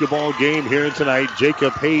basketball game here tonight.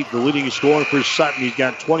 Jacob Haight, the leading scorer for Sutton. He's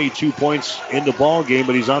got 22 points in the ball game,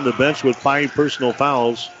 but he's on the bench with 5 personal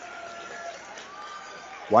fouls.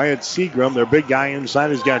 Wyatt Seagram, their big guy inside,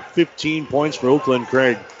 has got 15 points for Oakland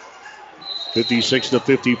Craig.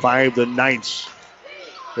 56-55, the Knights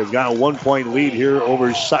have got a 1-point lead here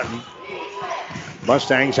over Sutton.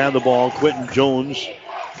 Mustangs have the ball. Quentin Jones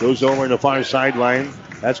goes over in the far sideline.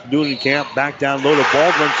 That's Camp back down low to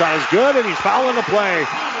Baldwin. Shot is good, and he's fouling the play.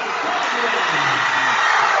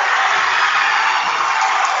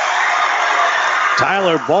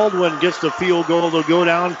 Tyler Baldwin gets the field goal to go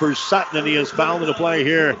down for Sutton, and he is fouling the play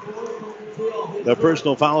here. The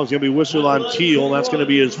personal foul is going to be whistled on Teal. That's going to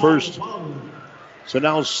be his first. So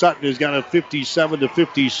now Sutton has got a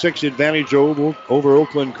 57-56 advantage over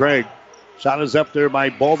Oakland Craig. Shot is up there by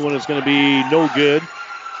Baldwin. It's going to be no good.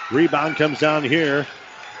 Rebound comes down here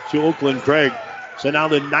to Oakland Craig. So now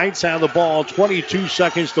the Knights have the ball. 22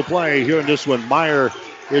 seconds to play here in this one. Meyer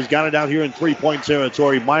has got it out here in 3-point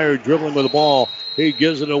territory. Meyer dribbling with the ball. He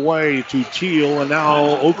gives it away to Teal. And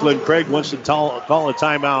now Oakland Craig wants to call a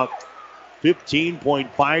timeout.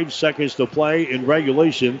 15.5 seconds to play in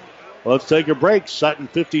regulation. Let's take a break. Sutton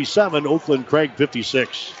 57, Oakland Craig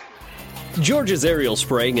 56. George's Aerial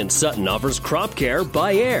Spraying in Sutton offers crop care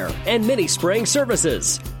by air and mini spraying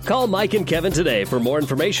services. Call Mike and Kevin today for more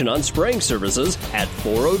information on spraying services at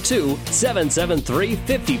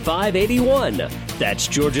 402-773-5581. That's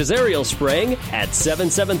George's Aerial Spraying at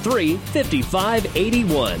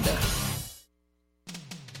 773-5581.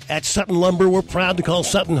 At Sutton Lumber, we're proud to call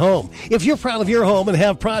Sutton home. If you're proud of your home and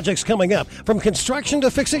have projects coming up, from construction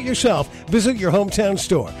to fix it yourself, visit your hometown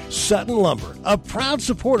store. Sutton Lumber, a proud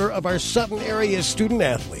supporter of our Sutton area student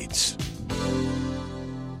athletes.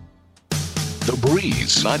 The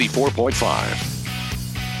Breeze 94.5.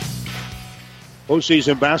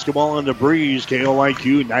 Postseason basketball on the Breeze,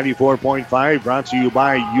 KOIQ 94.5, brought to you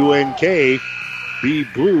by UNK. Be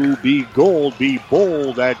blue, be gold, be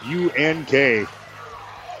bold at UNK.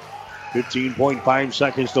 15.5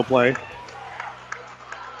 seconds to play.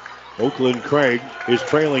 Oakland Craig is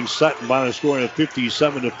trailing Sutton by a score of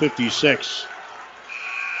 57-56.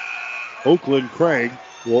 Oakland Craig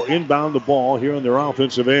will inbound the ball here on their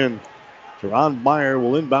offensive end. Teron Meyer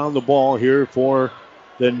will inbound the ball here for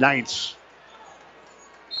the Knights.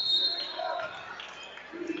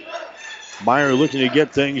 Meyer looking to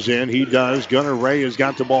get things in. He does. Gunnar Ray has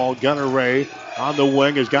got the ball. Gunnar Ray on the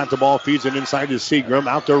wing has got the ball. Feeds it inside to Seagram.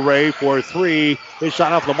 Out to Ray for three. His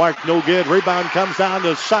shot off the mark. No good. Rebound comes down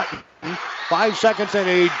to Sutton. 5 seconds and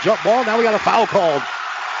a jump ball. Now we got a foul called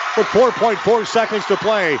with 4.4 seconds to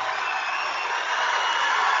play.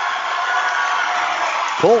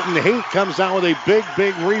 Colton Haight comes down with a big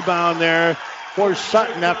rebound there for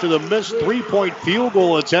Sutton after the missed three-point field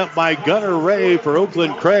goal attempt by Gunnar Ray for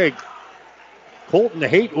Oakland Craig. Colton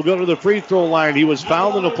Haight will go to the free throw line. He was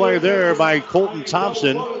fouled in the play there by Colton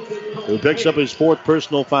Thompson, who picks up his fourth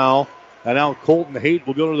personal foul. And now Colton Haight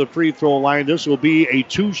will go to the free throw line. This will be a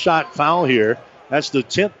two-shot foul here. That's the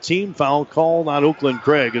 10th team foul called on Oakland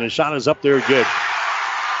Craig, and the shot is up there good.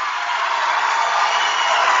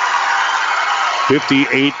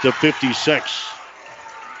 58-56.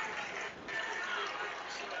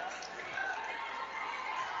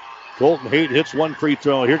 Colton Haight hits one free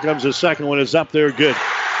throw. Here comes the second one. It's up there. Good.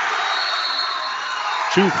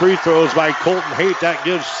 2 free throws by Colton Haight. That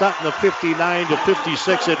gives Sutton a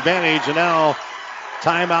 59-56 advantage. And now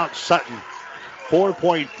timeout Sutton.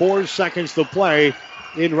 4.4 seconds to play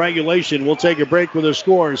in regulation. We'll take a break with the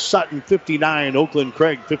score. Sutton 59, Oakland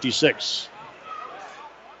Craig 56.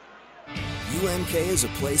 UNK is a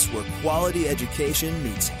place where quality education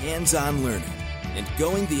meets hands-on learning. And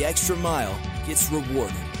going the extra mile gets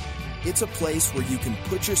rewarded. It's a place where you can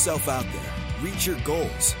put yourself out there, reach your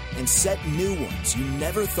goals, and set new ones you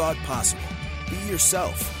never thought possible. Be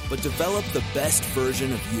yourself, but develop the best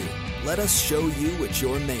version of you. Let us show you what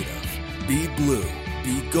you're made of. Be blue,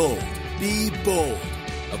 be gold, be bold.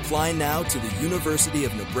 Apply now to the University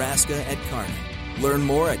of Nebraska at Kearney. Learn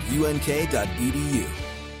more at unk.edu.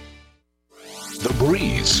 The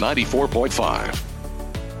Breeze 94.5.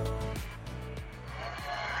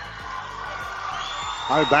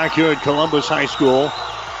 All right, back here at Columbus High School,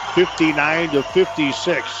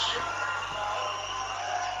 59-56.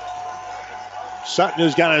 Sutton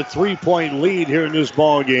has got a 3-point lead here in this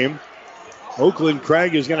ball game. Oakland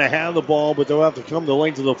Craig is going to have the ball, but they'll have to come the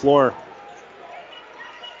length of the floor.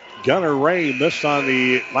 Gunnar Ray missed on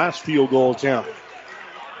the last field goal attempt.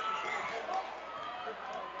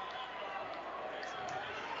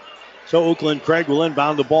 So Oakland Craig will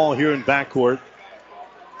inbound the ball here in backcourt.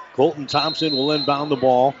 Colton Thompson will inbound the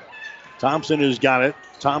ball. Thompson has got it.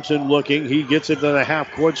 Thompson looking. He gets it to the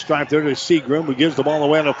half-court stripe there to Seagram, who gives the ball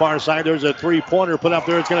away on the far side. There's a three-pointer put up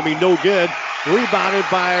there. It's going to be no good. Rebounded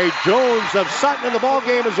by Jones of Sutton, and the ball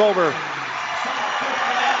game is over.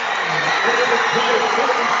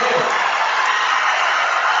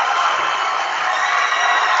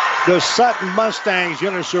 The Sutton Mustangs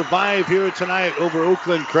going to survive here tonight over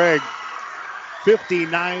Oakland Craig.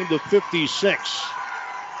 59-56.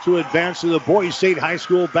 To advance to the Boise State High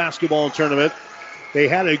School basketball tournament. They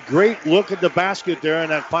had a great look at the basket there in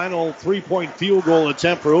that final three-point field goal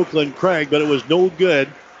attempt for Oakland Craig, but it was no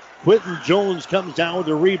good. Quentin Jones comes down with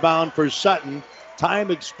a rebound for Sutton. Time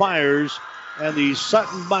expires, and the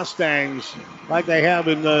Sutton Mustangs, like they have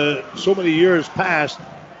in so many years past,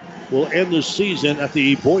 will end the season at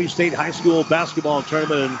the Boise State High School basketball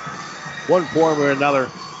tournament in one form or another.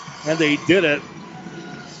 And they did it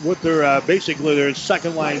with their basically their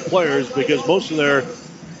second-line players, because most of their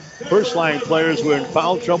first-line players were in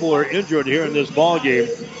foul trouble or injured here in this ball game.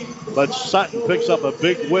 But Sutton picks up a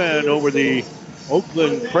big win over the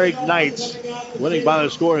Oakland Craig Knights, winning by a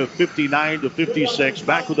score of 59-56.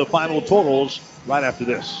 Back with the final totals right after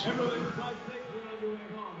this.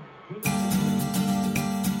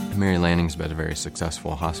 Mary Lanning's been a very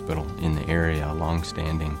successful hospital in the area, a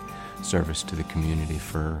long-standing service to the community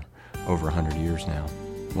for over 100 years now.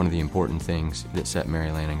 One of the important things that set Mary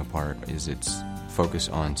Lanning apart is its focus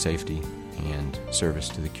on safety and service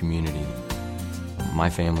to the community. My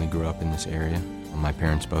family grew up in this area. My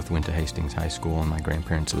parents both went to Hastings High School, and my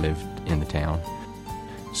grandparents lived in the town.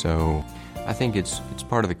 So I think it's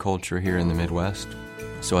part of the culture here in the Midwest.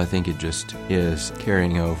 So I think it just is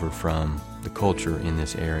carrying over from the culture in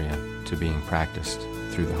this area to being practiced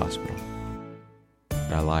through the hospital.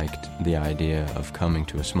 I liked the idea of coming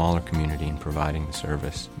to a smaller community and providing the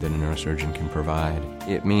service that a neurosurgeon can provide.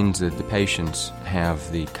 It means that the patients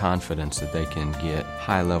have the confidence that they can get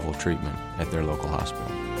high-level treatment at their local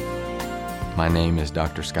hospital. My name is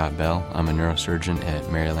Dr. Scott Bell. I'm a neurosurgeon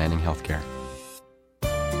at Mary Lanning Healthcare.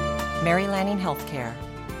 Mary Lanning Healthcare.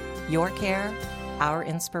 Your care, our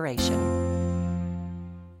inspiration.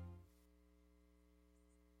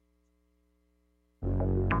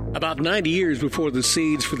 About 90 years before the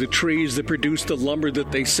seeds for the trees that produce the lumber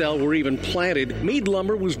that they sell were even planted, Mead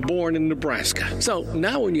Lumber was born in Nebraska. So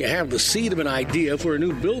now when you have the seed of an idea for a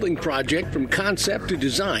new building project from concept to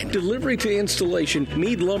design, delivery to installation,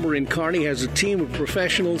 Mead Lumber in Kearney has a team of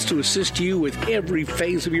professionals to assist you with every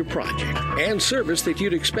phase of your project and service that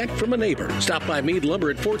you'd expect from a neighbor. Stop by Mead Lumber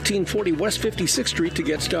at 1440 West 56th Street to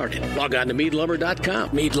get started. Log on to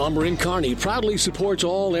meadlumber.com. Mead Lumber in Kearney proudly supports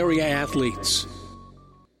all area athletes.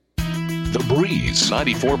 The Breeze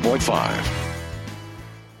 94.5.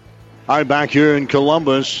 All right, back here in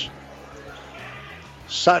Columbus,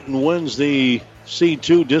 Sutton wins the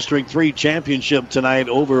C2 District 3 championship tonight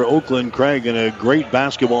over Oakland Craig in a great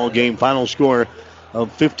basketball game. Final score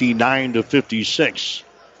of 59-56.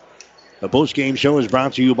 The post-game show is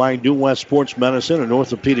brought to you by New West Sports Medicine and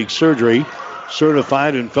Orthopedic Surgery.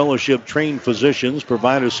 Certified and fellowship-trained physicians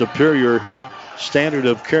provide a superior standard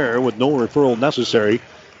of care with no referral necessary.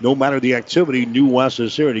 No matter the activity, New West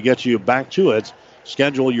is here to get you back to it.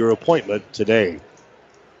 Schedule your appointment today.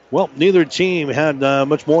 Well, neither team had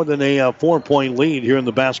much more than a 4-point lead here in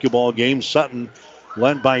the basketball game. Sutton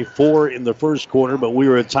led by 4 in the first quarter, but we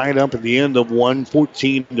were tied up at the end of one,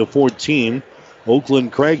 14-14.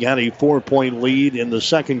 Oakland Craig had a 4-point lead in the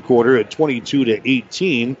second quarter at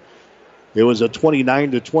 22-18. It was a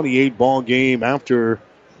 29-28 ball game after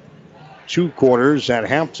 2 quarters at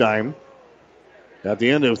halftime. At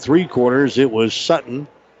the end of 3 quarters, it was Sutton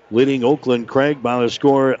leading Oakland Craig by a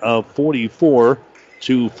score of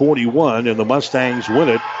 44-41, and the Mustangs win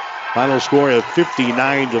it. Final score of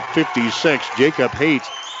 59-56. Jacob Haight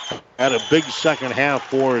had a big second half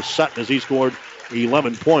for Sutton as he scored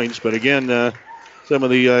 11 points. But again, some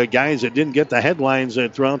of the guys that didn't get the headlines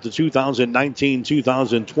throughout the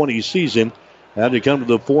 2019-2020 season had to come to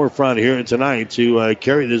the forefront here tonight to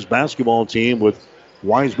carry this basketball team, with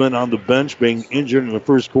Wiseman on the bench being injured in the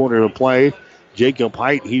first quarter of play. Jacob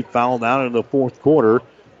Haight, he fouled out in the fourth quarter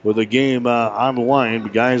with the game on the line.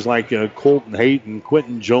 But guys like Colton Haight and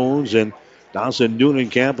Quentin Jones and Dawson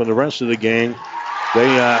Newnenkamp and the rest of the gang,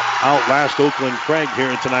 they outlast Oakland Craig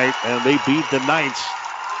here tonight, and they beat the Knights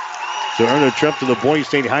to earn a trip to the Boys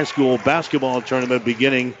State High School basketball tournament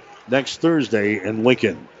beginning next Thursday in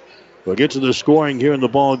Lincoln. We'll get to the scoring here in the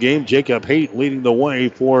ball game. Jacob Haight leading the way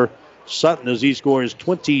for Sutton as he scores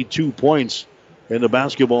 22 points in the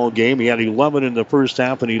basketball game. He had 11 in the first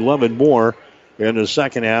half and 11 more in the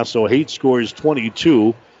second half, so Haight scores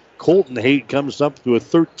 22. Colton Haight comes up with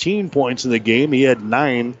 13 points in the game. He had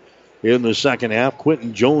 9 in the second half.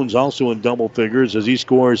 Quentin Jones also in double figures as he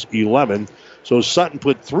scores 11. So Sutton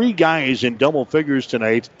put 3 guys in double figures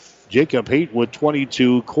tonight. Jacob Haight with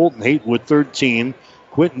 22, Colton Haight with 13,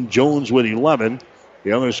 Quentin Jones with 11.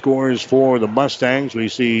 The other scores for the Mustangs, we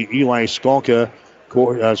see Eli Skalka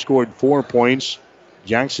scored 4 points.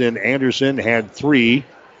 Jackson Anderson had 3.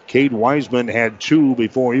 Cade Wiseman had 2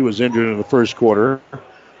 before he was injured in the first quarter.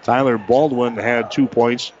 Tyler Baldwin had 2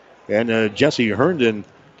 points. And Jesse Herndon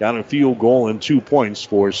got a field goal and 2 points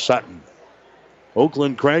for Sutton.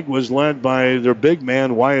 Oakland Craig was led by their big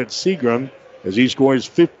man, Wyatt Seagram, as he scores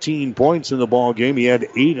 15 points in the ball game. He had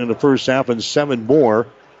 8 in the first half and 7 more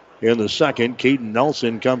in the second. Caden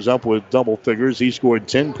Nelson comes up with double figures. He scored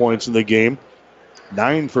 10 points in the game.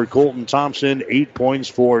 9 for Colton Thompson, 8 points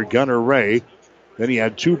for Gunnar Ray. Then he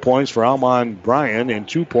had 2 points for Almon Bryan and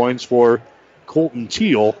 2 points for Colton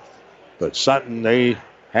Teal. But Sutton, they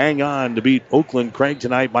hang on to beat Oakland Craig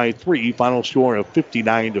tonight by 3. Final score of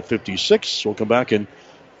 59-56. We'll come back and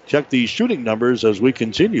check the shooting numbers as we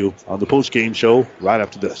continue on the postgame show right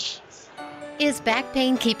after this. Is back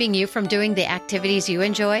pain keeping you from doing the activities you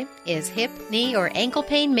enjoy? Is hip, knee, or ankle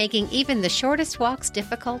pain making even the shortest walks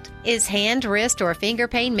difficult? Is hand, wrist, or finger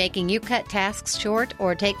pain making you cut tasks short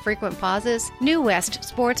or take frequent pauses? New West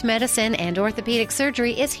Sports Medicine and Orthopedic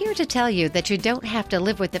Surgery is here to tell you that you don't have to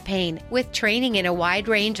live with the pain. With training in a wide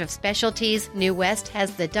range of specialties, New West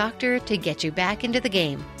has the doctor to get you back into the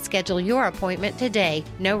game. Schedule your appointment today.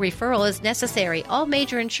 No referral is necessary. All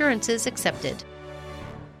major insurances accepted.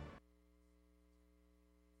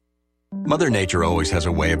 Mother Nature always has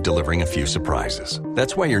a way of delivering a few surprises.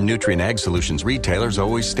 That's why your Nutrien Ag Solutions retailer is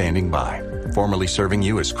always standing by. Formerly serving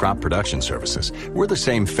you as crop production services, we're the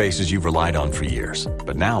same faces you've relied on for years,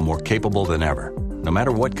 but now more capable than ever, no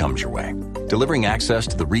matter what comes your way. Delivering access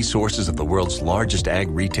to the resources of the world's largest ag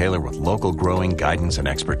retailer with local growing guidance and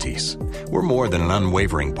expertise. We're more than an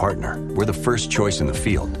unwavering partner. We're the first choice in the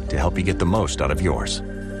field to help you get the most out of yours.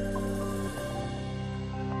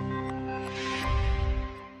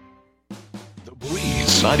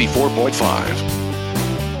 Breeze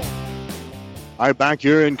 94.5. All right, back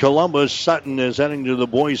here in Columbus, Sutton is heading to the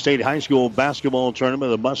Boys State High School basketball tournament.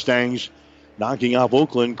 The Mustangs knocking off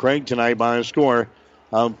Oakland Craig tonight by a score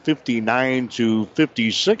of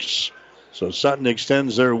 59-56. So Sutton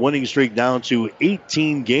extends their winning streak down to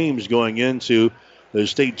 18 games going into the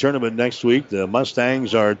state tournament next week. The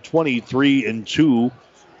Mustangs are 23-2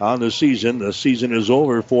 on the season. The season is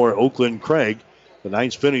over for Oakland Craig. The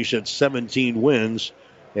Knights finish at 17 wins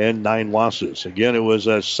and 9 losses. Again, it was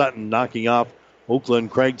Sutton knocking off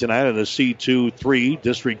Oakland Craig tonight in the C2-3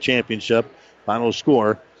 district championship. Final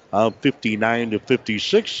score of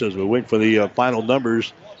 59-56 as we wait for the final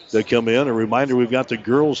numbers to come in. A reminder, we've got the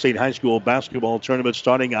Girls State High School basketball tournament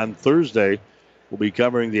starting on Thursday. We'll be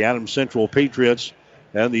covering the Adams Central Patriots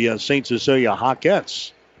and the St. Cecilia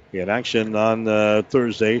Hawkettes in action on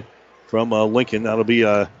Thursday from Lincoln. That'll be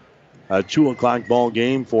a 2 o'clock ball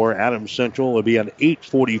game for Adams Central. It'll be an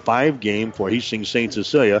 8:45 game for Hastings St.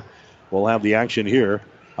 Cecilia. We'll have the action here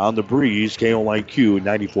on the Breeze, KOIQ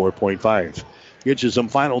 94.5. Get you some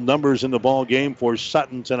final numbers in the ball game for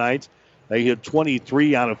Sutton tonight. They hit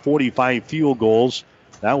 23 out of 45 field goals.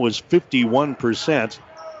 That was 51%.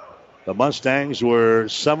 The Mustangs were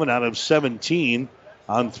 7 out of 17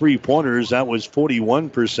 on three-pointers. That was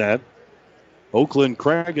 41%. Oakland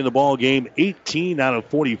Craig in the ball game, 18 out of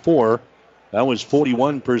 44. That was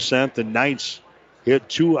 41%. The Knights hit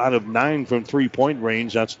 2 out of 9 from three-point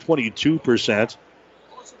range. That's 22%.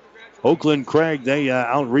 Oakland Craig, they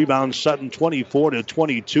out-rebound Sutton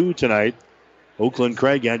 24-22 tonight. Oakland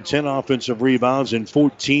Craig had 10 offensive rebounds and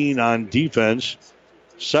 14 on defense.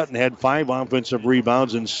 Sutton had 5 offensive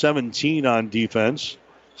rebounds and 17 on defense.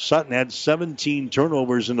 Sutton had 17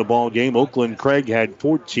 turnovers in the ball game. Oakland Craig had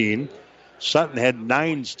 14. Sutton had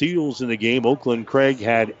 9 steals in the game. Oakland Craig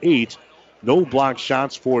had 8. No block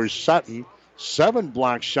shots for Sutton. 7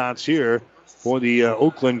 block shots here for the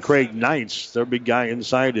Oakland Craig Knights. Their big guy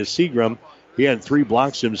inside is Seagram. He had 3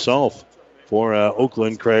 blocks himself for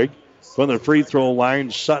Oakland Craig. From the free throw line,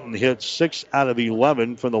 Sutton hit 6 out of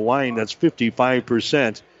 11 from the line. That's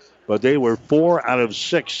 55%. But they were 4 out of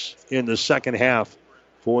 6 in the second half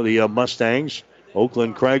for the Mustangs.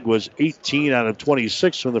 Oakland Craig was 18 out of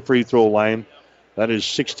 26 from the free throw line. That is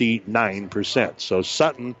 69%. So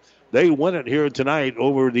Sutton, they win it here tonight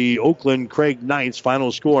over the Oakland Craig Knights.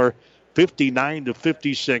 Final score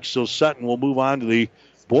 59-56. So Sutton will move on to the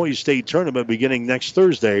Boys State Tournament beginning next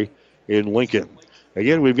Thursday in Lincoln.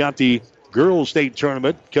 Again, we've got the Girls State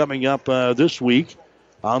Tournament coming up this week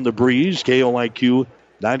on the Breeze, KOIQ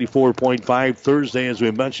 94.5. Thursday, as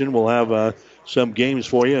we mentioned, we'll have some games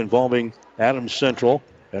for you involving Adams Central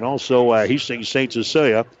and also Hastings St.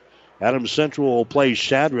 Cecilia. Adams Central will play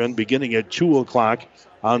Shadron beginning at 2 o'clock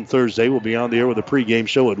on Thursday. We'll be on the air with a pregame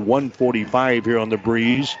show at 1:45 here on the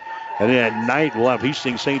Breeze. And then at night, we'll have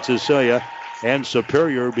Hastings St. Cecilia and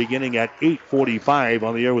Superior beginning at 8:45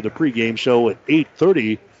 on the air with a pregame show at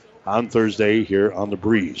 8:30 on Thursday here on the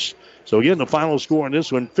Breeze. So again, the final score on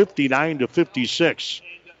this one, 59-56.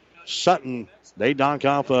 Sutton, they knock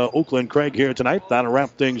off Oakland Craig here tonight. That'll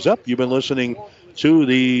wrap things up. You've been listening to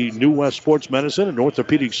the New West Sports Medicine and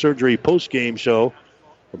Orthopedic Surgery postgame show.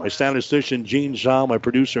 For my statistician, Gene Shaw, my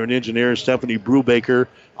producer and engineer, Stephanie Brubaker,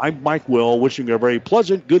 I'm Mike Will, wishing you a very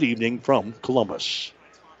pleasant good evening from Columbus.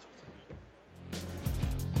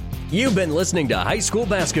 You've been listening to high school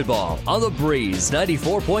basketball on the Breeze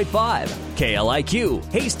 94.5,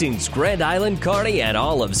 KLIQ, Hastings, Grand Island, Kearney, and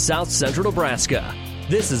all of South Central Nebraska.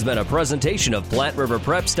 This has been a presentation of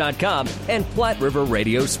PlatteRiverPreps.com and Platte River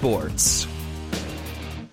Radio Sports.